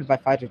is covered by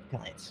fighter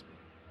planes.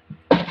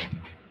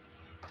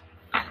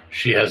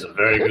 She has a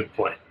very good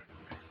point.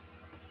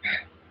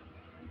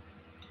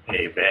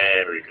 A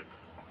very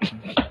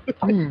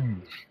good.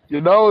 You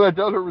know, that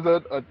does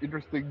represent an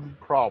interesting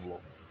problem.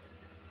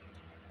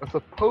 I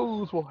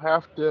suppose we'll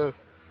have to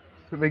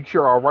make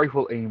sure our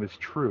rifle aim is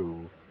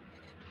true.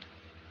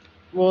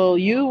 Well,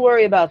 you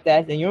worry about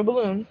that in your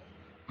balloon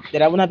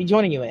that I will not be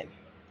joining you in.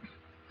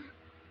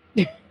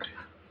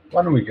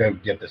 Why don't we go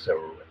get this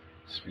over with?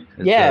 Speak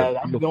to It's Yeah, a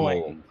I'm beautiful-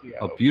 going.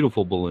 A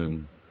beautiful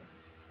balloon.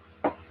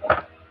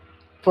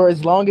 For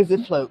as long as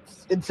it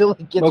floats until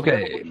it gets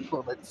Okay. rid of the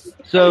bullets.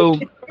 So,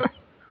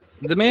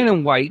 the man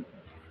in white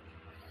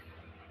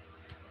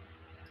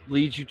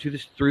leads you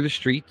through the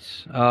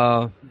streets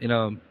in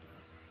a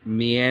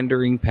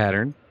meandering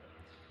pattern.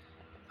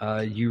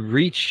 You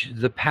reach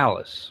the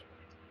palace,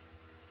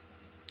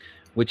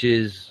 which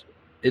is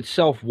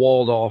itself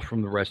walled off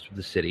from the rest of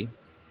the city.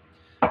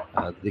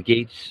 The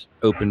gates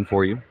open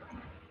for you.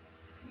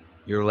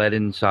 You're led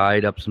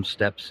inside up some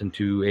steps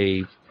into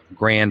a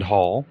grand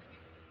hall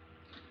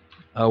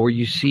where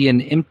you see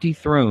an empty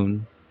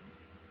throne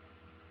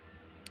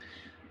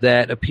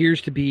that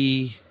appears to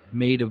be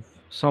made of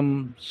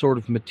some sort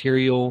of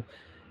material.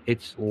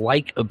 It's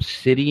like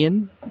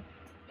obsidian,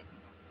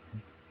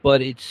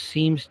 but it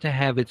seems to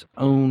have its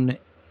own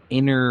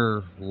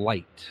inner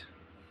light.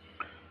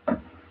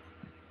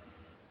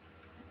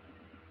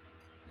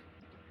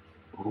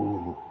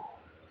 Ooh.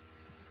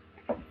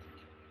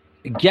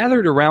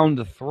 Gathered around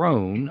the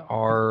throne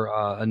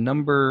are a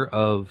number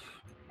of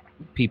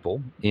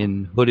people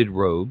in hooded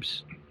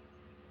robes.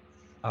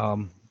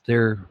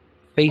 Their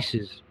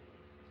faces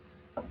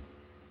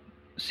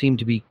seem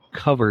to be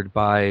covered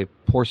by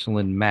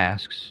porcelain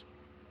masks.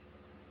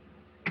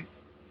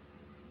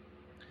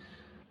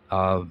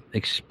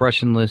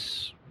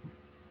 Expressionless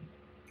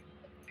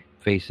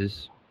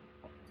faces.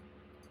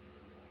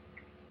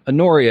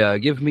 Honoria,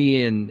 give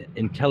me an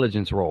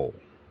intelligence roll.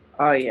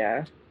 Oh,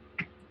 yeah.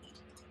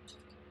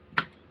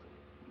 I'm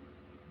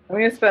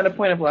going to spend a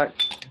point of luck,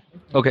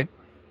 Okay.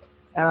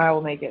 and I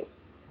will make it.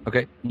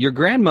 Okay. Your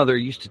grandmother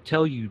used to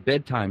tell you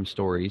bedtime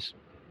stories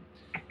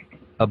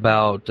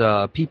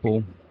about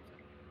people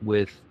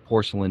with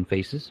porcelain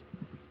faces.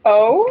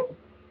 Oh?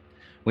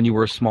 When you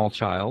were a small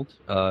child,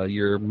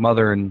 your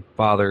mother and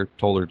father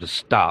told her to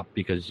stop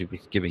because it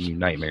was giving you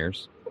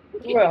nightmares.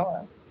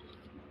 Well,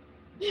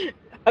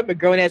 I'm a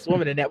grown-ass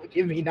woman and that would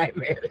give me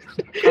nightmares.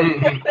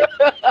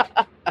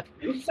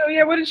 so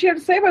yeah, what did she have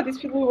to say about these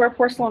people who wear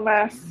porcelain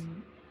masks?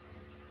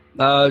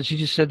 She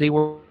just said they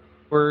were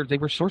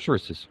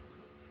sorceresses,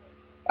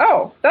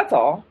 Oh, that's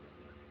all.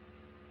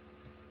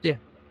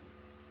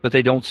 but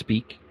they don't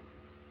speak.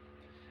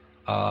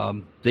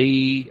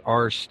 They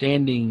are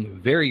standing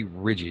very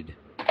rigid.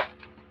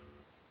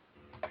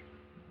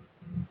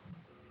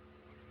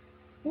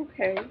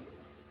 Okay.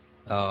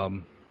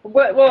 Um,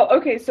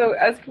 Okay, so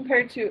as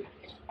compared to,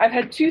 I've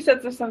had two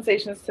sets of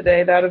sensations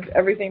today, that of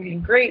everything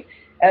being great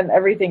and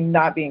everything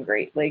not being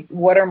great. Like,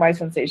 what are my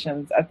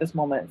sensations at this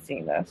moment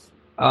seeing this?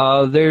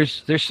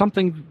 there's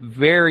something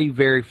very,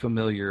 very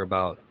familiar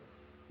about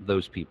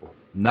those people.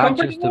 Not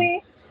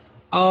Comfortingly?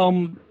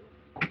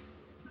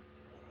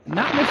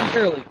 not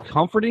necessarily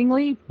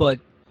comfortingly, but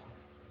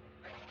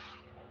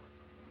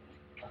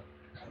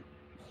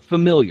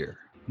familiar.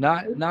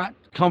 Not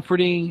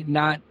comforting,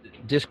 not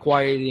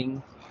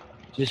disquieting,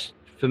 just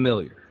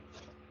familiar.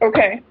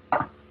 Okay.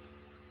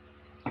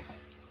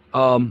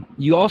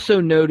 You also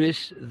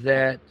notice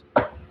that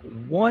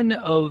one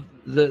of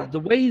the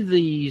way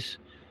these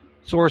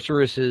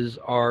sorceresses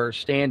are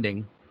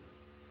standing,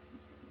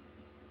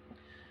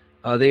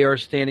 they are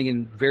standing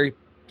in very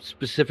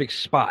specific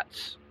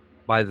spots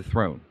by the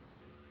throne.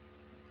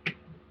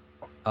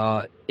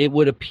 It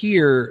would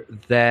appear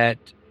that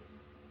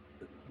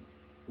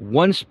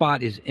one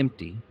spot is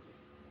empty,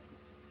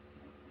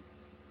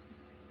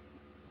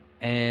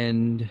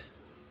 and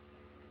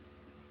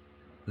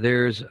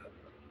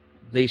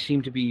they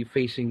seem to be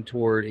facing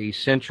toward a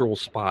central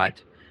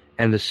spot,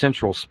 and the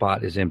central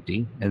spot is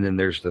empty, and then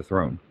there's the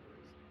throne.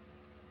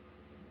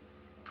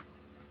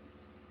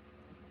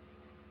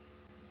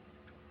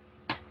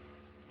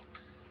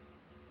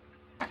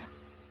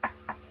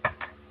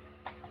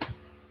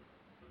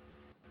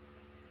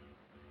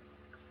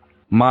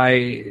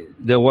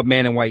 What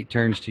man in white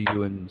turns to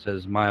you and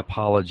says, "My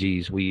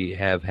apologies. We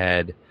have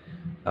had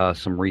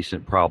some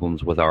recent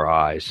problems with our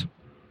eyes."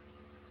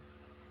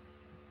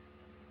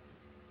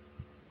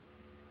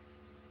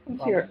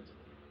 Here.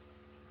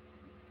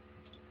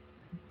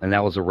 And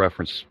that was a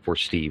reference for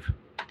Steve.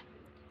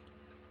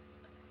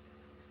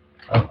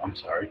 Oh, I'm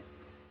sorry.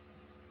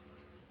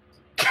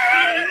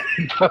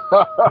 Found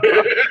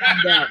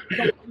out.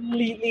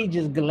 Completely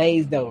just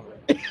glazed over.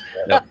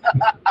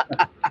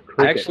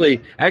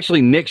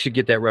 Actually, Nick should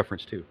get that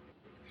reference too.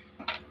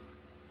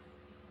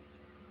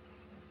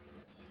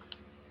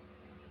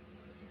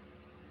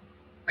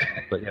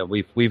 But yeah,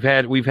 we've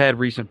had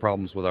recent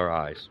problems with our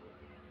eyes.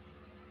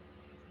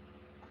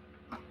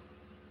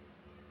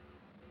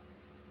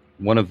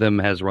 One of them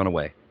has run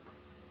away.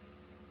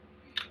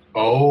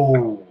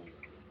 Oh.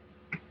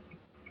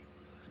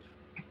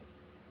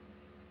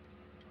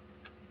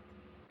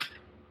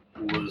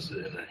 Was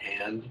it in a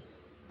hand?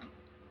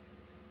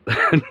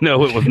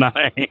 No, it was not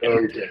a hand.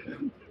 Okay.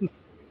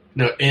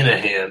 No, in a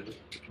hand.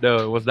 No,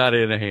 it was not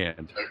in a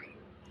hand. Okay.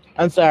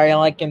 I'm sorry,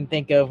 all I can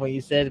think of when you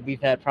said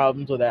we've had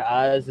problems with our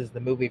eyes is the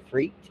movie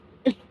Freaked.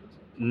 Like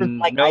Nope,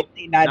 not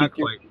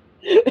 1992. quite.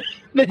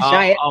 The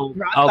giant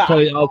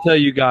I'll tell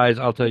you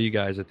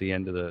guys at the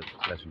end of the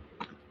session.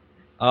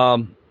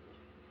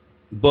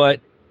 But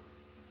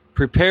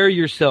prepare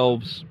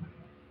yourselves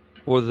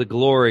for the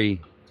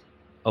glory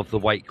of the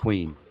White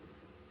Queen.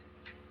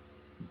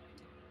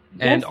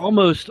 And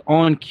almost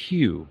on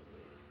cue.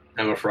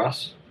 Emma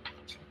Frost?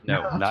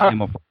 No, not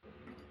Emma Frost.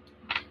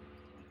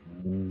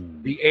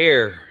 The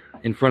air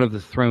in front of the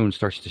throne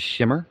starts to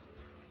shimmer.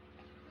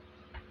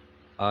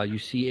 You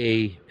see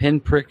a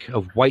pinprick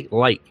of white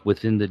light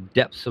within the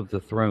depths of the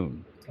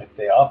throne. If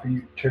they offer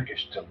you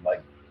Turkish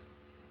delight,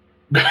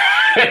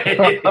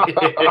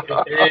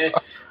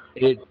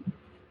 It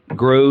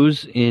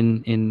grows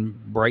in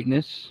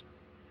brightness,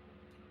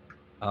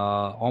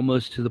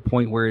 almost to the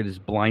point where it is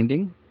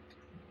blinding.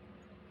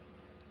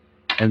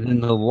 And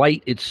then the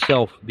light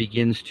itself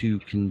begins to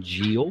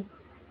congeal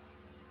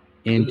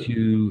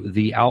into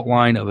the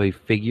outline of a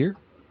figure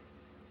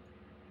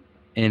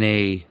in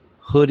a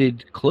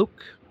hooded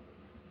cloak,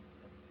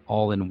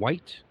 all in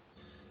white,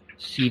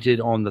 seated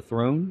on the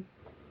throne.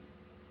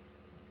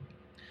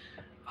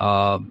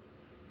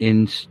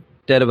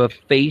 Instead of a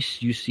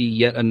face, you see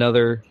yet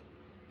another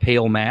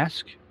pale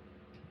mask,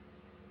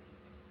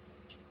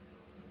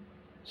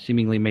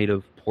 seemingly made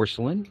of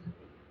porcelain.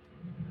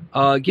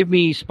 Give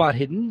me spot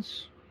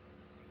hiddens.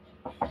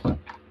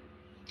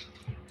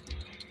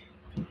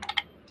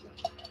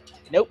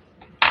 Nope.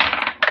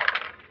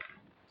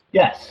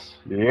 yes.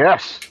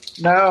 Yes.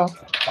 No.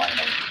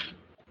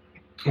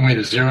 Wait,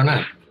 a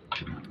 09.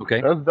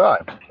 Okay. That's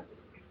done.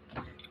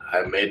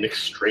 I made an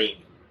extreme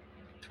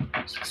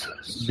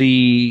success.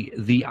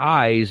 The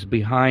eyes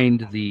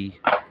behind the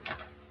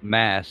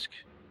mask,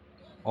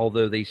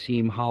 although they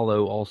seem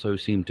hollow, also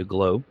seem to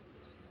glow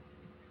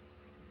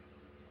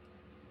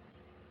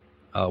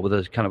with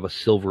a kind of a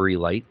silvery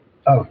light.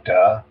 Oh,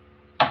 duh.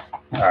 All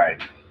right.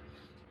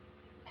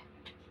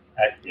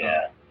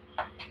 Yeah.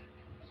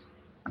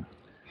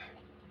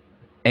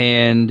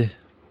 And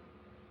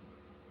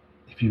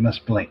If you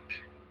must blink,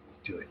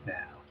 do it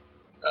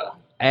now.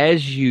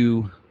 as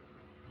you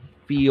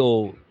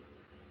feel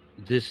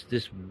this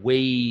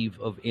wave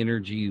of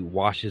energy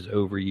washes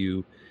over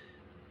you,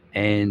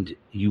 and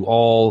you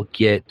all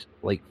get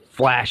like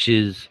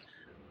flashes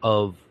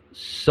of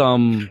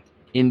some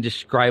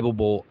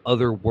indescribable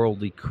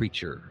otherworldly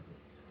creature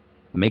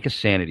Make a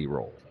sanity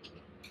roll.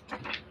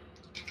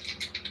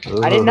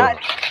 I did not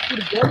do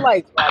the dim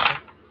lights, Roger.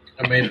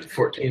 I made it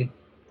 14.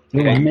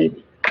 Yeah, I made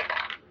it.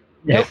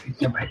 Yes,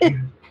 these are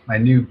my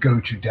new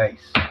go-to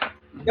dice.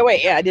 No,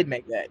 wait, yeah, I did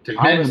make that. Did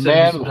I'm Matt a send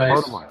man you with some part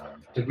dice? of my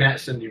arm. Did Matt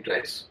send you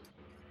dice?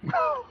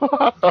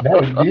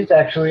 No, these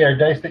actually are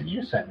dice that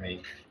you sent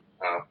me.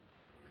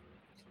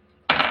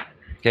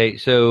 Okay,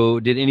 so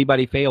did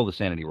anybody fail the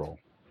sanity roll?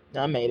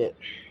 I made it.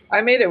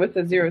 I made it with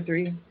the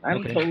 0-3. I'm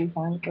Okay. totally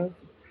fine with those.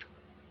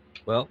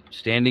 Well,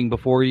 standing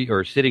before you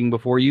or sitting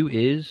before you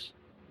is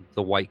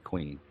the White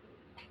Queen.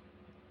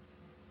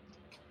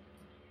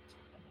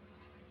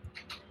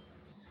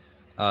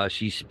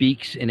 She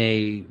speaks in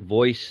a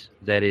voice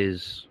that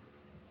is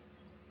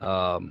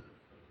kind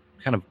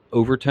of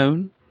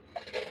overtone,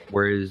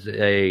 whereas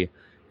a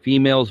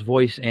female's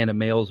voice and a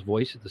male's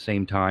voice at the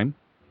same time.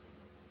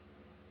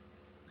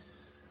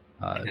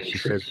 She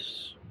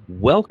says,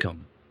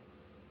 "Welcome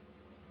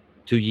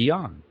to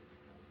Yian."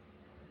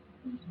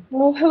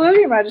 Well, hello,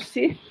 Your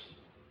Majesty.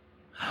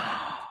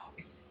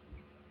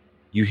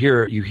 You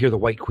hear the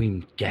White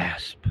Queen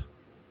gasp.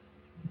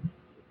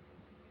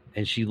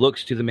 And she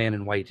looks to the man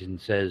in white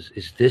and says,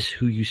 "Is this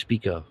who you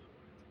speak of?"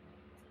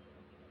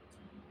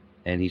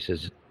 And he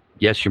says,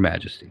 "Yes, Your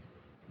Majesty."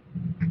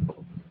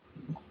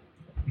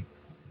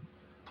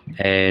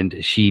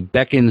 And she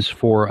beckons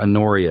for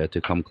Honoria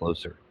to come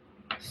closer.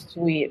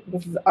 Sweet.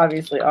 This is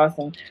obviously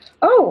awesome.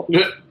 Oh!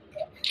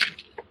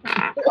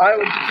 I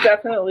would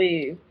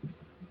definitely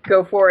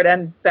go forward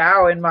and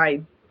bow in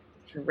my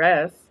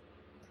dress.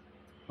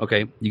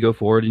 Okay, you go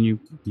forward and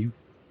you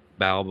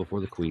bow before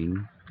the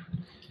queen.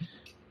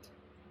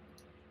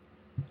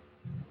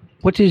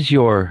 What is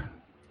your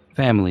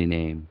family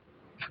name?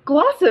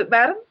 Glossop,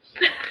 madam.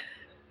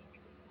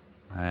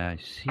 I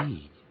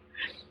see.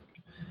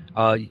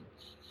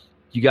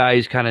 You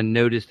guys kind of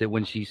notice that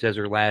when she says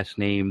her last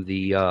name,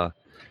 the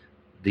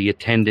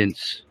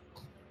attendants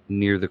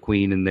near the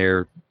queen and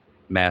their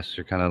masks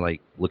are kind of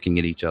like looking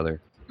at each other.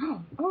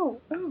 Oh.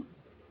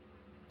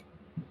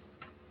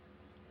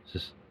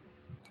 Says,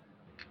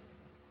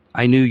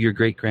 "I knew your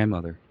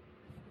great-grandmother.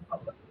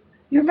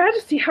 Your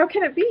Majesty, how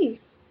can it be?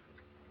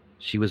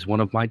 She was one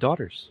of my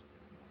daughters."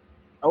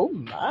 Oh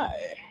my.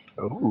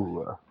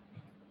 Oh.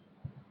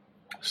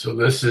 So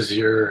this is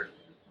your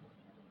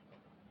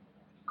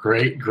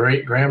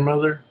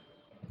great-great-grandmother?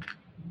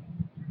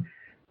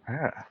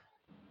 Yeah.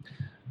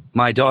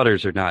 My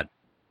daughters are not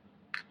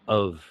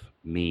of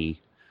me,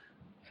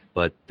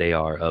 but they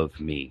are of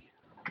me.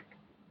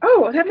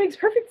 Oh, that makes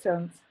perfect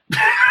sense.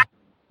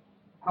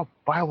 How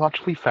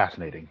biologically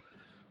fascinating.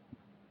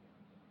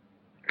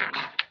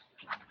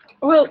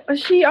 Well,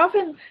 she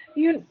often,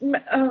 Your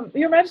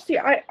Majesty,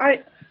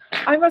 I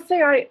must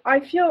say, I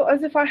feel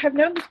as if I have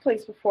known this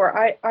place before.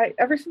 I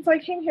ever since I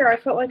came here, I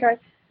felt like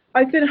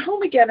I've been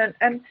home again.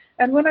 And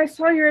when I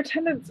saw your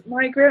attendants,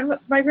 my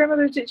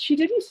grandmother did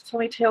used to tell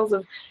me tales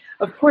of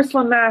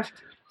porcelain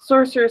masked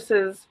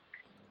sorceresses.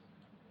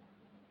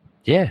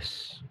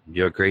 Yes,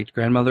 your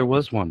great-grandmother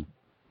was one.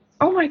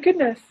 Oh my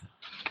goodness!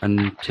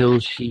 Until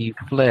she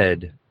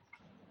fled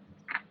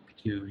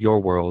to your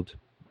world,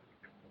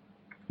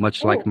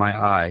 much like my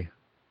eye.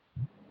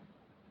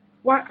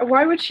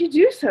 Why would she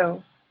do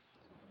so?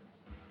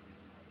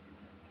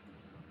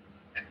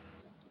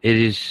 It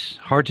is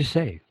hard to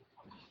say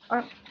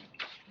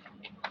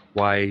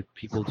why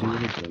people do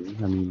anything.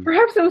 I mean,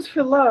 Perhaps it was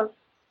for love.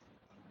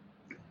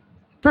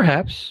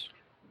 perhaps.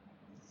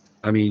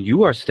 I mean,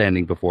 you are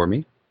standing before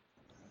me.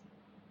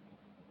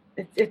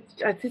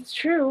 It's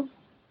true.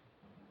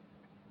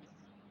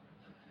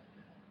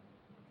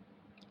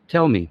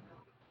 Tell me,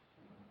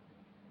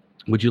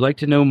 would you like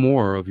to know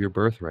more of your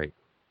birthright?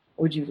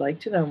 Would you like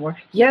to know more?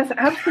 Yes,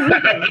 absolutely.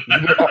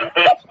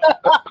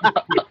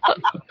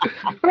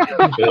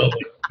 Bill,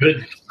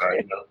 good.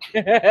 Sorry,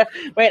 no.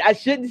 Wait, I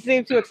shouldn't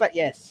seem too excited.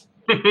 Yes.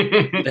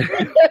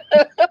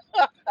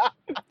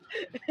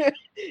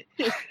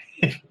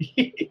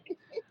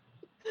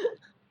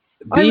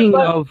 Being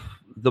of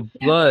the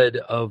blood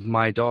of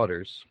my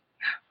daughters,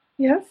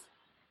 Yes.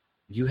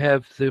 you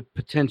have the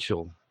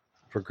potential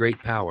for great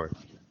power.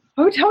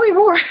 Oh, tell me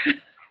more.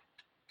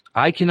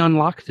 I can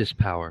unlock this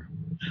power.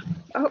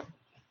 Oh.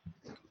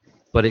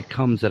 But it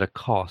comes at a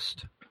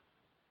cost.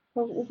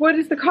 What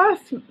is the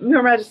cost,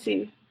 Your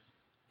Majesty?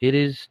 It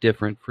is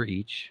different for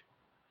each.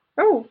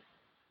 Oh.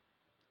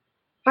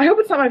 I hope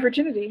it's not my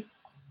virginity.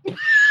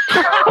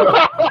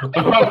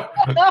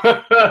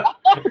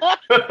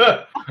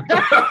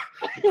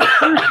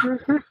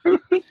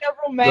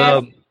 Several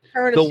masks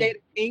turn a shade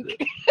of pink.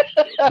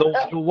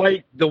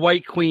 the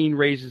white queen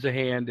raises a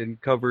hand and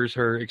covers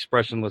her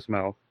expressionless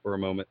mouth for a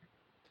moment.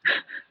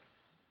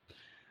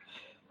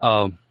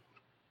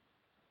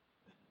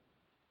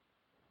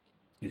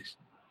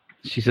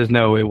 She says,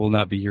 "No, it will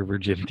not be your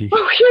virginity."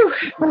 Oh,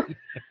 phew.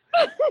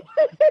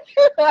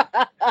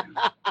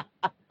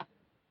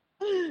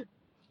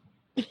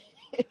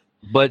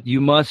 But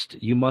you must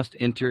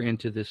enter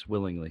into this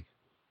willingly.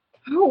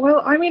 Oh,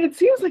 well, I mean, it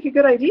seems like a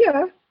good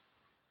idea.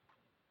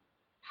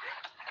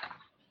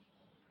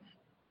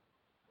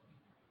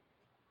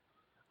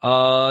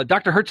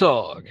 Dr.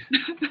 Herzog,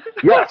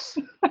 Yes.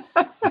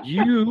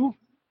 you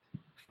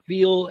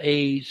feel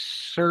a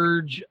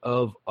surge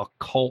of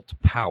occult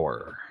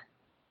power.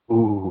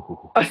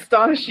 Ooh.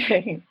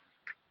 Astonishing.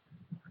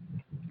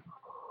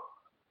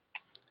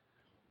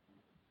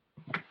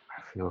 I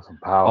feel some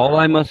power. All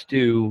I must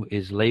do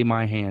is lay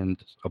my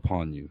hand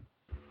upon you,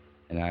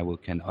 and I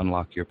can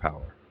unlock your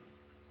power.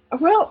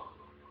 Well,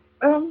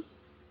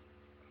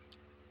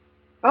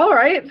 all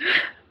right.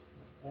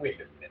 Wait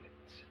a minute.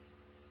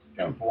 You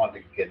don't want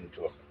to get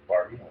into a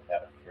bargain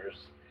without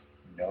first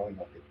knowing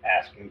what the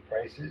asking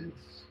price is.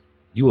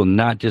 You will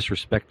not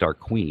disrespect our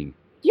queen.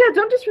 Yeah,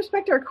 don't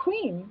disrespect our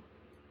queen.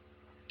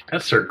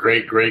 That's her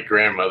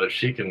great-great-grandmother.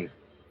 She can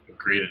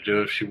agree to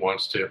do it if she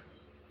wants to.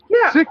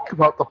 Yeah. Think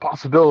about the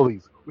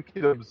possibilities. We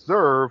can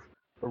observe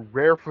a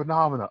rare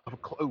phenomena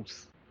up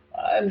close.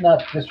 I'm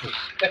not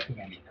disrespecting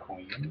any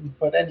queen,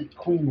 but any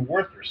queen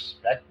worth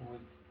respect would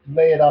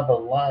lay it on the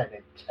line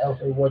and tell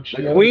her what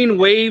she The queen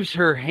waves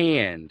her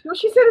hand, Well,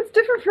 she said it's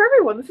different for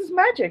everyone. This is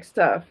magic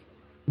stuff.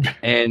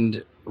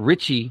 and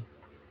Richie,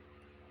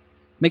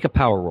 make a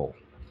power roll.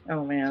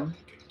 Oh, man.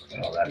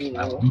 Oh, that's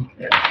my one.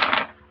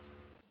 Yeah.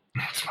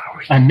 That's why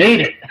we I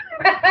made it.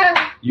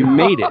 You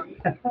made it.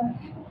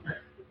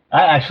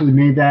 I actually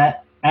made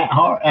that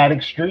at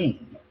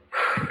extreme.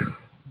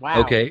 Wow.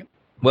 Okay.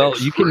 Well,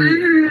 you can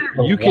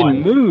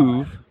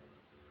move.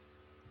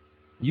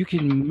 You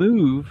can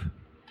move,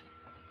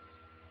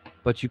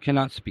 but you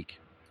cannot speak.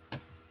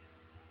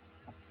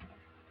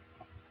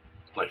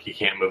 like he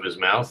can't move his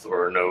mouth,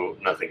 or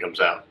nothing comes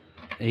out.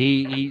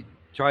 He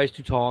tries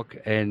to talk,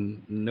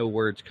 and no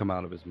words come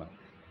out of his mouth.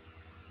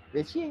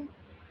 Richie?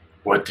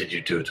 What did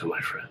you do to my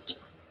friend?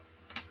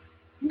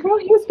 Well,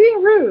 he was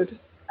being rude.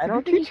 I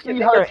don't think you Teach should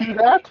me how to do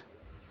that.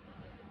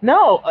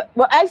 No.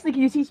 Well, actually,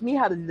 can you teach me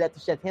how to do that to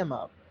shut him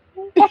up?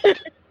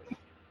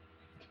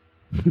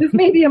 This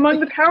may be among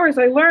the powers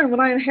I learn when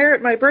I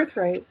inherit my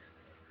birthright.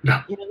 You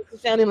know, this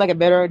is sounding like a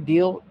better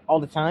deal all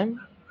the time.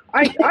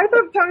 I thought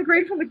it sounded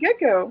great from the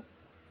get-go.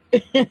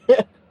 You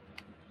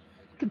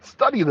can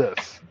study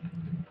this.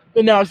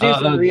 But no,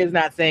 seriously, Maria's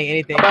not saying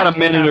anything. About a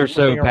minute or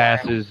so Moving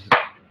around.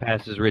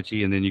 passes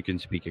Richie, and then you can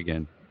speak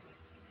again.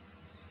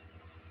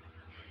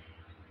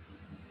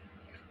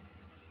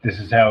 This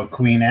is how a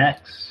queen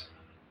acts.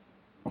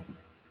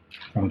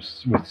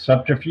 With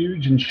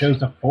subterfuge and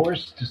shows a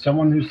force to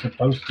someone who's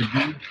supposed to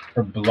be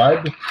for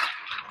blood.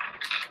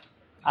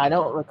 I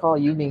don't recall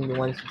you being the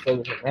one who said it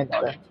was her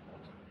granddaughter.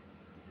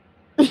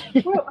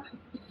 Well,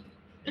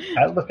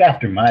 I look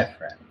after my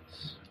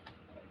friends.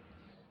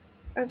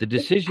 The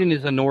decision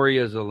is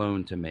Honoria's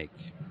alone to make.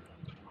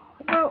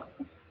 Well,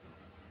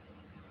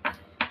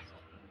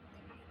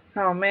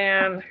 oh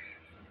man,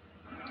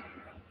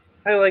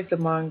 I like the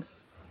monk.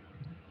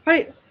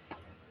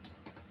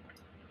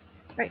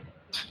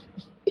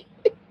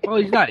 Well,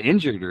 he's not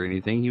injured or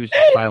anything. He was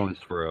just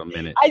silenced for a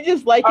minute. I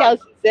just like how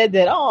she said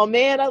that. Oh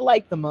man, I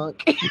like the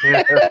monk. Is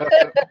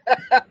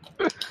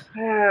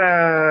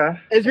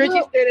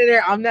Richie standing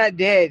there? I'm not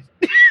dead.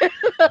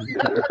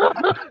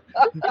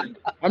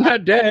 I'm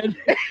not dead.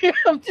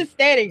 I'm just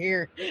standing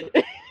here.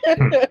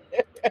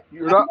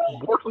 You're not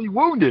mortally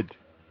wounded.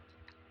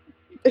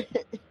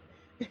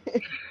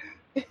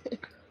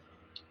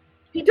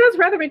 He does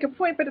rather make a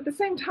point, but at the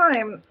same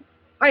time,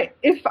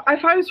 if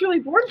I was really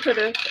born for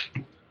this,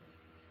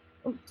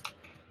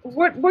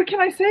 what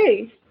can I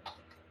say?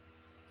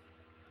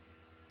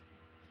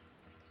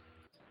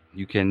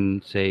 You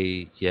can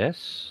say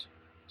yes,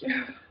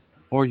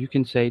 or you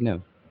can say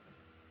no.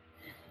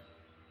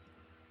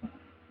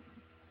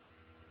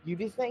 You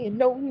just saying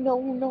no, no,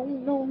 no,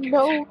 no,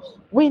 no,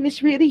 when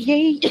it's really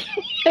yay.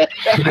 Yes,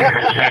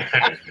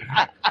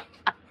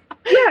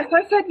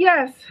 I said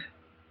yes.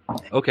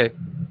 Okay.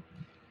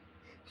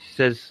 She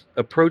says,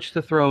 approach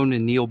the throne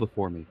and kneel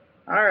before me.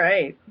 All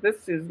right.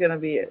 This is going to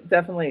be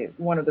definitely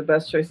one of the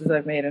best choices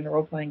I've made in a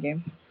role-playing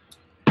game.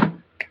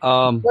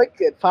 What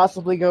could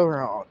possibly go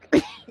wrong?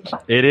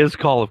 It is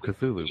Call of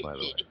Cthulhu, by the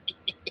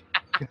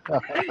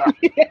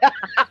way.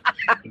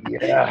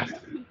 Yeah.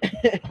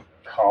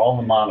 Call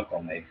the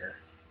monocle maker.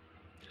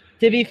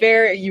 To be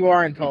fair, you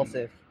are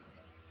impulsive.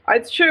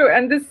 It's true,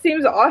 and this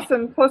seems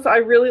awesome. Plus, I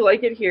really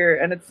like it here,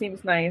 and it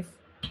seems nice.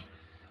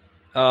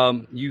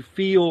 You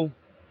feel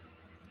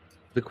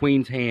the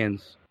queen's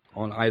hands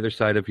on either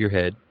side of your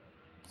head.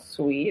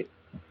 Sweet.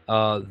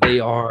 They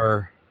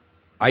are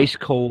ice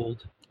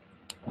cold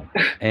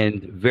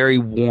and very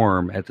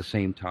warm at the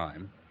same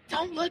time.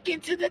 Don't look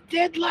into the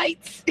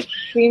deadlights.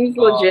 Seems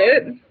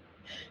legit.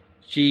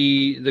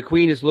 The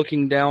queen is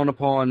looking down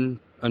upon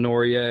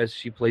Honoria as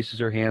she places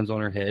her hands on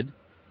her head.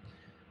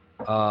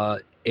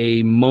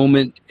 A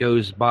moment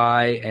goes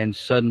by, and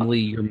suddenly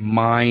your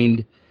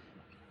mind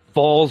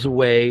falls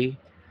away.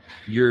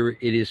 It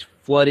is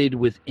flooded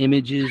with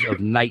images of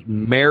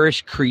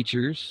nightmarish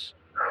creatures.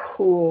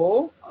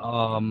 Cool.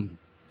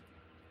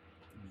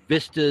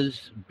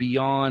 Vistas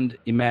beyond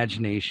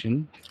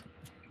imagination.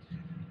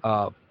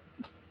 You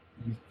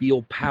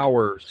feel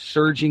power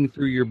surging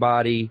through your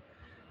body,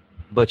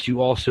 but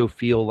you also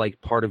feel like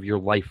part of your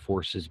life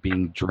force is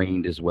being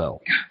drained as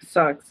well.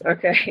 Sucks.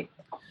 Okay.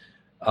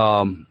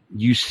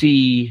 You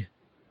see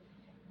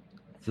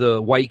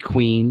the White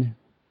Queen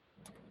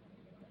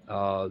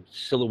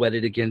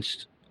silhouetted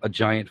against a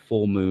giant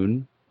full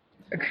moon.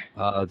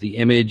 Okay. The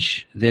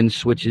image then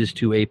switches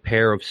to a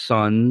pair of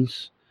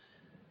suns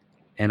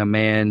and a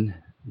man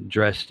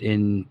dressed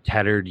in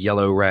tattered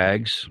yellow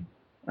rags.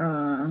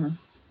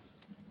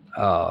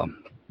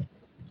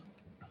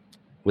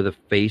 With a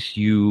face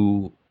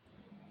you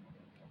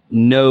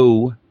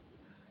know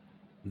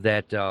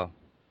that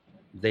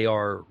they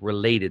are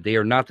related. They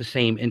are not the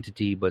same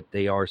entity, but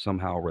they are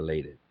somehow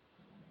related.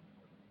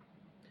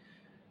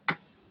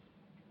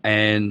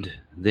 And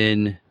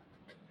then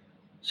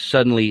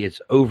suddenly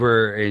it's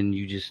over and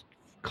you just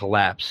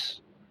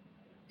collapse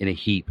in a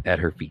heap at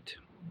her feet.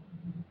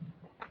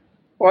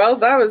 Well,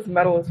 that was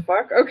metal as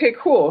fuck. Okay,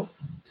 cool.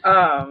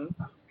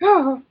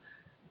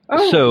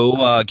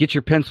 So get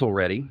your pencil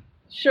ready.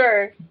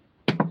 Sure.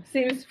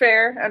 Seems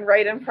fair and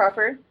right and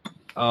proper.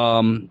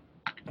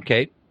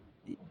 Okay.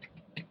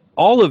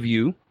 All of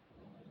you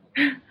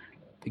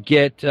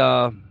get,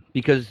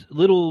 because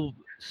little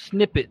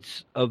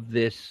snippets of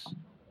this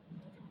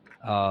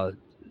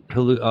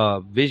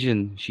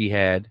vision she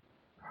had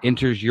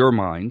enters your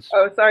minds.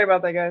 Oh, sorry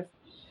about that, guys.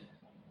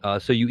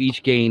 So you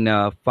each gain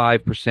 5%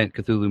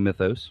 Cthulhu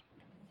Mythos.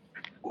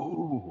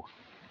 Ooh.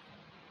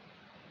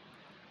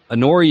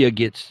 Honoria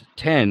gets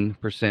 10%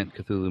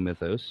 Cthulhu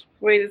Mythos.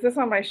 Wait, is this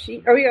on my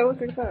sheet? Oh, yeah, look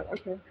at that.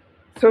 Okay.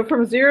 So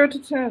from 0 to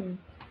 10.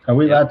 Are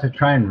we allowed to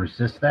try and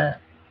resist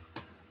that?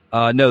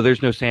 No,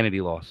 there's no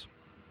sanity loss.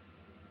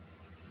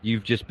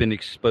 You've just been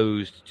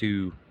exposed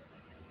to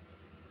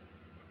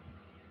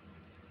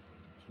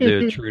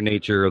the true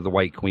nature of the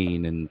White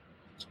Queen and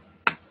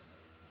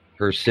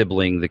her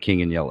sibling, the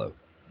King in Yellow.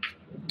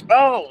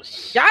 Oh,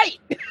 shite!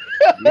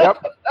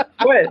 Yep.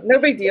 What? No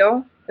big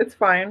deal. It's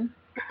fine.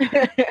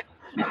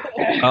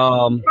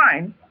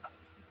 Fine.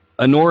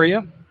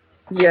 Honoria,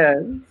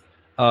 Yes.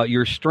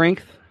 your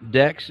strength,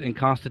 dex, and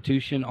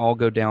constitution all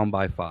go down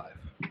by 5.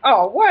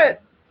 Oh,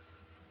 what?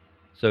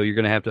 So you're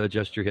going to have to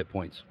adjust your hit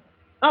points.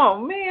 Oh,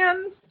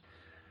 man.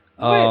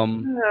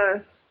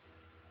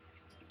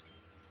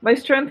 My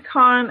strength,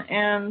 con,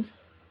 and...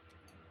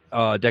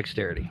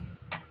 Dexterity.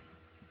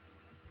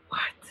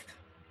 What?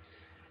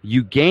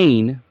 You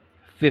gain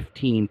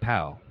 15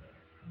 POW.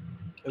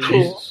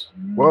 Jesus.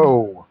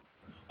 Whoa.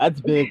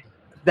 That's big.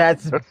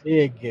 That's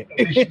big.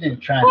 We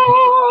should try and take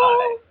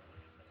it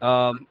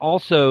high.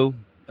 Also,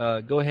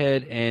 go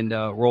ahead and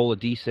roll a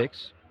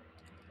d6.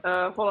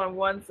 Hold on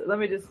once. Let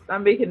me just...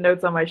 I'm making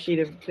notes on my sheet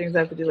of things I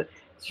have to do.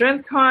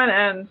 Strength,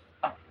 con,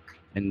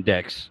 And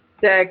dex.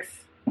 dex.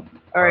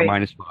 All right.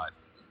 Minus 5.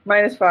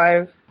 Minus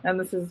 5. And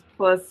this is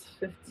plus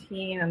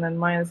 15, and then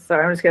minus...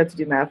 Sorry, I'm just going to have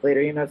to do math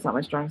later. You know it's not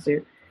my strong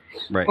suit.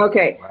 Right.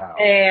 Okay. Wow.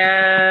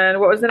 And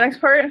what was the next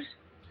part?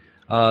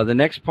 The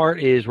next part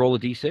is roll a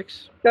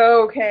d6.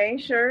 Okay,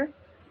 sure.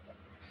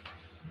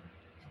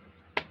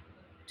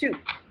 2.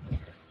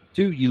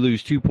 2, you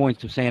lose 2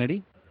 points of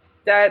sanity.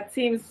 That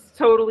seems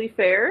totally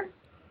fair.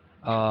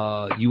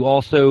 You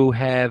also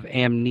have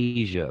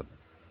amnesia.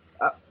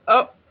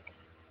 Oh,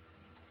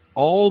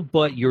 All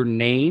but your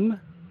name.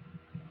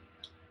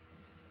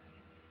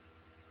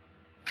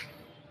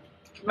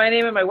 my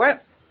name and my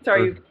what?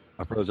 Sorry.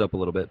 I froze up a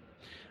little bit.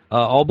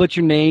 All but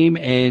your name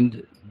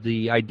and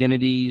the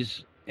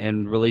identities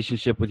and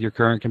relationship with your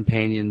current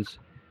companions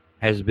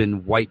has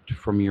been wiped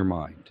from your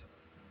mind.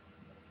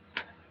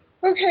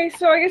 Okay,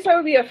 so I guess that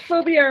would be a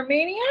phobia or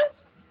mania?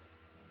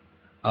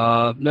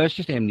 No, it's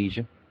just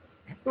amnesia.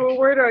 Well,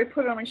 where do I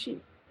put it on my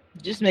sheet?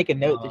 Just make a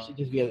note. There should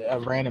just be a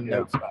random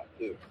note spot,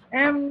 too.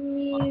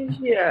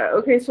 Amnesia.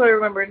 Okay, so I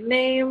remember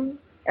name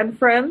and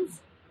friends.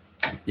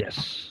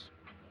 Yes.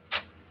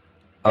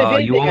 If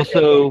anything, You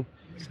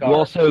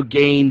also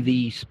gain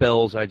the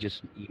spells I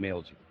just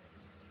emailed you.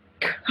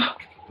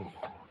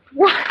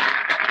 What?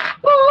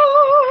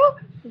 Oh,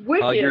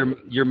 wicked.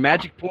 Your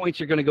magic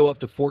points are going to go up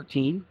to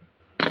 14.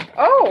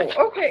 Oh,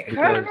 okay. I don't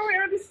Because- know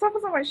where this stuff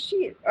is on my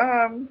sheet.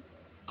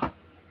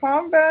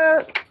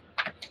 Combat.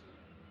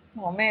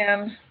 Oh,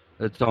 man.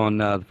 It's on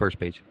the first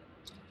page.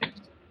 I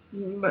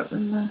don't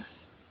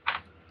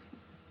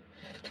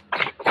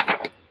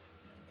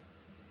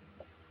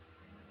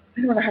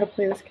know how to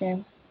play this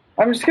game.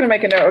 I'm just going to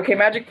make a note. Okay,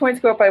 magic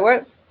points go up by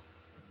what?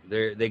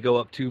 They go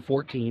up to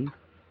 14.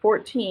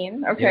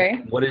 14. Okay.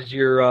 Yeah. What is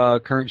your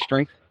current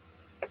strength?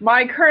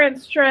 My current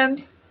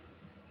strength.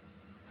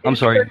 I'm is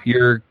sorry,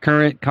 your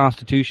current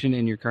constitution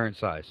and your current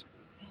size.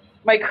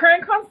 My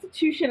current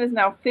constitution is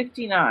now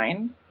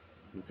 59,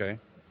 Okay.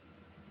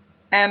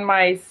 and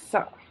my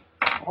size.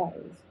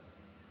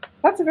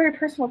 That's a very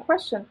personal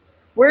question.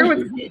 Where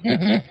would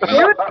the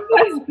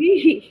size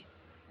be?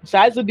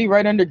 Size would be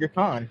right under your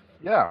con.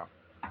 Yeah.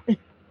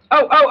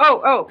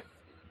 65.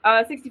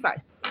 65,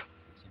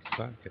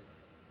 okay.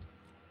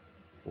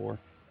 4.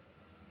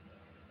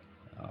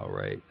 All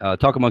right.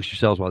 Talk amongst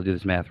yourselves while I do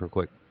this math real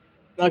quick.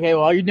 Okay,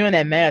 while you're doing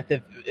that math,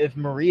 if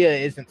Maria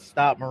isn't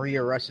stopped,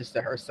 Maria rushes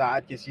to her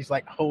side because she's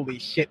like, "Holy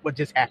shit, what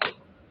just happened?"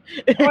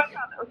 Oh, I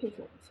found it. Okay,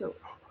 so.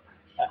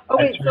 Oh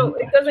wait, so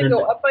it doesn't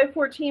go up by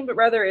 14, but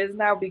rather is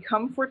now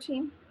become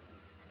 14.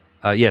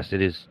 Yes,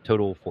 it is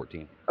total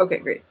 14. Okay,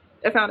 great.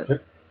 I found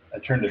it. I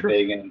turn to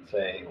Vega and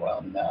say,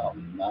 well, no,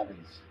 I'm not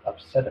as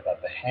upset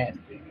about the hand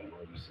being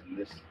loose in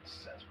this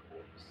successful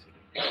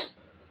city.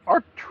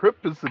 Our trip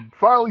is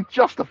finally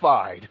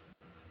justified.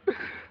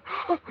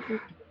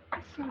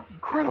 It's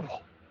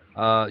incredible.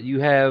 You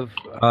have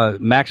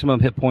maximum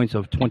hit points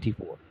of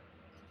 24.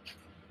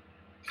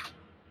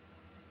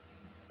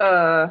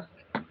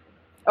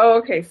 Oh,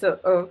 okay. So,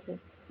 okay.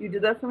 You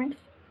did that for me?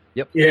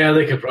 Yep. Yeah,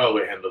 they could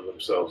probably handle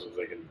themselves if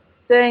they can.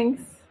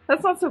 Thanks.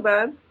 That's not so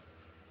bad.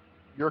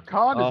 Your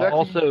con is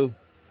actually...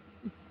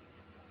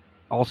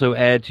 Also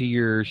add to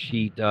your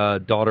sheet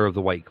Daughter of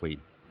the White Queen.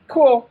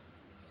 Cool.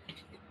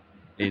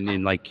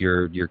 In like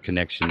your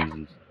connections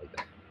and stuff like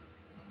that.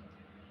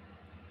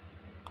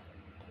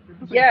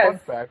 Yes. Fun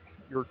fact,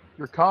 your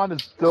con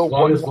is still As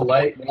long one as the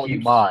light more than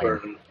keeps mine.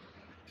 burning.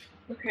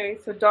 Okay,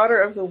 so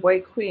Daughter of the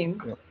White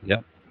Queen.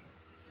 Yep.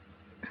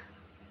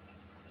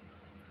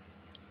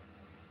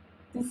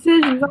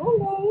 Decisions all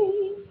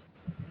made.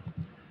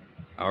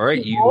 All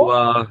right, you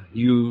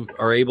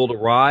are able to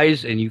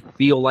rise and you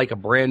feel like a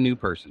brand new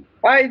person.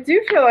 I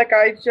do feel like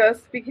I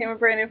just became a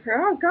brand new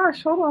person. Oh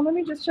gosh, hold on. Let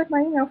me just check my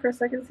email for a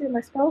second, see what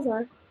my spells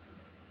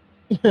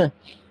are.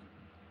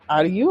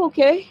 Are you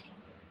okay?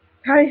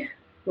 I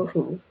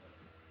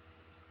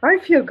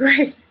feel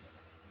great.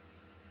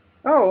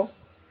 Oh.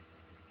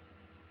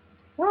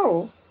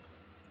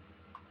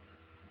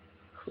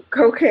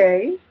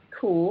 Okay.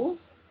 Cool.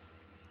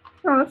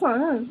 Oh, that's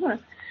not.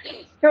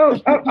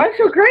 No, I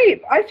feel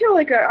great. I feel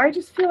like I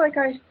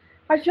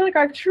feel like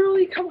I've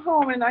truly come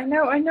home, and I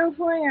know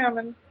who I am,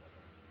 and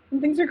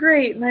things are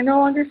great, and I no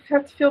longer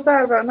have to feel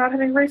bad about not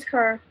having a race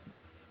car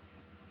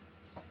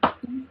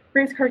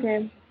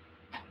game.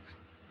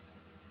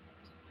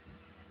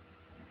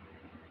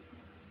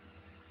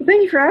 Well,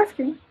 thank you for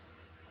asking.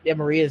 Yeah,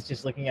 Maria's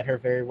just looking at her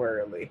very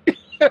warily.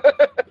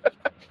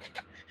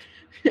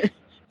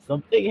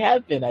 Something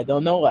happened. I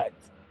don't know what.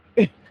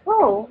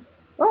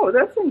 Oh,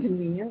 that's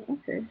inconvenient.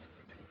 Okay.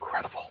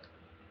 Incredible.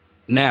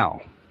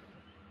 Now,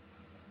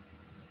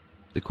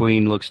 the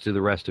Queen looks to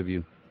the rest of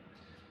you.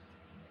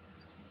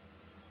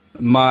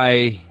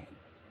 My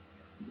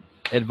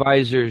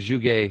advisor,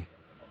 Zhuge,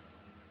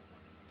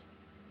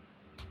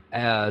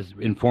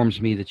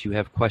 informs me that you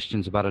have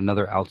questions about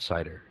another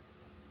outsider.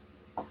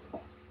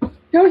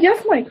 Oh,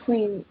 yes, my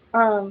Queen.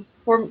 Or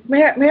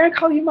may I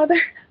call you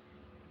Mother?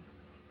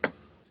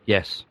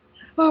 Yes.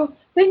 Oh,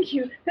 thank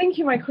you,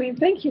 my Queen.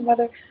 Thank you,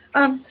 Mother.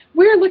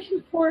 We are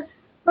looking for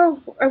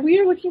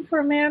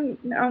a man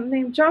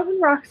named Jonathan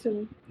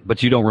Roxton.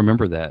 But you don't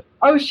remember that.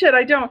 Oh shit,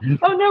 I don't.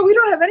 Oh no, we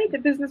don't have any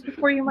business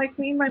before you, my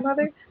Queen, my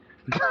Mother.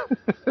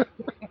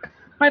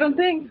 I don't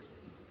think.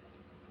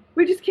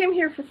 We just came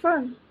here for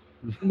fun.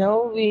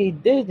 No, we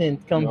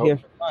didn't come here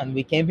for fun.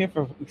 We came here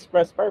for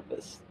express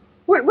purpose.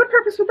 What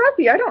purpose would that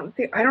be? I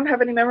don't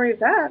have any memory of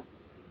that.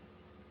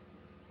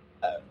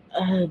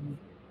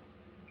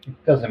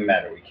 It doesn't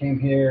matter. We came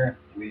here,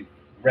 we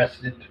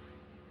rested,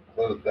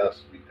 clothed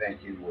us, we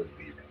thank you, we're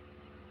leaving.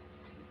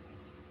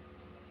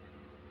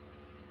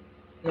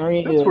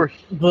 Maria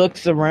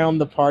looks around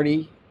the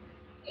party,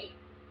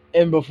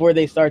 and before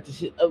they start to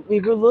see, we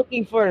were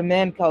looking for a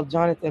man called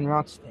Jonathan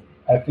Roxton.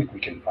 I think we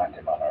can find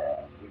him on our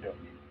own. We don't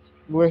need.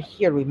 We're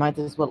here. We might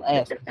as well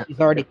ask. He's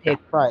already paid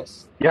the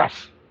price.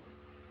 Yes.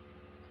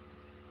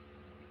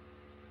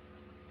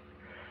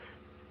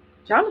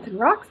 Jonathan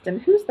Roxton?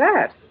 Who's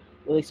that?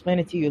 We'll explain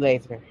it to you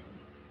later.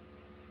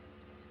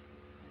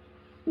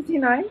 Is he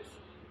nice?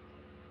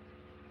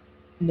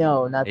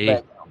 No, not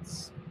that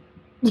else.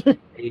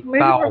 Maybe we're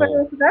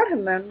better without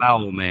him then.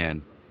 Foul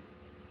man.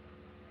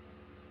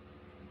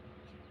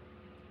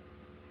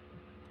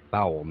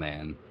 Foul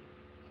man.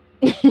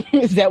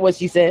 Is that what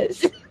she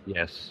says?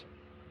 Yes.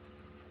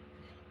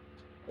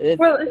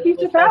 Well, if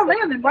he's a foul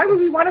man, then why would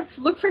we want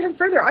to look for him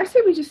further? I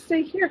say we just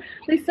stay here.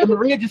 They said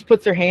Maria just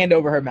puts her hand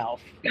over her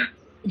mouth.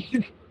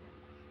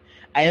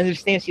 I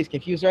understand she's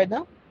confused right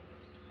now,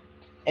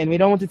 and we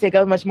don't want to take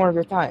up much more of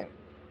your time.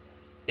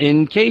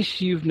 In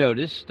case you've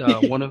noticed,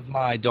 one of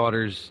my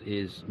daughters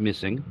is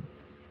missing,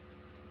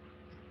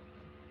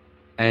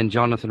 and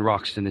Jonathan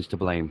Roxton is to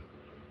blame.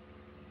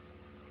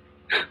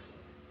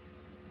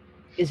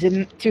 Is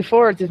it too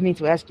forward of me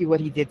to ask you what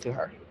he did to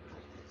her?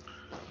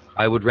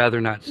 I would rather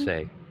not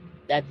say.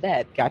 That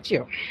bad. Got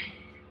you.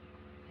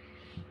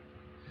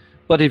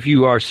 But if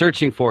you are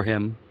searching for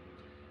him,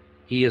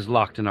 he is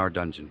locked in our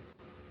dungeon.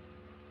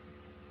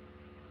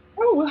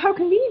 Oh, well, how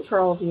convenient for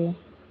all of you.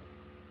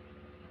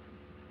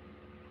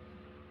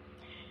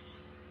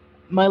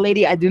 My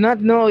lady, I do not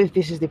know if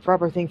this is the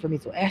proper thing for me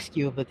to ask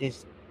you, but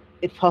is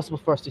it possible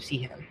for us to see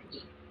him?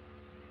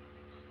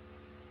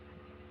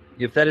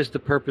 If that is the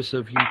purpose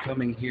of you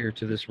coming here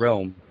to this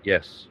realm,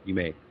 yes, you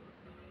may.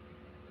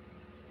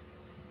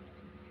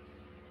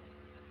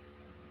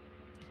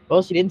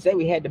 Well, she didn't say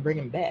we had to bring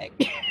him back.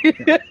 Did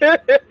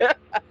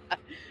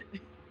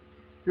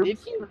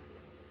she?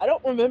 I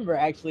don't remember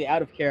actually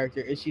out of character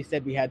if she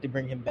said we had to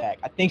bring him back.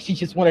 I think she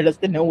just wanted us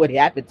to know what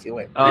happened to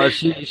him.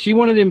 She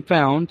wanted him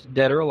found,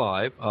 dead or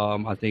alive.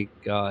 I think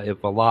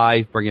if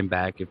alive, bring him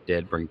back. If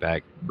dead, bring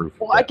back proof.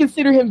 Well, I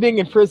consider him being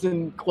in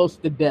prison close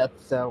to death,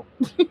 so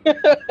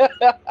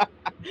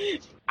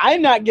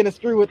I'm not gonna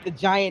screw with the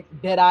giant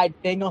dead-eyed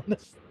thing on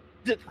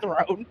the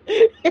throne.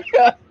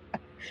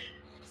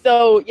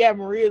 So yeah,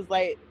 Maria's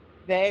like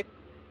that.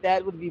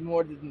 That would be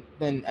more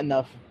than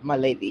enough, my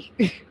lady.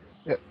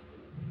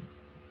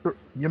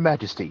 Your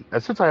Majesty,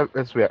 since we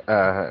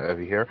have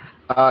you here,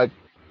 do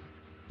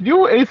you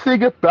know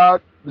anything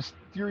about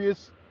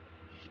mysterious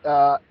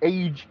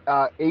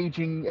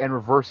aging and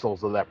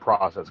reversals of that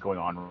process going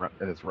on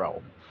in this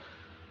realm?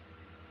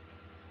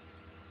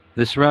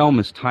 This realm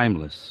is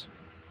timeless.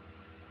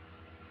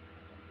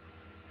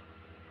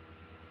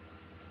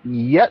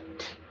 Yet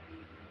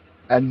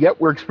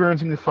we're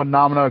experiencing the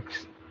phenomena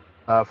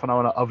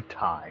of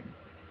time.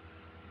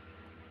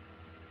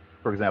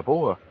 For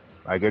example,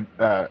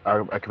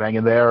 our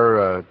companion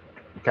there,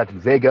 Captain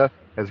Vega,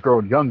 has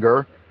grown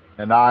younger,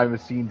 and I'm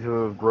seen to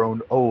have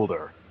grown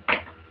older.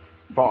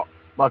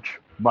 Much,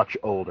 much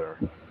older.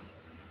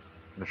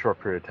 In a short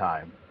period of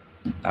time.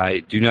 I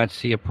do not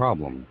see a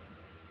problem.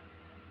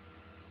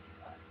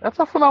 That's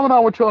a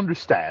phenomenon which you'll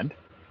understand.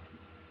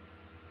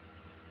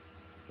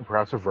 And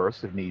perhaps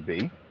reverse if need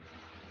be.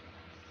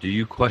 Do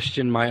you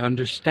question my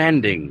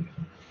understanding?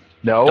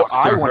 No, Dr.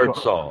 I want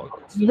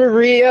Herzog.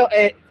 Maria,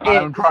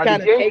 I'm trying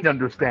to gain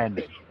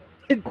understanding.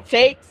 It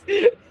takes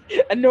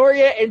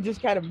Honoria and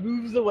just kind of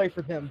moves away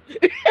from him.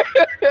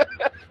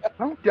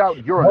 Don't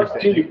doubt your What do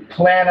understanding. you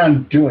plan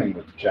on doing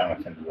with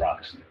Jonathan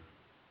Roxton?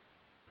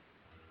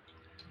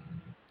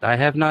 I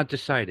have not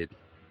decided.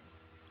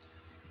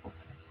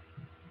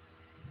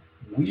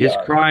 We His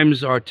are-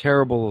 crimes are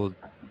terrible,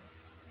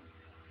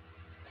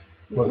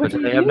 What but do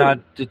you they have do?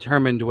 not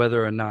determined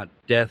whether or not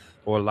death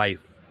or life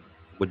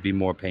would be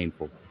more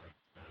painful.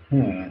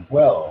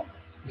 Well,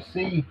 you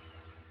see,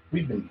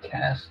 we've been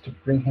tasked to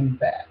bring him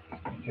back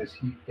because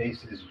he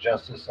faces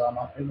justice on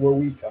where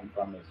we come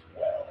from as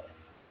well.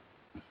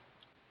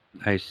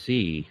 I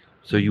see.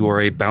 So you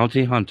are a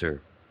bounty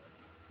hunter.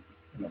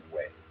 In a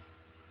way.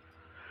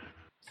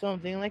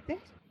 Something like that?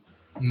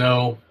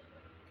 No,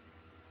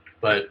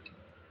 but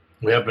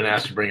we have been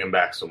asked to bring him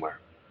back somewhere.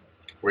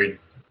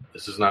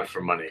 This is not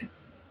for money.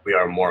 We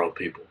are moral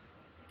people.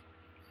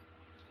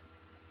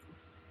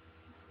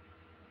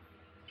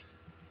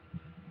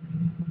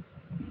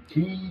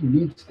 He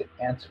needs to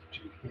answer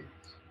to his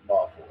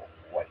lawful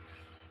wife.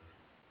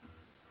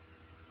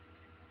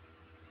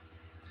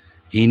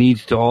 He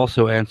needs to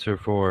also answer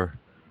for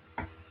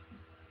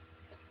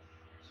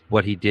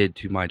what he did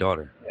to my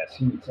daughter. Yes,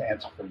 he needs to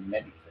answer for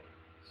many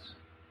things.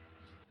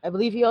 I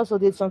believe he also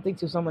did something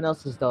to someone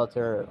else's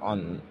daughter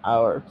on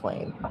our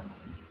plane.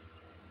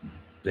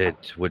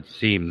 It would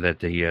seem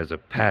that he has a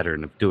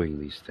pattern of doing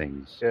these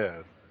things.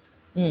 Yeah.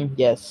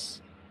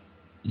 Yes.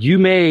 You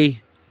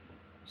may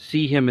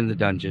see him in the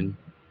dungeon,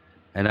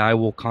 and I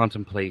will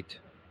contemplate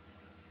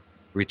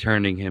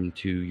returning him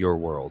to your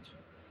world.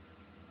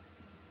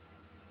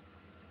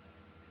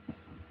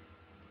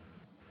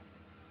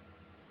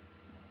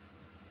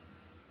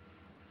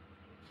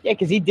 Yeah,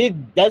 because he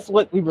did. That's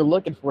what we were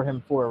looking for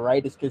him for,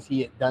 right? Is because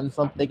he had done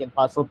something and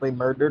possibly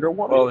murdered a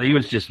woman. Well, he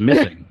was just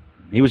missing.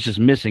 He was just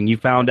missing. You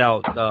found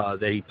out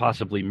that he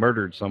possibly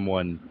murdered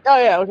someone Oh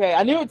yeah, okay.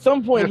 I knew at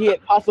some point he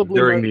had possibly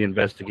during murdered. the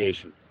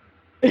investigation.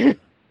 I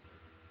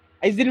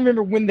just didn't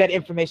remember when that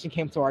information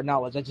came to our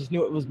knowledge. I just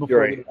knew it was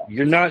before. we left.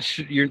 You're not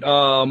sure.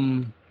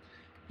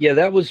 Yeah,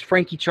 that was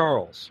Frankie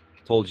Charles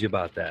told you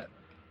about that.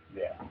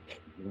 Yeah.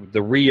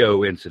 The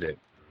Rio incident.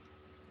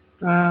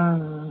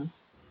 Down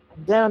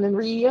in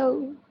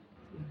Rio,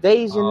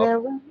 De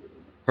Janeiro.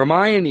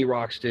 Hermione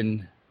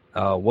Roxton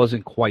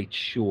wasn't quite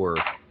sure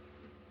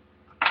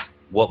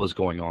what was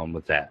going on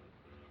with that,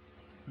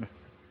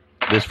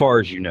 as far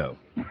as you know.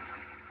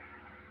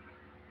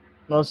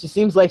 Well, she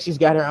seems like she's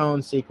got her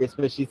own secrets,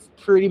 but she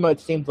pretty much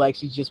seems like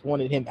she just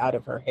wanted him out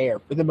of her hair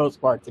for the most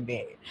part to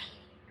me.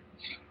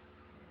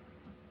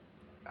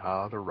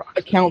 The Roxton.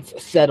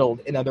 Accounts settled,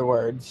 in other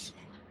words.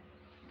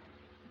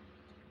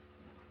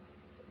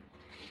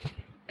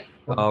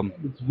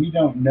 We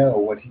don't know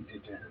what he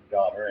did to her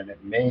daughter, and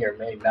it may or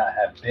may not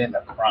have been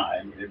a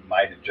crime. It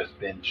might have just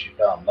been she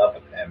fell in love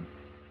with him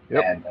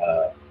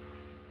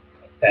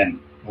and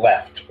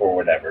left or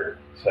whatever.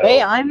 So,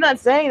 Hey, I'm not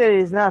saying that it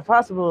is not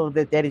possible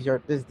that that is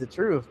the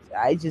truth.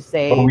 I just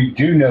say. but we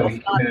do know let's he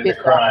not committed a piss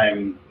off.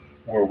 crime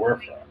where we're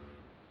from.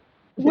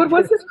 What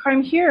was this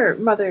crime here,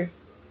 Mother?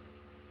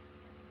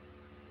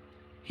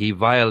 He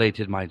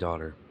violated my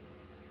daughter,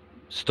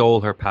 stole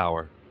her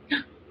power.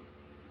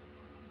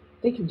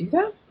 They can do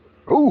that?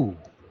 Ooh.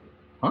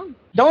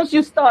 Don't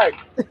you start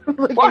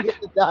looking What? at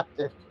the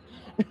doctor.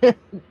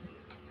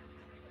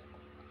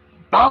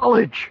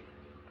 Knowledge.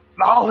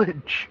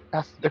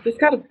 Just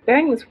gotta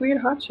bang this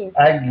weird hot chick.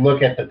 I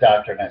look at the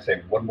doctor and I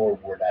say, one more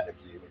word out of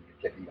you and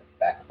you're getting the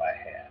back of my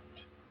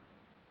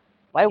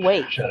Why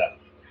wait? Shut up.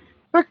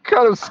 What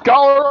kind of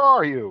scholar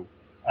are you?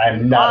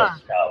 I'm not a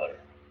scholar.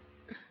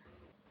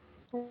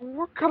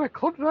 What kind of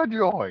club did I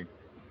join?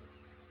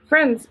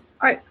 Friends,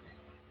 I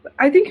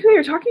think we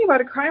are talking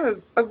about a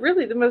crime of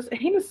really the most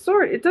heinous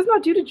sort. It does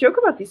not do to joke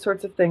about these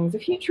sorts of things.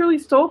 If he truly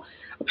stole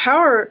a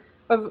power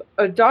of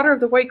a daughter of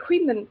the White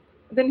Queen,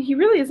 then he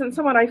really isn't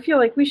someone I feel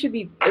like we should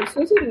be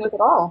associating with at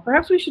all.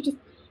 Perhaps we should just...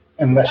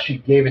 Unless she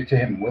gave it to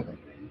him willingly.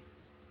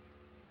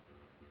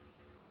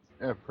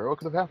 Yeah, very well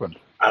could have happened.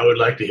 I would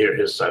like to hear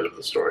his side of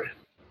the story.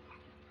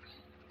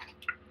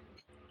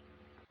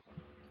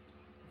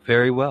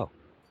 Very well.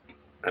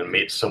 And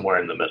meet somewhere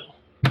in the middle,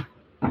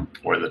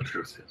 where the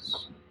truth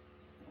is.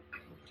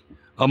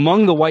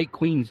 Among the White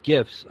Queen's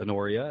gifts,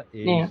 Honoria,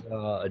 is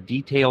a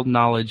detailed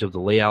knowledge of the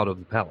layout of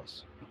the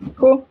palace.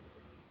 Cool.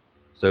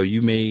 So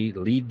you may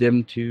lead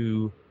them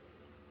to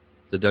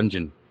the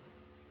dungeon.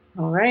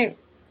 All right.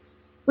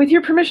 With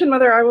your permission,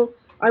 Mother,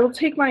 I will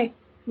take my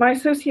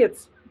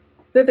associates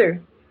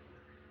thither.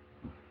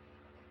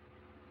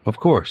 Of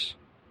course.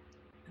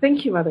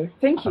 Thank you, Mother.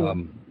 Thank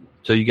you.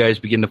 So you guys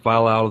begin to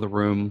file out of the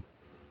room.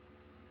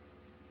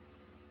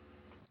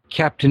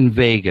 Captain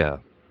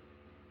Vega.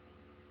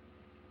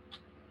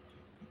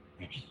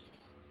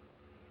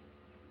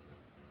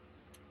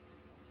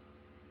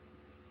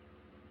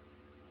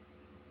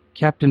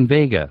 Captain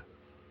Vega.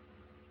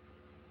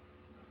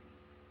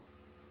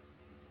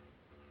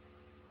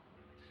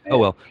 Oh,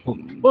 well.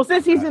 Well,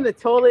 since he's in the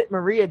toilet,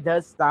 Maria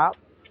does stop.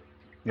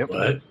 Yep.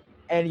 What?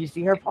 And you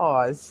see her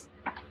pause.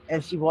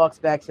 And she walks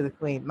back to the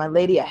queen. My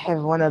lady, I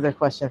have one other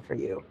question for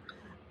you.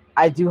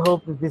 I do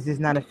hope that this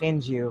does not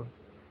offend you.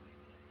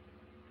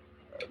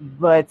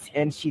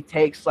 And she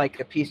takes like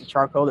a piece of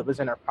charcoal that was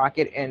in her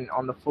pocket, and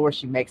on the floor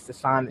she makes the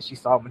sign that she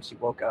saw when she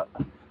woke up.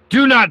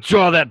 Do not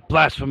draw that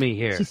blasphemy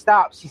here. She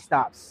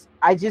stops.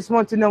 I just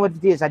want to know what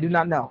it is. I do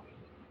not know.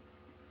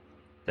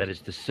 That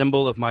is the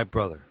symbol of my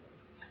brother.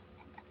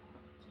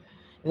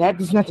 That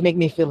does not make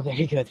me feel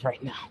very good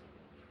right now.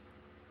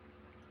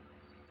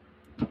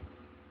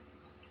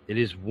 It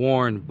is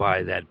worn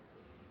by that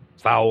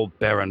foul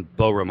Baron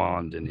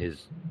Beauramond and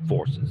his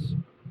forces.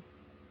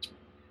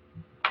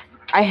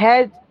 I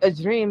had a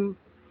dream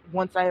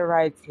once I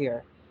arrived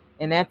here,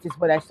 and that is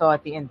what I saw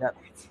at the end of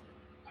it.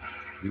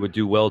 You would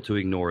do well to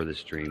ignore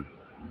this dream.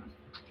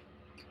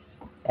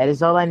 That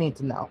is all I need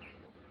to know.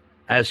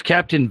 As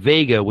Captain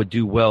Vega would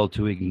do well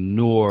to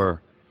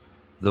ignore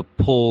the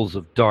pulls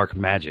of dark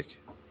magic.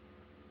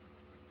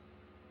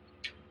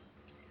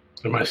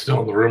 Am I still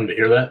in the room to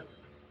hear that?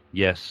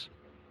 Yes.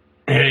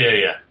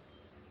 Yeah.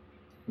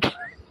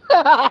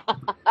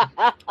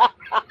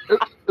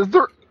 Is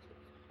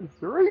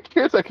there any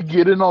chance I could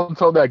get in on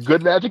some of that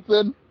good magic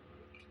then?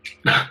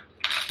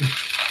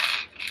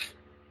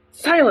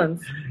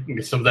 Silence.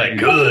 Get some of that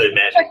good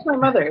magic. Check my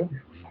mother.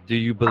 Do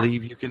you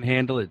believe you can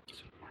handle it,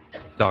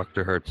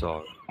 Dr.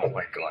 Herzog? Oh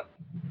my god.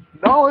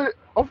 Knowledge,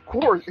 of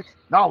course, it's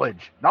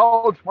knowledge.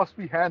 Knowledge must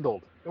be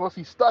handled. It must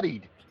be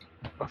studied.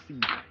 It must be...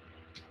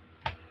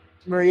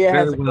 Maria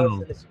has a Very well.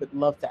 question that she would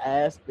love to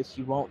ask, but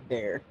she won't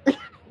dare.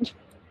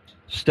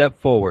 Step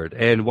forward,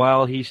 and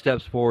while he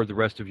steps forward, the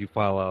rest of you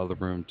file out of the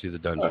room to the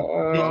dungeon.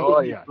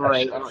 Oh, yeah.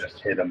 Right. I just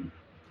hit him.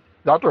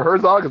 Dr.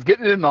 Herzog is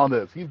getting in on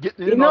this. He's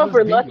getting in You know, on if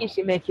we're this lucky, deal.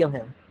 she may kill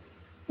him.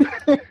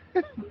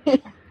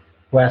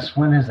 Wes,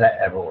 when has that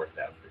ever worked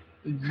out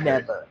for you?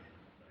 Never.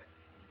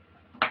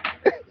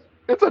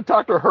 It's a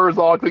Dr.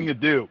 Herzog thing to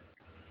do.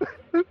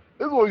 This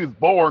is what he was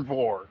born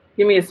for.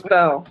 Give me a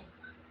spell.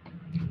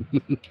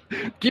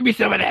 Give me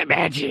some of that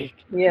magic.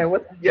 Yeah,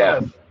 what?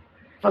 Yes.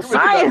 For Give me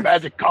that science!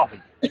 magic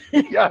coffee.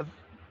 Yes.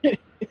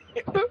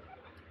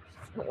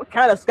 What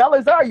kind of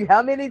scholars are you?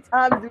 How many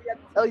times do we have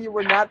to tell you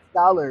we're not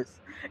scholars?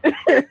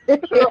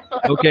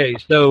 Okay,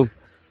 so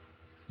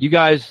you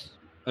guys,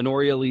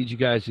 Honoria leads you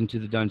guys into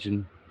the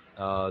dungeon.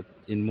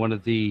 In one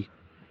of the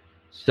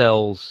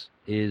cells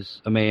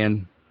is a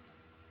man.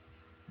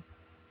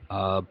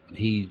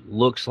 He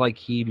looks like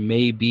he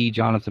may be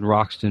Jonathan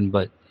Roxton,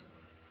 but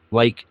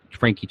like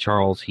Frankie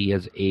Charles, he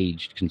has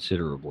aged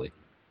considerably.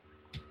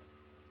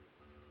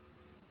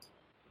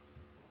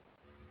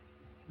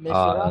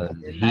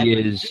 He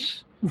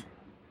is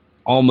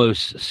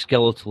almost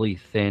skeletally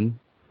thin.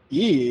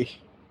 Yeah.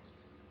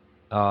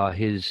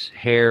 His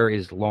hair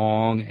is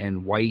long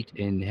and white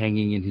and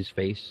hanging in his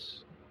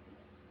face.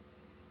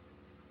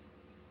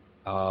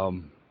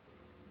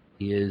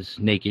 He is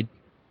naked.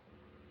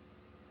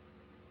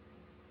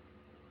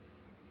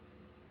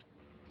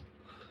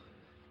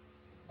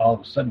 All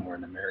of a sudden, we're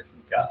in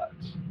American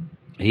Gods.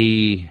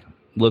 He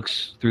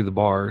looks through the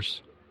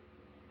bars.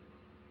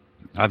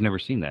 I've never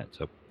seen that,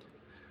 so.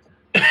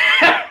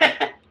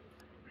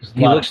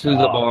 He looks through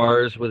the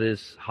bars with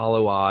his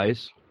hollow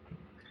eyes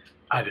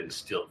I didn't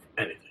steal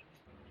anything.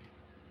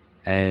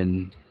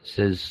 and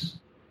says,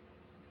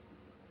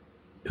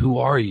 "Who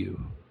are you?"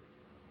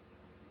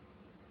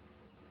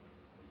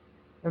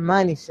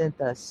 Hermione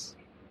sent us.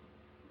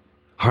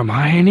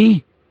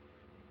 Hermione?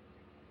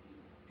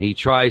 He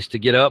tries to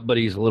get up, but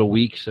he's a little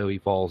weak, so he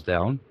falls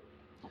down.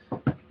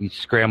 He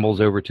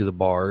scrambles over to the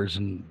bars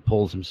and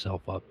pulls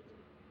himself up.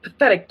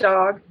 Pathetic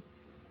dog.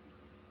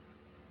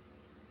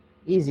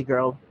 Easy,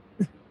 girl.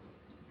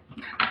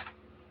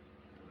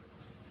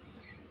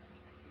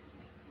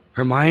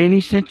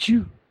 Hermione sent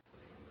you?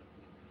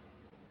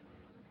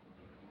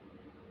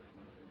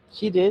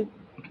 She did.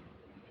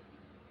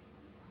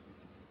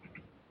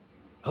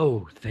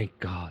 Oh, thank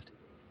God.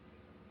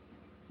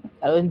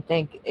 I wouldn't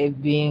think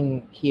it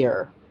being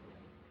here.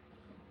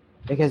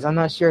 Because I'm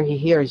not sure he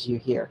hears you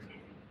here.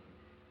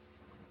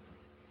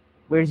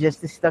 We're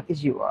just as stuck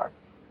as you are.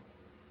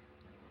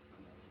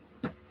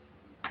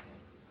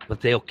 But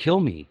they'll kill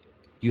me.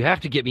 You have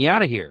to get me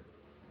out of here.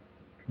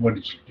 What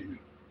did you do?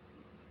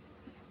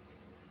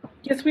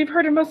 Yes, we've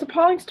heard a most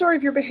appalling story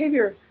of your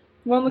behavior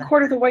while in the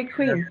court of the White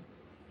Queen.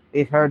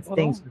 We've heard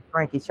things from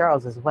Frankie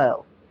Charles as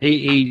well.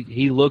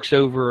 He looks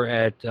over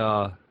at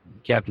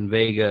Captain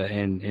Vega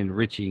and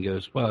Richie and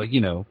goes, well, you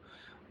know,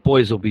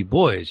 boys will be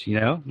boys, you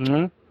know?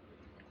 Mm-hmm.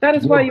 That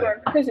is why you are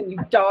in prison, you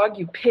dog,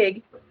 you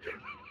pig.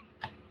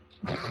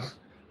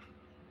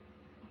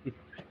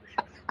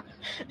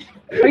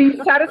 Are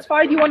you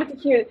satisfied? You wanted to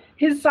hear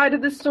his side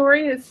of the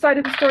story? His side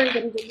of the story is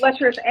that he's a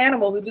lecherous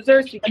animal who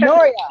deserves to be kept in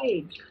a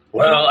cage.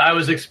 Well, I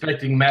was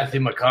expecting Matthew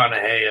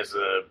McConaughey as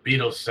a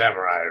Beatles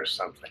samurai or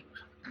something.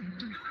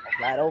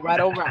 All right.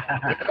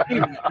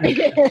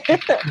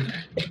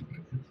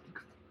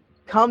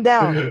 Calm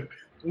down.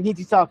 We need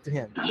to talk to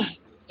him.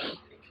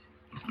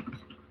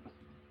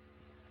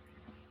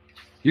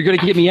 You're going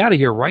to get me out of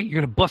here, right? You're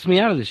going to bust me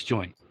out of this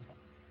joint.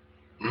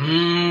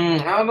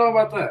 I don't know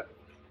about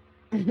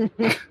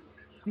that.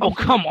 Oh,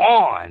 come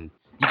on.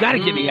 You got to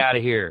get me out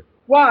of here.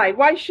 Why?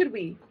 Why should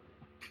we?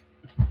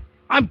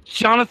 I'm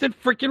Jonathan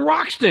freaking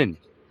Roxton.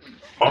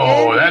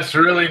 Oh, that's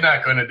really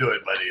not going to do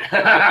it,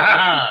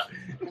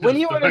 buddy. When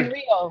you were in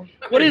Rio.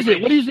 What is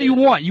it? What is it you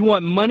want? You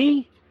want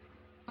money?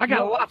 I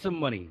got lots of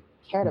money.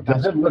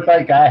 Does it look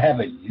like I have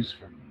a use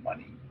for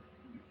money?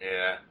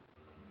 Yeah.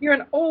 You're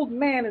an old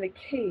man in a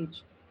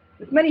cage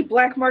with many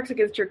black marks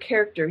against your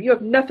character. You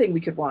have nothing we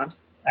could want.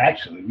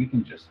 Actually, we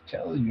can just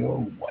tell your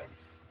wife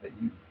that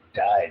you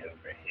died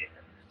over here.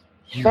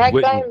 You fact,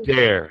 wouldn't I'm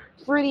dare.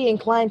 pretty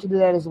inclined to do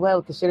that as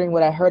well, considering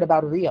what I heard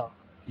about Rio.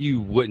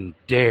 You wouldn't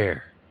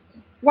dare.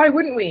 Why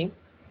wouldn't we?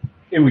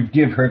 It would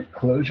give her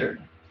closure,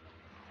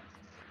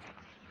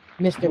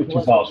 Mr. which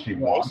is all she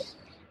Blood. wants.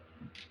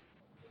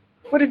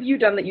 What have you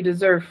done that you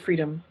deserve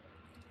freedom?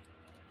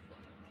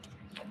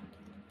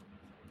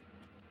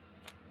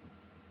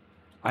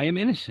 I am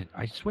innocent,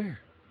 I swear.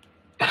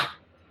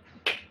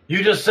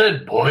 You just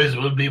said boys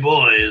will be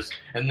boys,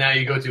 and now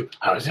you go to,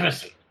 I was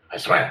innocent, I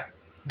swear.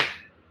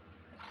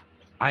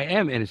 I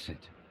am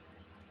innocent.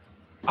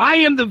 I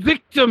am the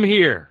victim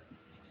here.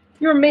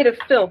 You're made of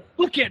filth.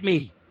 Look at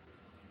me.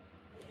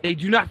 They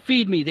do not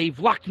feed me. They've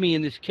locked me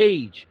in this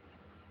cage.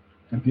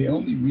 And the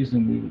only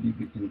reason we would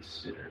even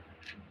consider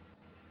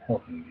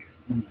helping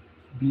you would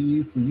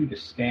be for you to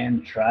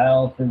stand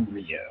trial for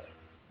Rio.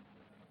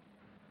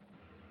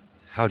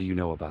 How do you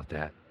know about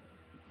that?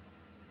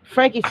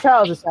 Frankie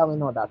Charles is how we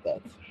know about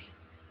that.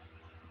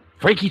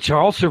 Frankie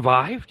Charles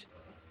survived?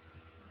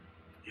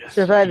 Yes.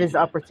 Survive is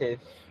operative.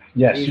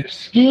 Yes, your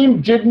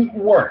scheme didn't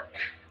work.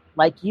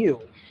 Like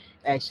you,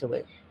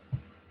 actually.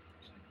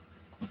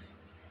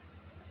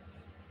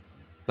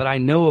 But I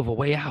know of a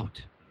way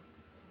out.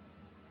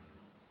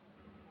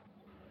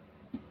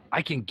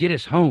 I can get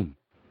us home.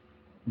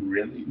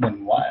 Really?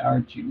 Then why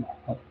aren't you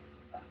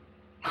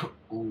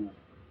home?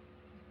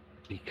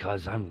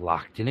 Because I'm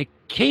locked in a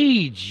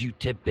cage, you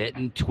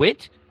Tibetan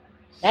twit.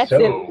 That's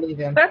So- it, believe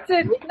him. That's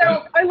it.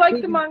 No, I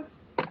like the monk.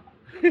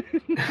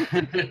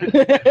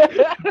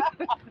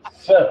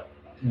 So,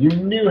 you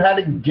knew how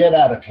to get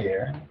out of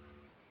here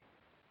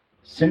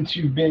since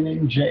you've been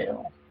in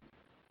jail,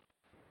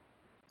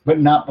 but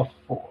not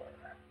before.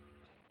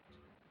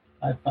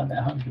 I find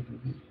that hard to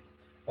believe.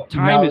 What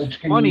Time is knowledge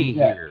can funny you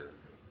get? here.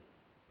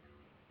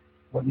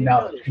 What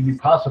knowledge can you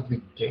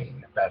possibly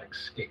gain about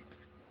escape?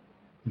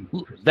 in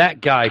prison?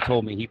 That guy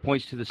told me. He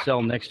points to the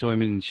cell next to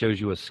him and shows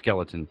you a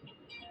skeleton.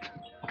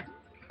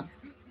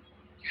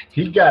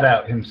 He got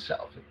out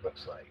himself, it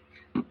looks like.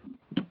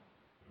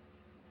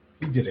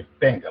 He did a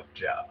bang-up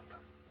job.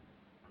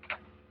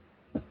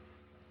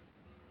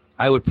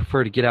 I would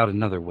prefer to get out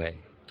another way.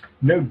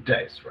 No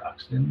dice,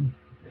 Roxton.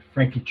 If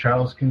Frankie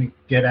Charles can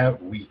get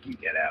out, we can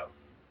get out.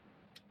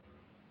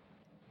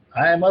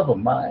 I am of a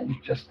mind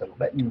just to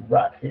let you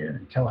rot here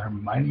and tell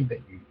Hermione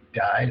that you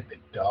died the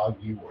dog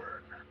you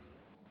were.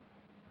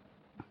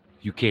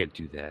 You can't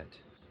do that.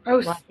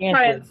 Oh, Why can't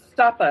try you? and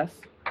stop us.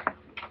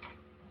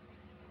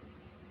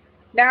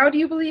 Now do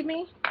you believe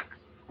me?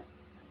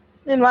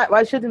 Then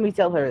why shouldn't we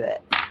tell her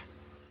that?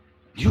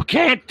 You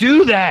can't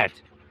do that.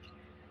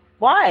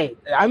 Why?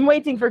 I'm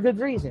waiting for good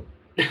reason.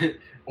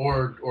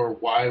 or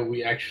why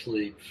we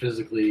actually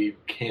physically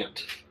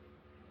can't.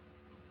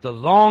 The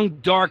long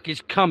dark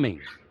is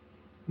coming.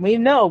 We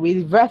know.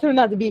 We'd rather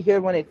not to be here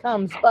when it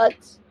comes, but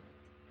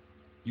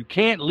You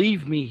can't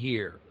leave me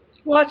here.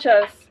 Watch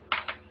us.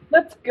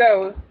 Let's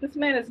go. This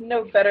man is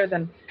no better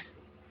than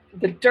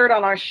The dirt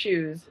on our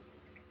shoes.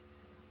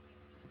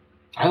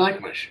 I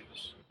like my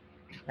shoes.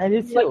 I do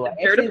You like too. the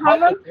I dirt actually upon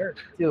like them? the dirt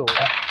too.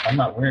 I'm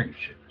not wearing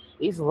shoes.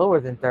 He's lower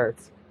than dirt.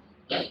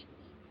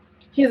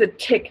 He has a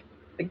tick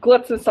that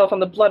gluts himself on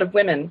the blood of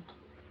women.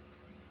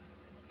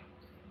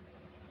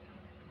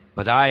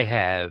 But I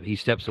have, he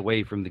steps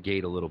away from the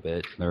gate a little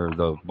bit, or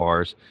the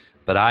bars,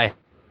 but I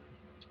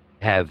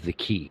have the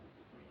key.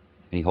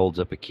 And he holds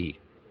up a key.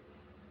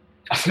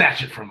 I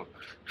snatch it from him.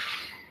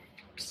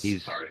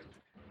 He's Sorry.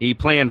 He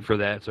planned for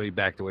that, so he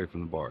backed away from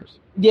the bars.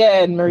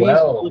 Yeah, and Marie's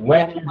Well, looking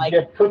when at him you like,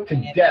 get put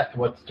to death,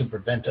 what's to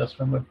prevent us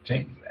from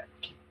obtaining that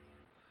key?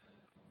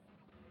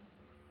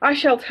 I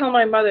shall tell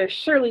my mother.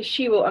 Surely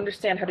she will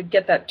understand how to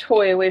get that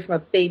toy away from a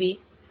baby.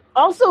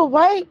 also,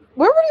 why?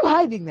 Where were you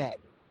hiding that?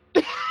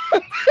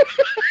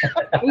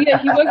 Oh, yeah,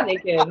 he was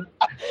naked.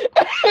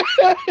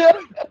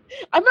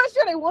 I'm not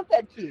sure I want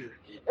that key.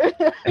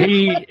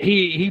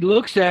 He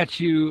looks at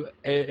you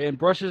and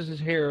brushes his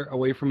hair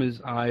away from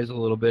his eyes a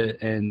little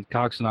bit and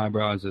cocks an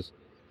eyebrow and says,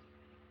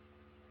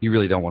 "You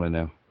really don't want to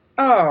know."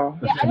 Oh.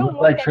 Does Yeah, I it don't look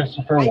want like that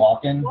Christopher key. I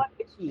Walken? want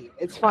the key.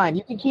 It's fine.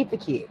 You can keep the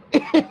key.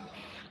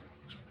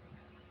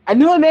 I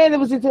knew a man that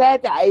was into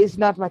that. It's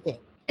not my thing.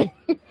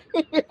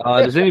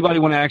 Does anybody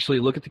want to actually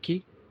look at the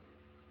key?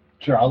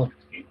 Sure, I'll look.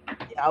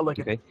 Yeah, I'll look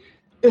at Okay.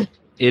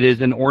 It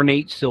is an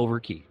ornate silver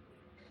key.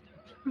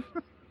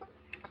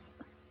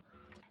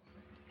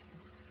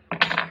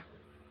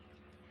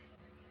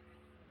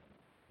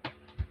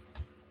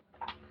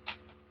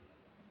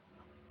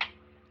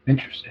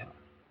 Interesting.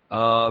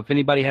 If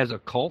anybody has a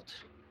cult.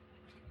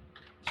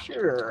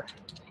 Sure.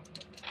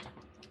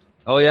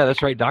 Oh, yeah,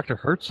 that's right. Dr.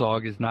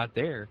 Herzog is not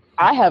there.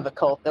 I have a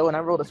cult, though, and I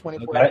rolled a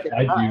 24. I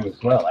do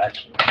as well,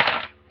 actually.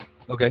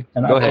 Okay,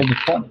 And go I ahead.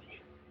 rolled a 20.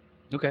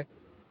 Okay.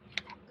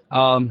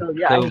 So,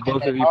 yeah, I So can get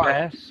both that of you hard.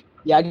 pass?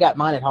 Yeah, I got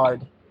mine at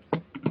hard.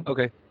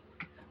 Okay.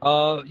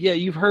 Yeah,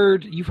 you've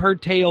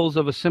heard tales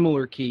of a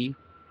similar key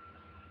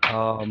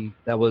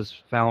that was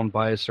found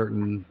by a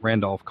certain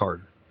Randolph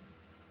Carter.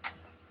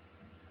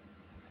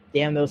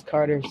 Damn those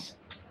Carters.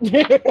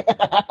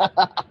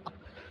 I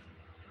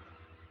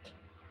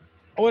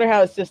wonder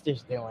how his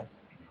sister's doing.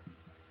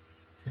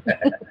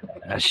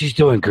 She's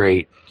doing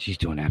great. She's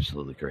doing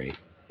absolutely great.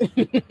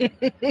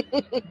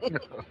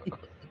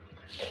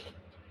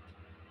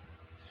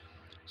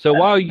 So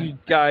while you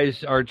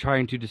guys are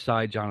trying to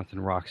decide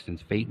Jonathan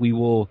Roxton's fate, we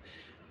will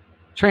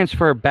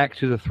transfer back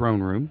to the throne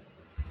room.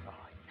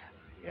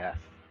 Yes.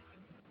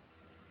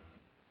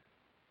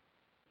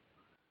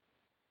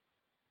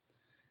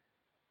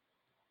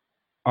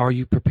 Are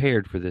you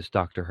prepared for this,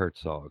 Dr.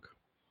 Herzog?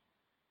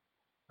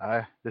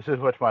 This is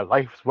what my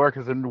life's work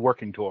has been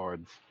working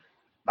towards.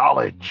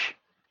 Knowledge.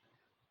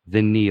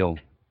 Then kneel.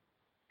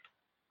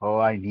 Oh,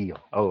 I kneel.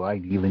 Oh, I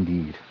kneel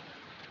indeed.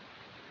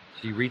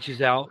 She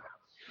reaches out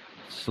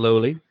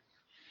slowly,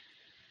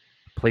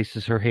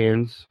 places her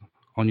hands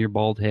on your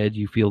bald head.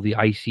 You feel the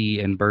icy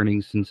and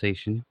burning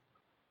sensation,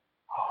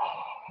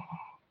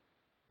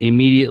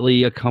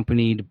 immediately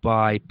accompanied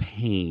by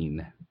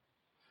pain.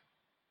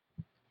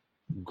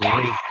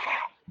 Great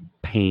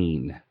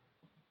pain.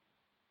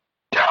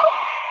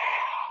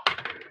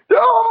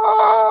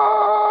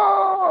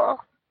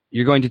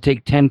 You're going to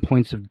take 10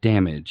 points of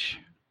damage.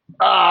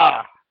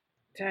 Ah!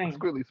 Dang.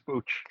 Squilly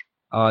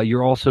spooch.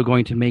 You're also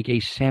going to make a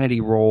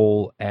sanity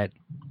roll at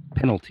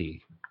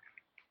penalty.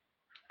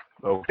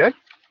 Okay.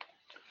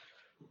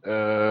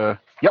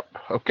 Yep.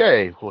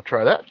 Okay, we'll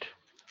try that.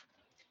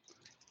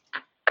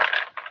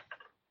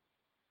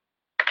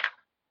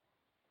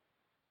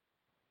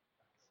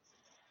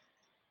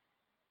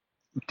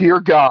 Dear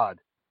God,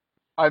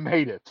 I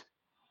made it.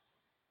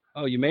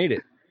 Oh, you made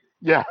it.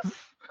 Yes.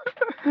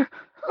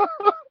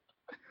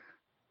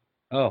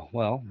 Oh,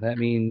 well, that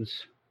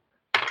means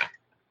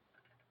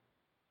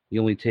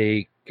you only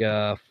take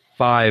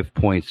 5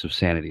 points of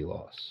sanity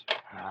loss.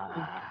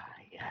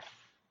 Yes.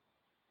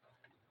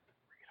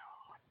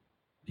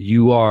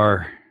 You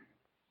are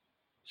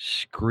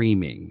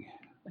screaming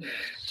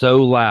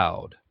so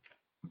loud.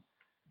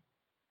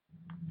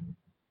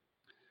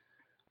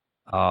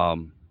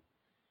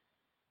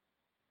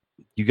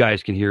 You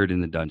guys can hear it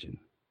in the dungeon.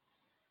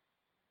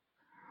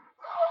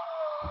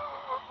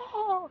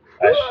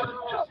 I should have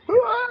just.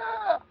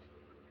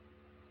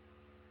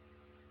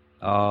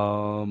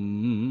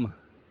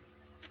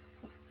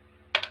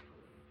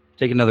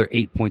 Take another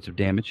 8 points of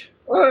damage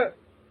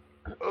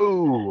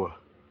Oh.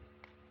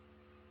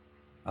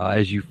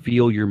 as you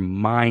feel your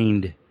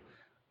mind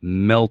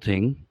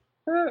melting,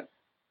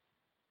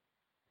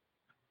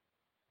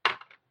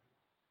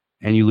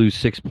 and you lose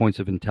 6 points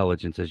of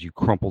intelligence as you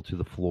crumple to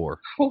the floor.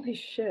 Holy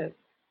shit.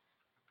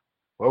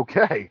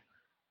 Okay.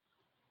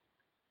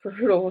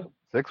 Brutal.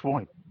 6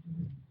 points.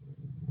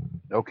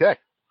 Okay.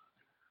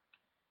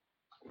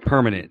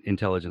 Permanent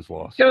intelligence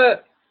loss. Good.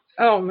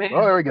 Oh, man.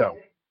 Well, there we go.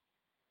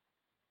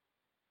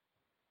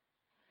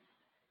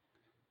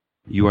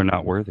 You are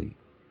not worthy.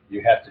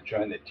 You have to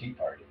join the Tea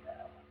Party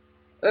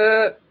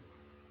now.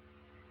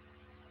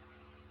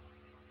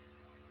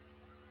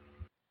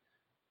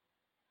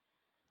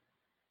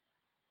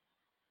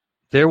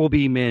 There will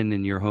be men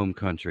in your home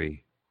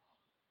country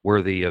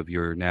worthy of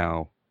your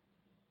now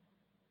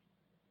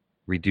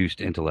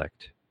reduced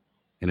intellect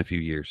in a few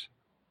years.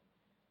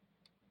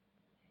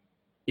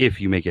 If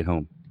you make it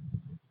home.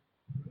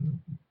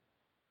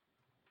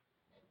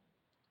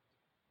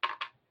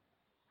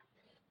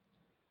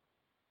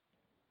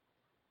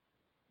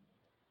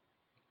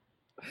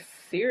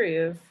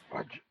 Serious.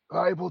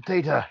 Valuable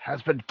data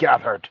has been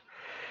gathered.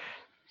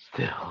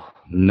 Still.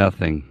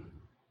 Nothing.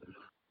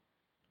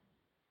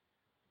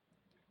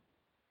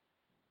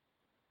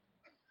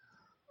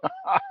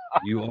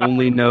 You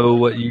only know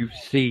what you've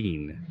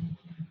seen.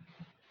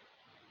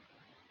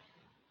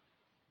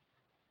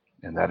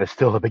 And that is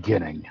still the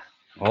beginning.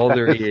 All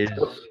there is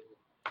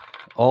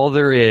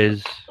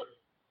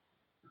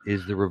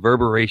the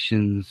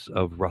reverberations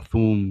of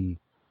Rathum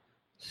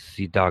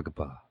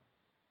Sidagba.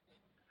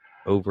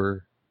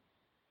 Over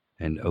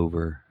and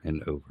over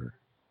and over.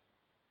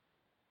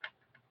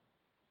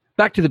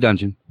 Back to the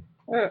dungeon.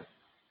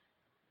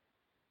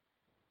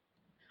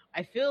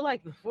 I feel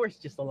like the force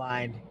just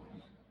aligned.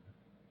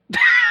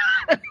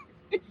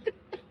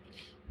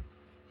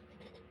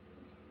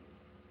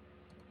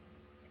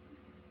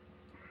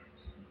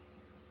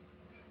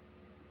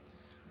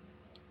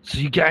 So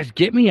you guys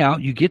get me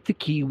out. You get the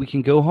key. We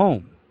can go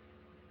home.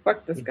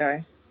 Fuck this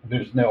guy.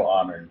 There's no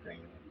honor in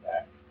bringing him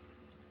back.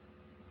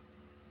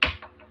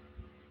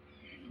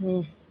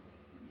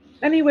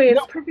 Anyway,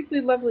 it's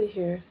perfectly lovely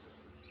here.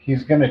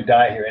 He's going to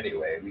die here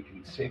anyway. We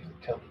can safely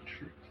tell the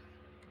truth.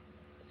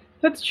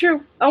 That's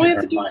true. All we have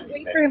to do is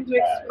wait for him to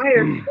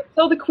expire.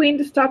 Tell the queen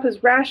to stop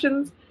his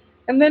rations,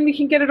 and then we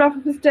can get it off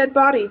of his dead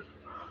body.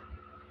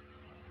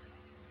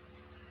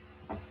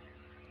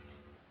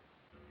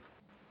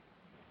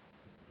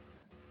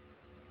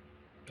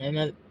 I'm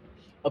not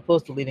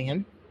opposed to leaving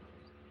him.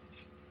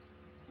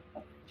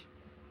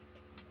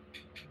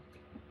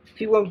 If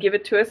he won't give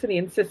it to us and he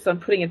insists on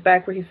putting it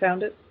back where he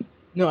found it.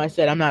 No, I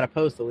said I'm not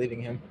opposed to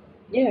leaving him.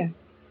 Yeah.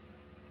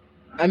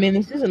 I mean,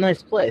 this is a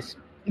nice place.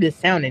 This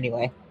town,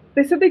 anyway.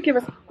 They said they'd give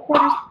us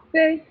quarters to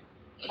stay.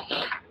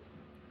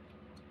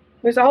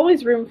 There's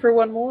always room for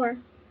one more.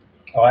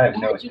 Oh, I have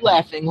Why are you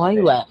laughing? Why are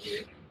you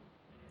laughing?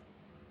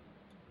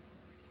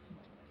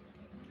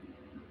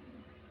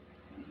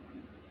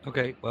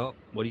 Okay, well,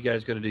 what are you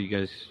guys going to do? You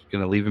guys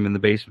going to leave him in the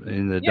basement,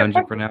 in the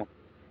dungeon for now?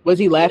 Was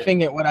he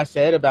laughing at what I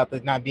said about the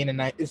not being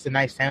it's a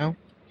nice town?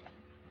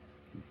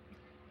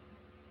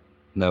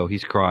 No,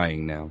 he's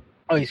crying now.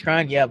 Oh, he's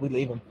crying? Yeah, we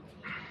leave him.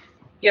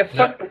 Yeah,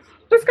 fuck this.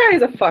 This guy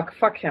is a fuck.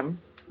 Fuck him.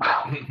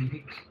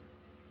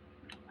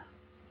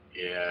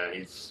 Yeah,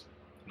 he's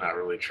not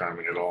really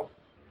charming at all.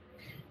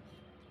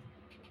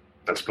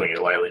 That's putting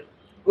it lightly.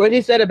 What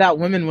he said about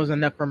women was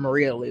enough for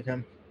Maria to leave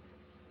him.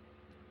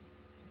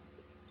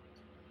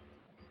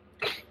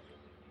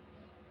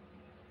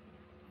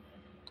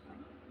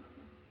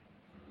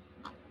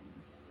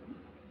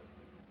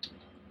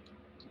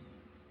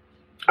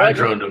 I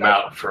droned him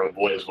out for a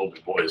boys will be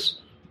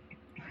boys.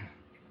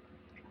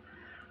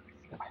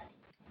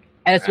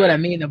 That's what I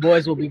mean. The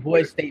boys will be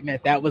boys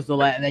statement. That was the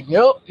last. Like,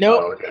 nope.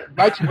 Oh, okay.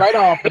 Write you right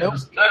off. Nope.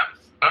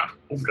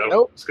 Let's go.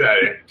 Nope. Let's get out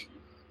of here.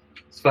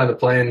 Let's find the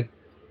plane.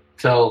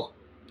 Tell.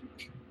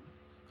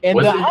 And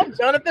Was it- I'm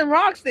Jonathan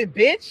Roxton,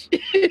 bitch.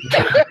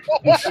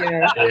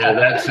 Yeah,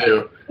 that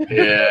too.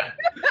 Yeah.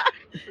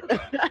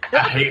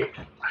 I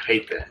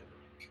hate that.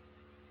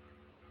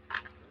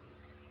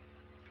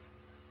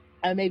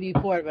 I may be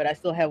poor, but I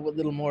still have what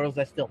little morals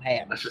I still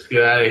have. Let's just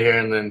get out of here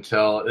and then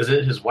tell. Is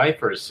it his wife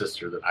or his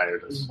sister that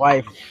hired us? His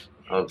wife.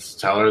 Let's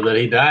tell her that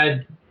he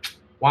died.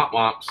 Womp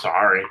womp.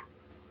 Sorry.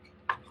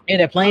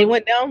 And the plane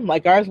went down,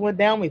 like ours went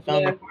down. We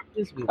found the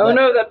corpses. We Oh left.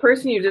 no, that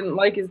person you didn't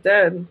like is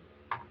dead.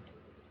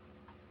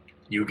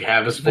 You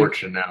have his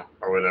fortune now,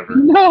 or whatever.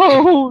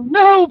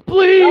 No,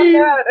 please.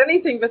 Not that,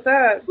 anything but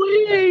that.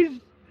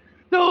 Please,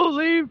 don't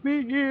leave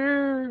me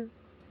here.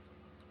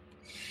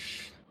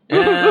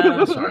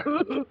 Yeah,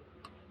 sorry.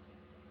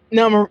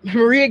 No,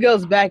 Maria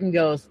goes back and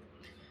goes,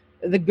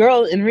 the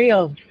girl in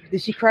Rio,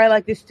 did she cry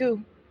like this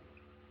too?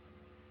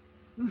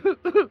 That's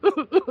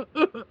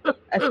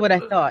what I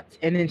thought.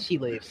 And then she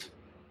leaves.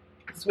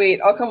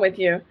 Sweet, I'll come with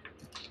you.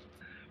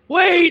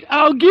 Wait,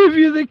 I'll give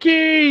you the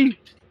key.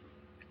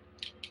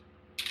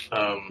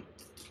 All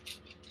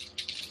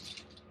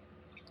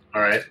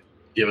right.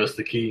 Give us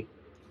the key.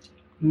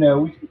 No,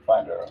 we can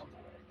find our own.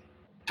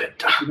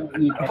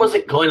 I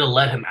wasn't going to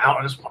let him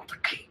out. I just want the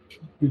key.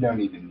 We don't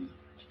even need.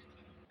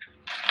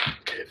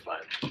 Okay,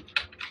 fine.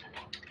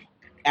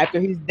 After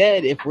he's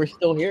dead, if we're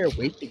still here,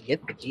 wait to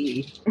get the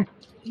key.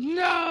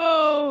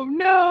 No,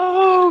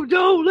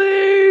 don't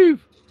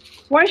leave.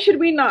 Why should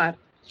we not?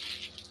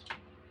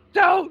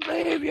 Don't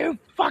leave, you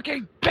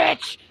fucking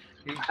bitch.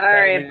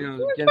 Alright.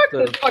 Fuck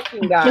this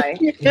fucking guy.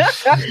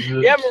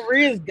 Yeah,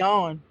 Maria's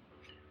gone.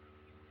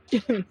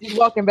 She's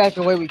walking back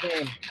the way we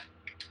came.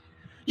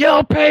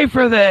 You'll pay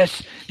for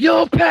this.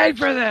 You'll pay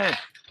for this.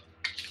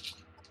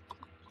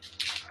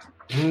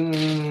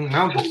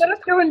 Let us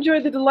go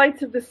enjoy the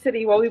delights of the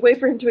city while we wait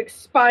for him to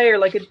expire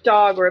like a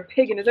dog or a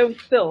pig in his own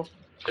filth.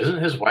 Isn't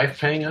his wife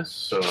paying us?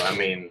 So, I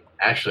mean,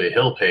 actually,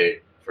 he'll pay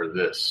for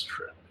this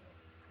trip.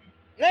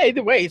 Yeah,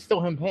 either way, it's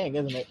still him paying,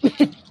 isn't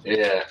it?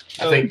 Yeah,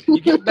 I So think you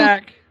get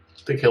back.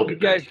 he'll be You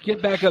guys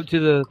get back up to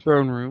the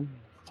throne room,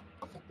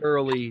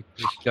 thoroughly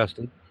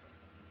disgusted,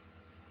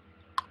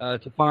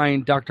 to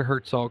find Dr.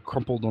 Herzog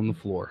crumpled on the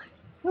floor.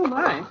 Oh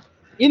my.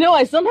 You know,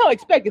 I somehow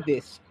expected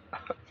this.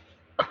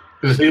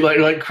 Is he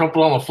like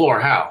crumpled on the floor?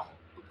 How?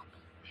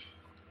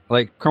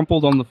 Like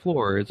crumpled on the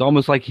floor. It's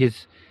almost like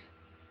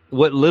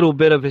what little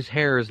bit of his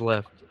hair is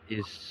left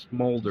is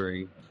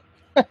smoldering.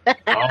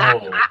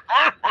 Oh,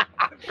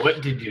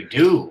 what did you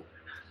do?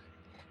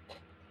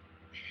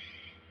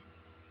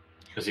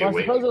 Is he Well,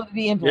 awake? supposedly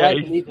be impolite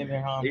Yeah, to leave him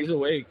here, huh? He's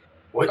awake.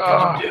 What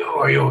did you do?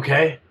 Are you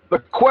okay? The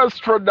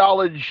quest for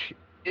knowledge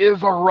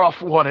is a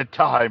rough one at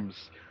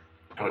times.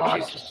 Oh, But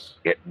Jesus.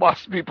 it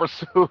must be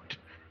pursued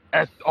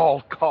at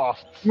all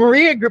costs.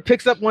 Maria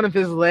picks up one of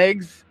his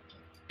legs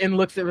and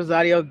looks at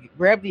Rosario.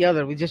 Grab the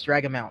other. We just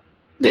drag him out.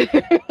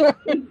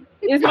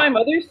 Is my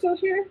mother still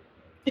here?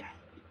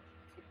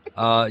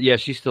 Yeah,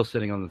 she's still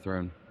sitting on the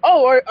throne.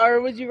 Oh,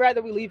 or would you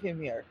rather we leave him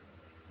here?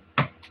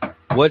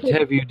 What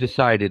have you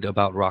decided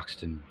about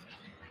Roxton?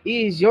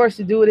 He is yours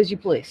to do it as you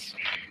please.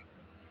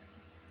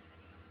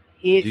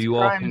 His Do you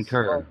all crimes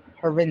concur? are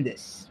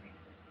horrendous.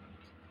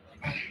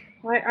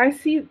 I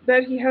see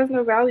that he has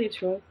no value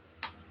to us.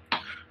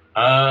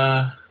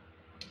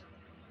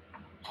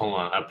 Hold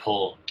on. I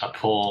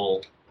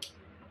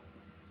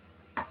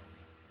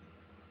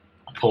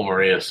pull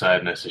Maria aside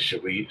and I say,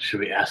 should we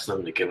ask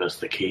them to give us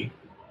the key?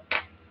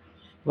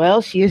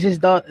 Well, she is his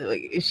daughter.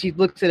 She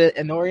looks at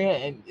Honoria,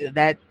 and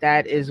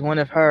that is one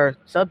of her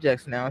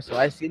subjects now. So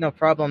I see no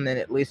problem in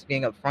at least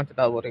being upfront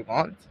about what he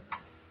wants.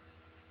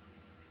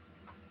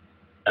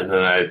 And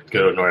then I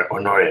go to Honoria.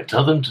 Honoria,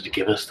 tell them to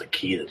give us the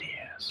key that he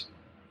has.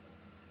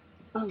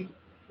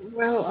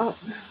 Well,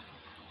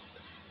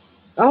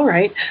 all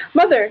right.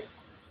 Mother,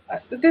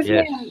 this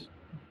Yes. man,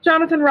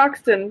 Jonathan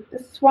Roxton,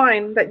 this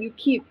swine that you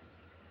keep,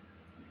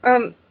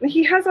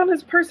 he has on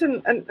his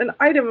person an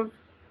item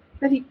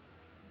that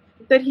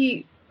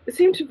he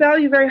seemed to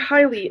value very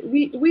highly.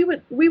 We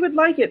would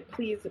like it,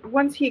 please,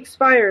 once he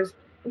expires,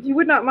 if you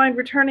would not mind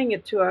returning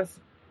it to us.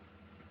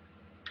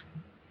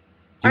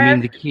 Do you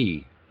mean the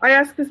key? I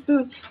ask this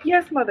boon.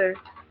 Yes, Mother.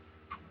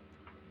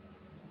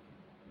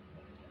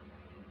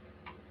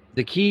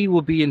 The key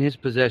will be in his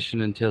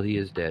possession until he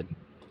is dead.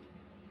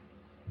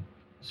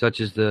 Such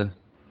is the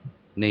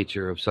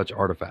nature of such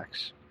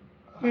artifacts.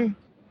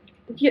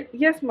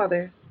 Yes,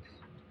 Mother.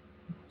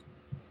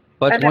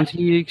 But And- once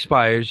he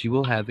expires, you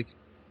will have the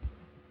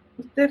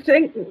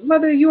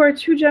Mother, you are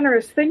too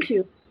generous. Thank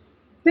you.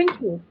 Thank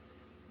you.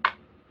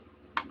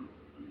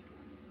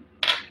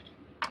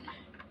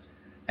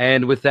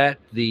 And with that,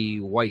 the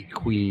White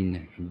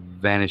Queen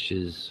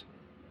vanishes,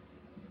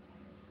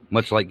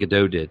 much like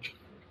Godot did.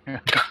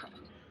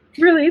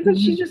 Really, isn't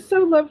she just so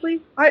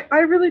lovely? I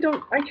really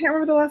don't. I can't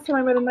remember the last time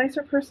I met a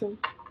nicer person.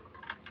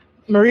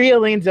 Maria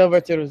leans over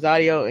to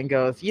Rosario and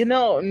goes, "You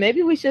know,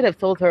 maybe we should have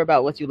told her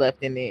about what you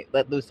let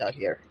loose out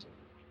here."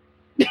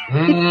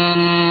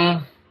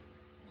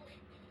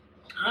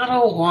 I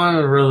don't want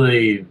to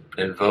really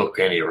invoke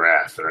any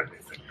wrath or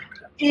anything.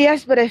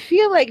 Yes, but I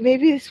feel like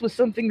maybe this was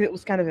something that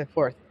was kind of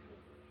important.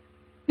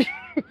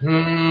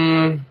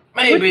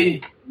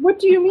 Maybe. What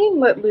do you mean,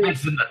 let loose?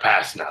 It's in the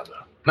past now, though.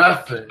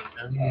 Nothing.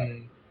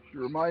 She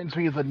reminds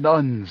me of the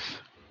nuns.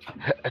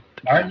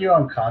 Aren't you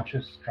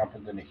unconscious,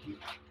 crumpled in a heap?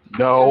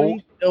 No.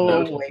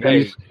 No.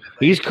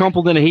 He's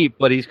crumpled in a heap,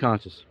 but he's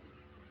conscious.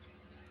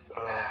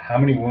 How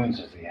many wounds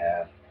does he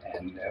have?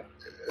 And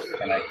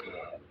can I heal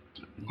him?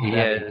 He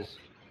has.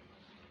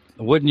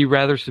 Wouldn't you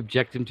rather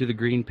subject him to the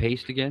green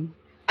paste again?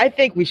 I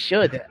think we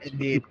should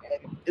indeed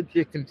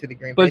addict him to the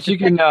green. But paste. you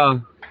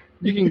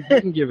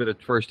can give it a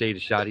first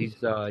aid shot.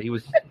 He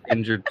was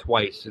injured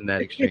twice in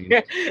that exchange.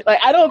 Like,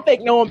 I don't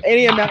think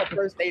any amount of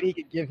first aid he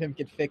could give him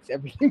could fix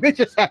everything that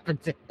just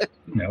happened to him.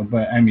 No,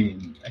 but I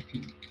mean, I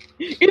can,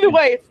 Either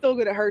way, it's still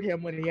going to hurt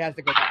him when he has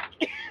to go back.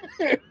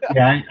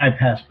 yeah, I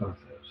passed both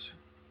those.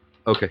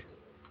 Okay.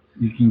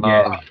 You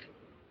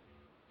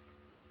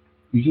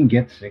can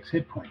get 6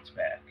 hit points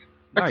back.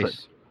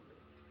 Nice.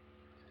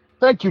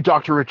 Thank you,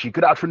 Dr. Ritchie.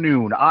 Good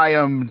afternoon. I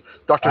am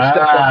Dr.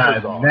 Stefan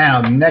Herzog.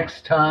 Now,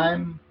 next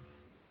time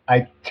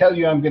I tell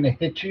you I'm going to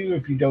hit you,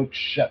 if you don't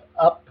shut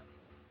up,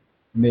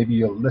 maybe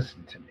you'll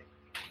listen to me.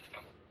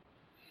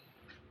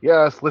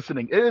 Yes,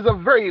 listening. It is a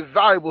very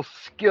valuable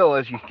skill,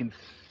 as you can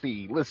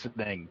see,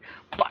 listening.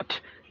 But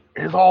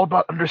it is all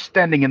about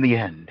understanding in the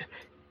end.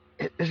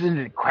 Isn't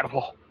it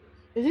incredible?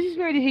 Is this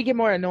where did he get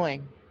more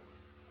annoying?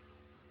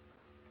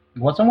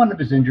 Wasn't one of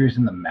his injuries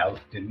in the mouth?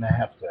 Didn't I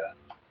have to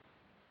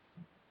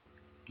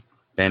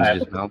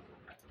Bandage his mouth.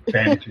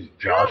 bandage his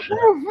jaw shut?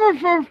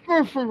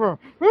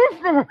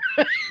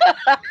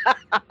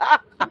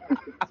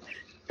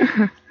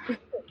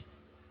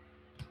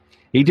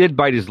 He did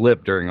bite his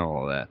lip during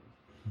all of that.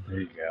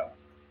 There you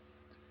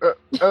go.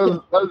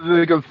 As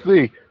you can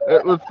see,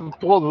 it was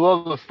supposed to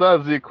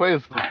understand the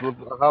equations of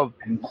how.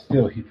 And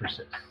still he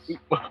persists.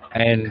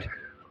 And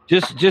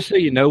Just so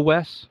you know,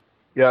 Wes,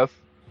 Yes.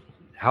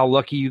 how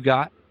lucky you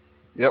got.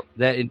 Yep.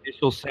 That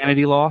initial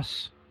sanity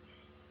loss.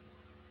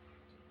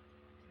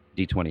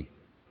 D20.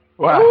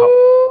 Wow.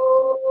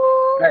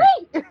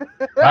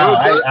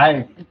 Wow,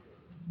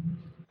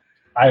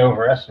 I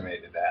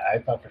overestimated that. I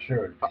thought for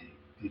sure it would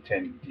be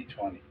D10,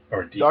 D20,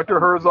 or D. Dr.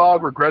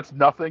 Herzog regrets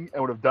nothing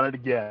and would have done it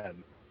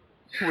again.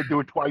 He would do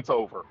it twice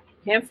over.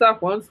 Can't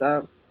stop, won't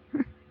stop.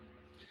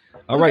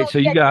 All right, so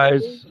you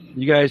guys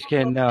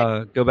can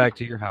go back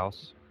to your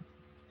house,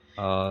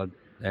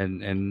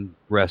 and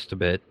rest a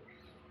bit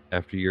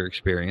after your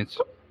experience.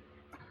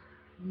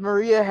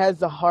 Maria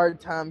has a hard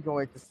time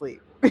going to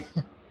sleep.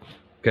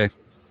 Okay.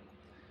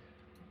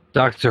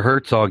 Dr.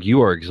 Herzog,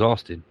 you are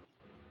exhausted.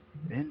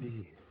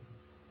 Indeed.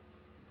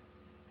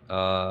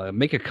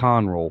 Make a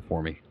con roll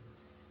for me.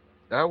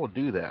 I will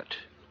do that.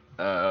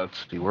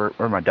 Let's see, where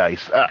are my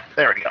dice?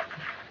 There we go.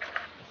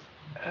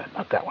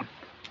 Not that one.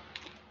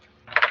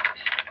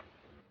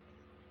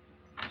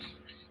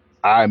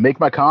 I make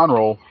my con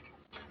roll.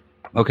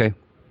 Okay.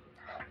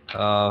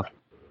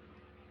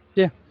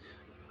 Yeah.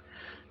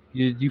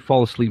 You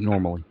fall asleep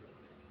normally.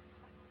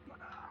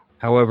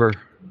 However,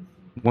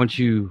 once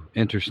you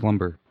enter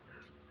slumber,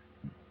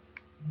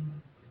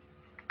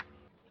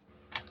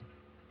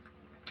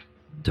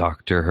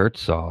 Dr.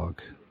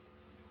 Herzog.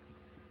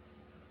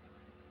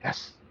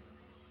 Yes.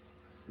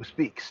 Who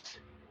speaks?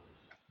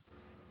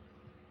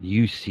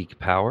 You seek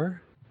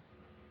power?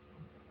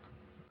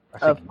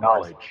 I seek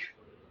knowledge.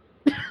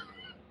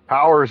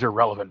 Power is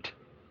irrelevant.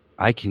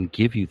 I can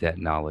give you that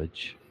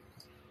knowledge.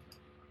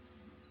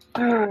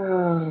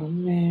 Oh,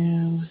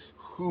 man.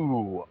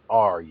 Who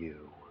are you?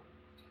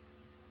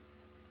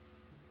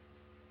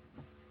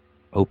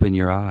 Open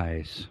your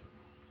eyes.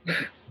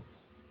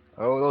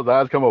 Oh, those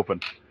eyes come open.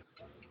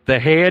 The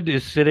hand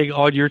is sitting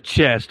on your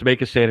chest.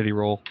 Make a sanity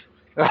roll.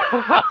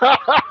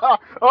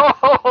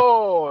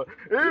 Oh,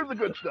 here's the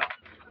good stuff.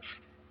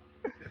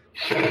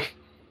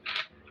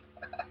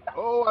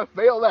 Oh, I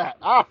failed that.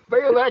 I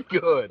failed that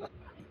good.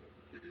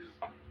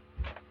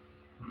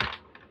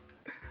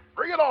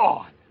 Bring it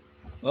on.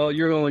 Well,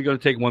 you're only going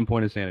to take 1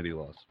 point of sanity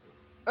loss.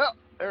 Oh,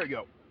 there we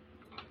go.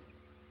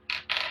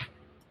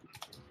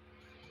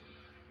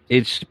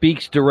 It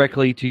speaks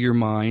directly to your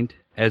mind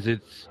as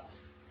it's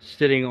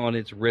sitting on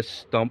its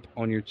wrist stump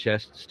on your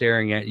chest,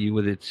 staring at you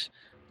with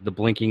the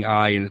blinking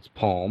eye in its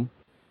palm.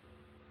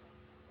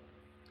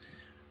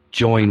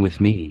 Join with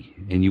me,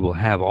 and you will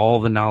have all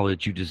the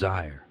knowledge you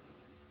desire.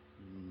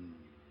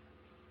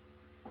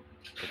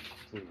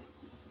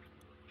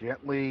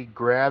 Gently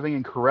grabbing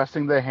and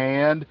caressing the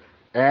hand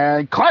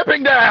and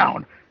clamping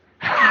down.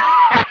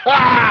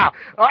 I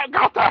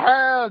got the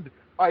hand.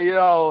 I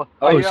yell.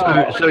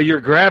 So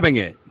you're grabbing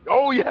it.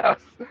 Oh, yes.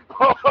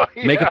 Oh,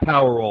 yes. Make a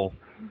power roll.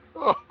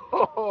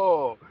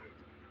 Oh.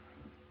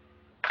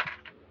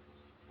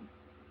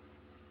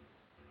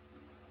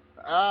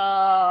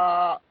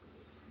 I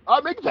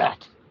make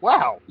that.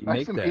 Wow. You Nice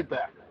make to meet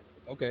that.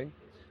 Okay.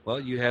 Well,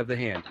 you have the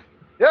hand.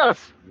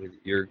 Yes.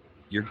 You're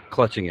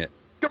clutching it.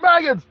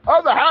 Companions,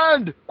 on the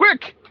hand.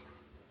 Quick.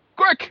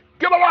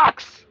 Give a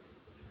box.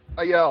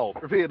 I yell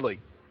repeatedly.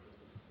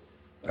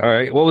 All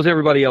right. What was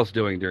everybody else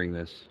doing during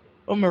this?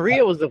 Well,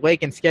 Maria was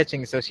awake and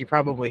sketching, so she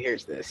probably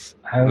hears this.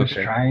 I was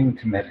Okay. trying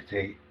to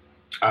meditate.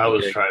 I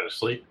was trying to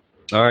sleep.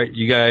 All right.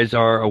 You guys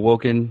are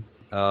awoken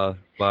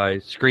by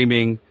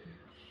screaming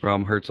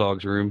from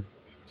Herzog's room.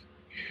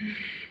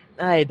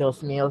 Ay,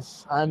 dos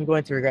míos. I'm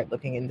going to regret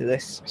looking into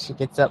this. She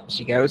gets up,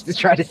 she goes to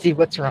try to see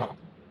what's wrong.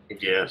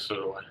 Yeah, so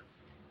do I.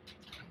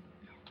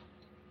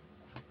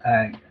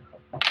 I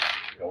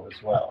go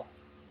as well.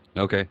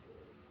 Okay.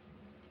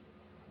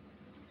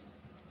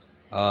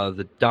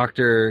 The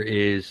doctor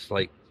is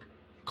like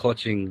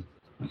clutching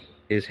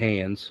his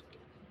hands.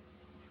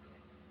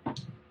 I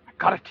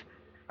got it.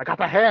 I got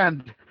the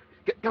hand.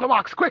 Get a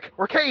box, quick,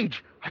 or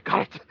cage. I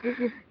got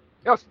it.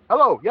 Yes.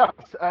 Hello. Yes.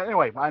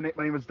 Anyway, my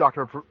name is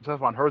Dr.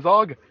 Stefan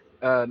Herzog.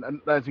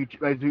 And nice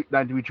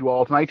to meet you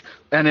all tonight.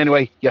 And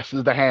anyway, yes, this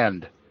is the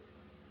hand.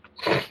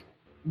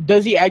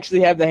 Does he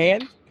actually have the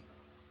hand?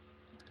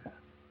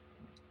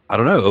 I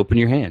don't know. Open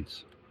your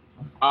hands.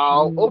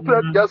 I'll open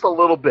it just a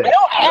little bit. I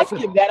don't ask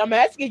him that. I'm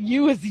asking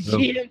you as the No.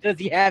 GM, does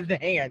he have the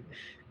hand?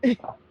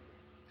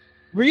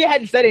 Maria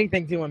hadn't said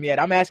anything to him yet.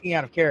 I'm asking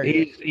out of character.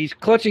 He's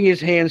clutching his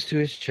hands to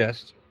his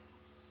chest.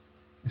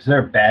 Is there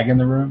a bag in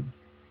the room?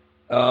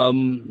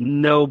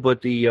 No,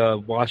 but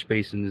the wash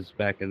basin is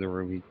back in the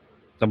room.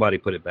 Somebody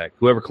put it back.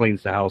 Whoever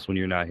cleans the house when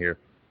you're not here.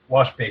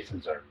 Wash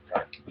basins are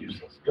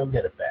useless. Go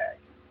get a bag.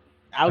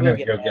 I'll I'm go gonna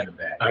get go that. get a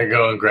bag. I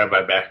go and grab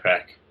my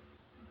backpack.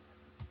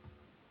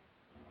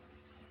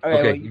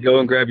 Okay, Okay, well, you go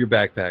and grab your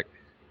backpack.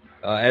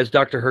 As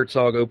Dr.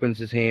 Herzog opens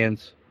his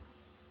hands,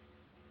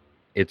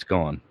 it's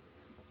gone.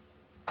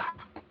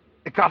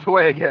 It got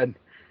away again.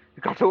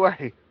 It got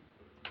away.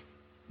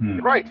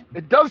 You're right.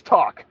 It does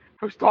talk.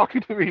 It was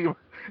talking to me.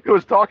 It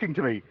was talking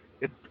to me.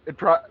 It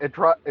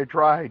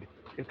tried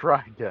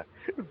to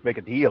make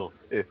a deal.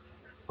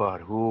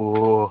 But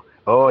oh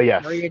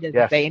yes. Maria doesn't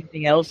yes. say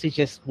anything else. He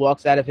just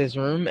walks out of his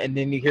room, and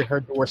then you hear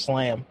her door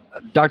slam.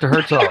 Dr.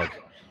 Herzog.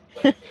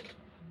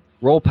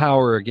 Roll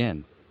power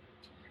again.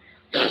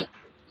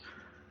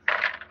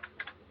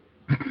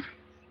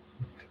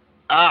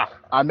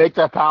 I make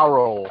that power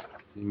roll.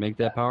 You make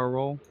that power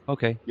roll?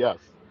 Okay. Yes.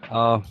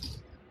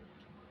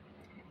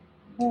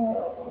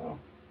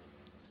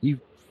 You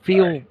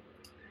feel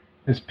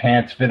His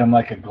pants fit him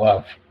like a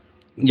glove.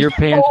 your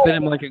pants fit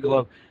him like a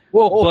glove,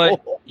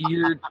 but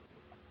your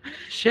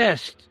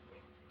chest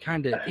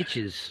kind of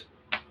itches.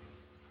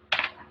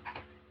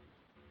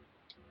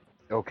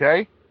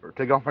 Okay. Or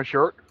take off my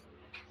shirt.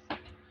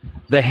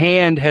 The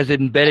hand has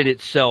embedded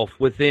itself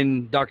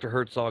within Dr.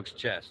 Herzog's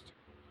chest,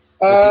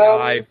 with the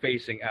eye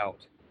facing out.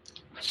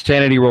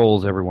 Sanity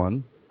rolls,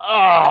 everyone.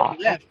 Ah,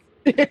 Left.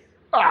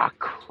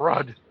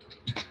 crud.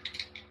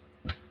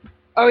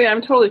 Oh yeah,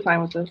 I'm totally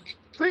fine with this.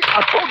 See,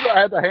 I told you I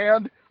had the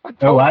hand.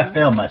 Oh, I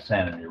failed my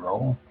sanity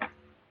roll.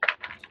 All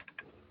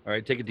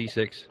right, take a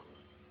D6.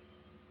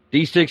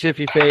 D6 if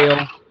you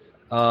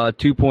fail,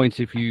 2 points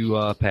if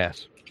you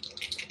pass.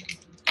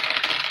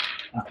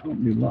 I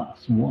only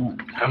lost one.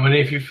 How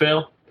many if you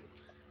fail?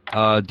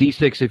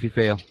 D6 if you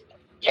fail.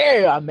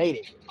 Yeah, I made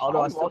it. I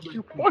Although I still lost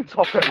 2 points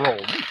off that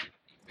roll.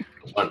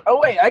 Oh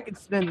wait, I can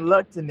spend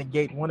luck to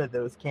negate one of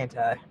those, can't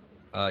I?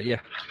 Yeah.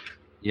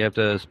 You have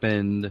to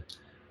spend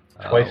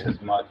Twice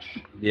as much.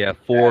 Yeah, as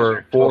four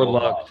your total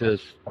luck loss. to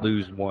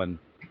lose one.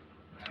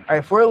 All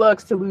right, 4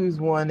 lucks to lose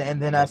one,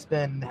 and then I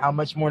spend how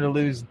much more to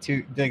lose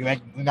two?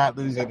 Like not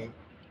lose any.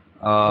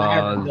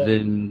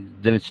 Then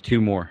it's 2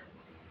 more.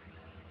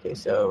 Okay,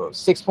 so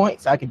 6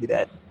 points. I can do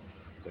that.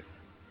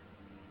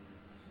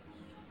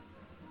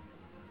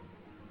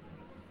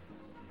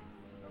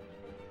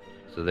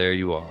 So there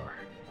you are.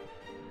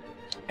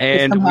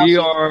 And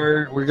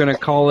we're gonna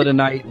call it a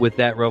night with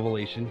that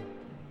revelation.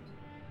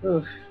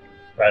 Oof.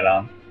 Right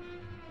on.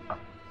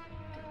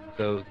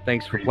 So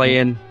thanks for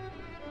playing.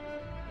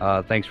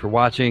 Thanks for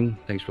watching.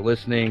 Thanks for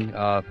listening.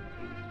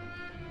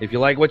 If you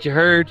like what you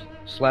heard,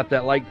 slap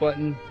that like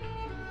button.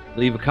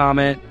 Leave a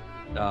comment.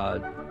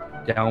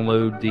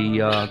 Download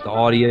the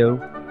audio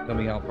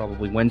coming out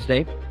probably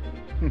Wednesday.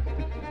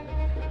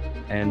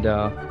 And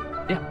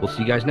yeah, we'll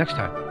see you guys next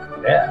time.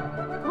 Yeah.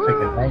 Say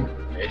good night.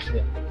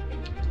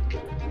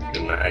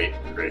 Good night,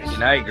 Grace. Good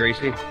night,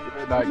 Gracie.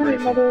 Good night, Good night,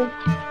 Gracie. Mother.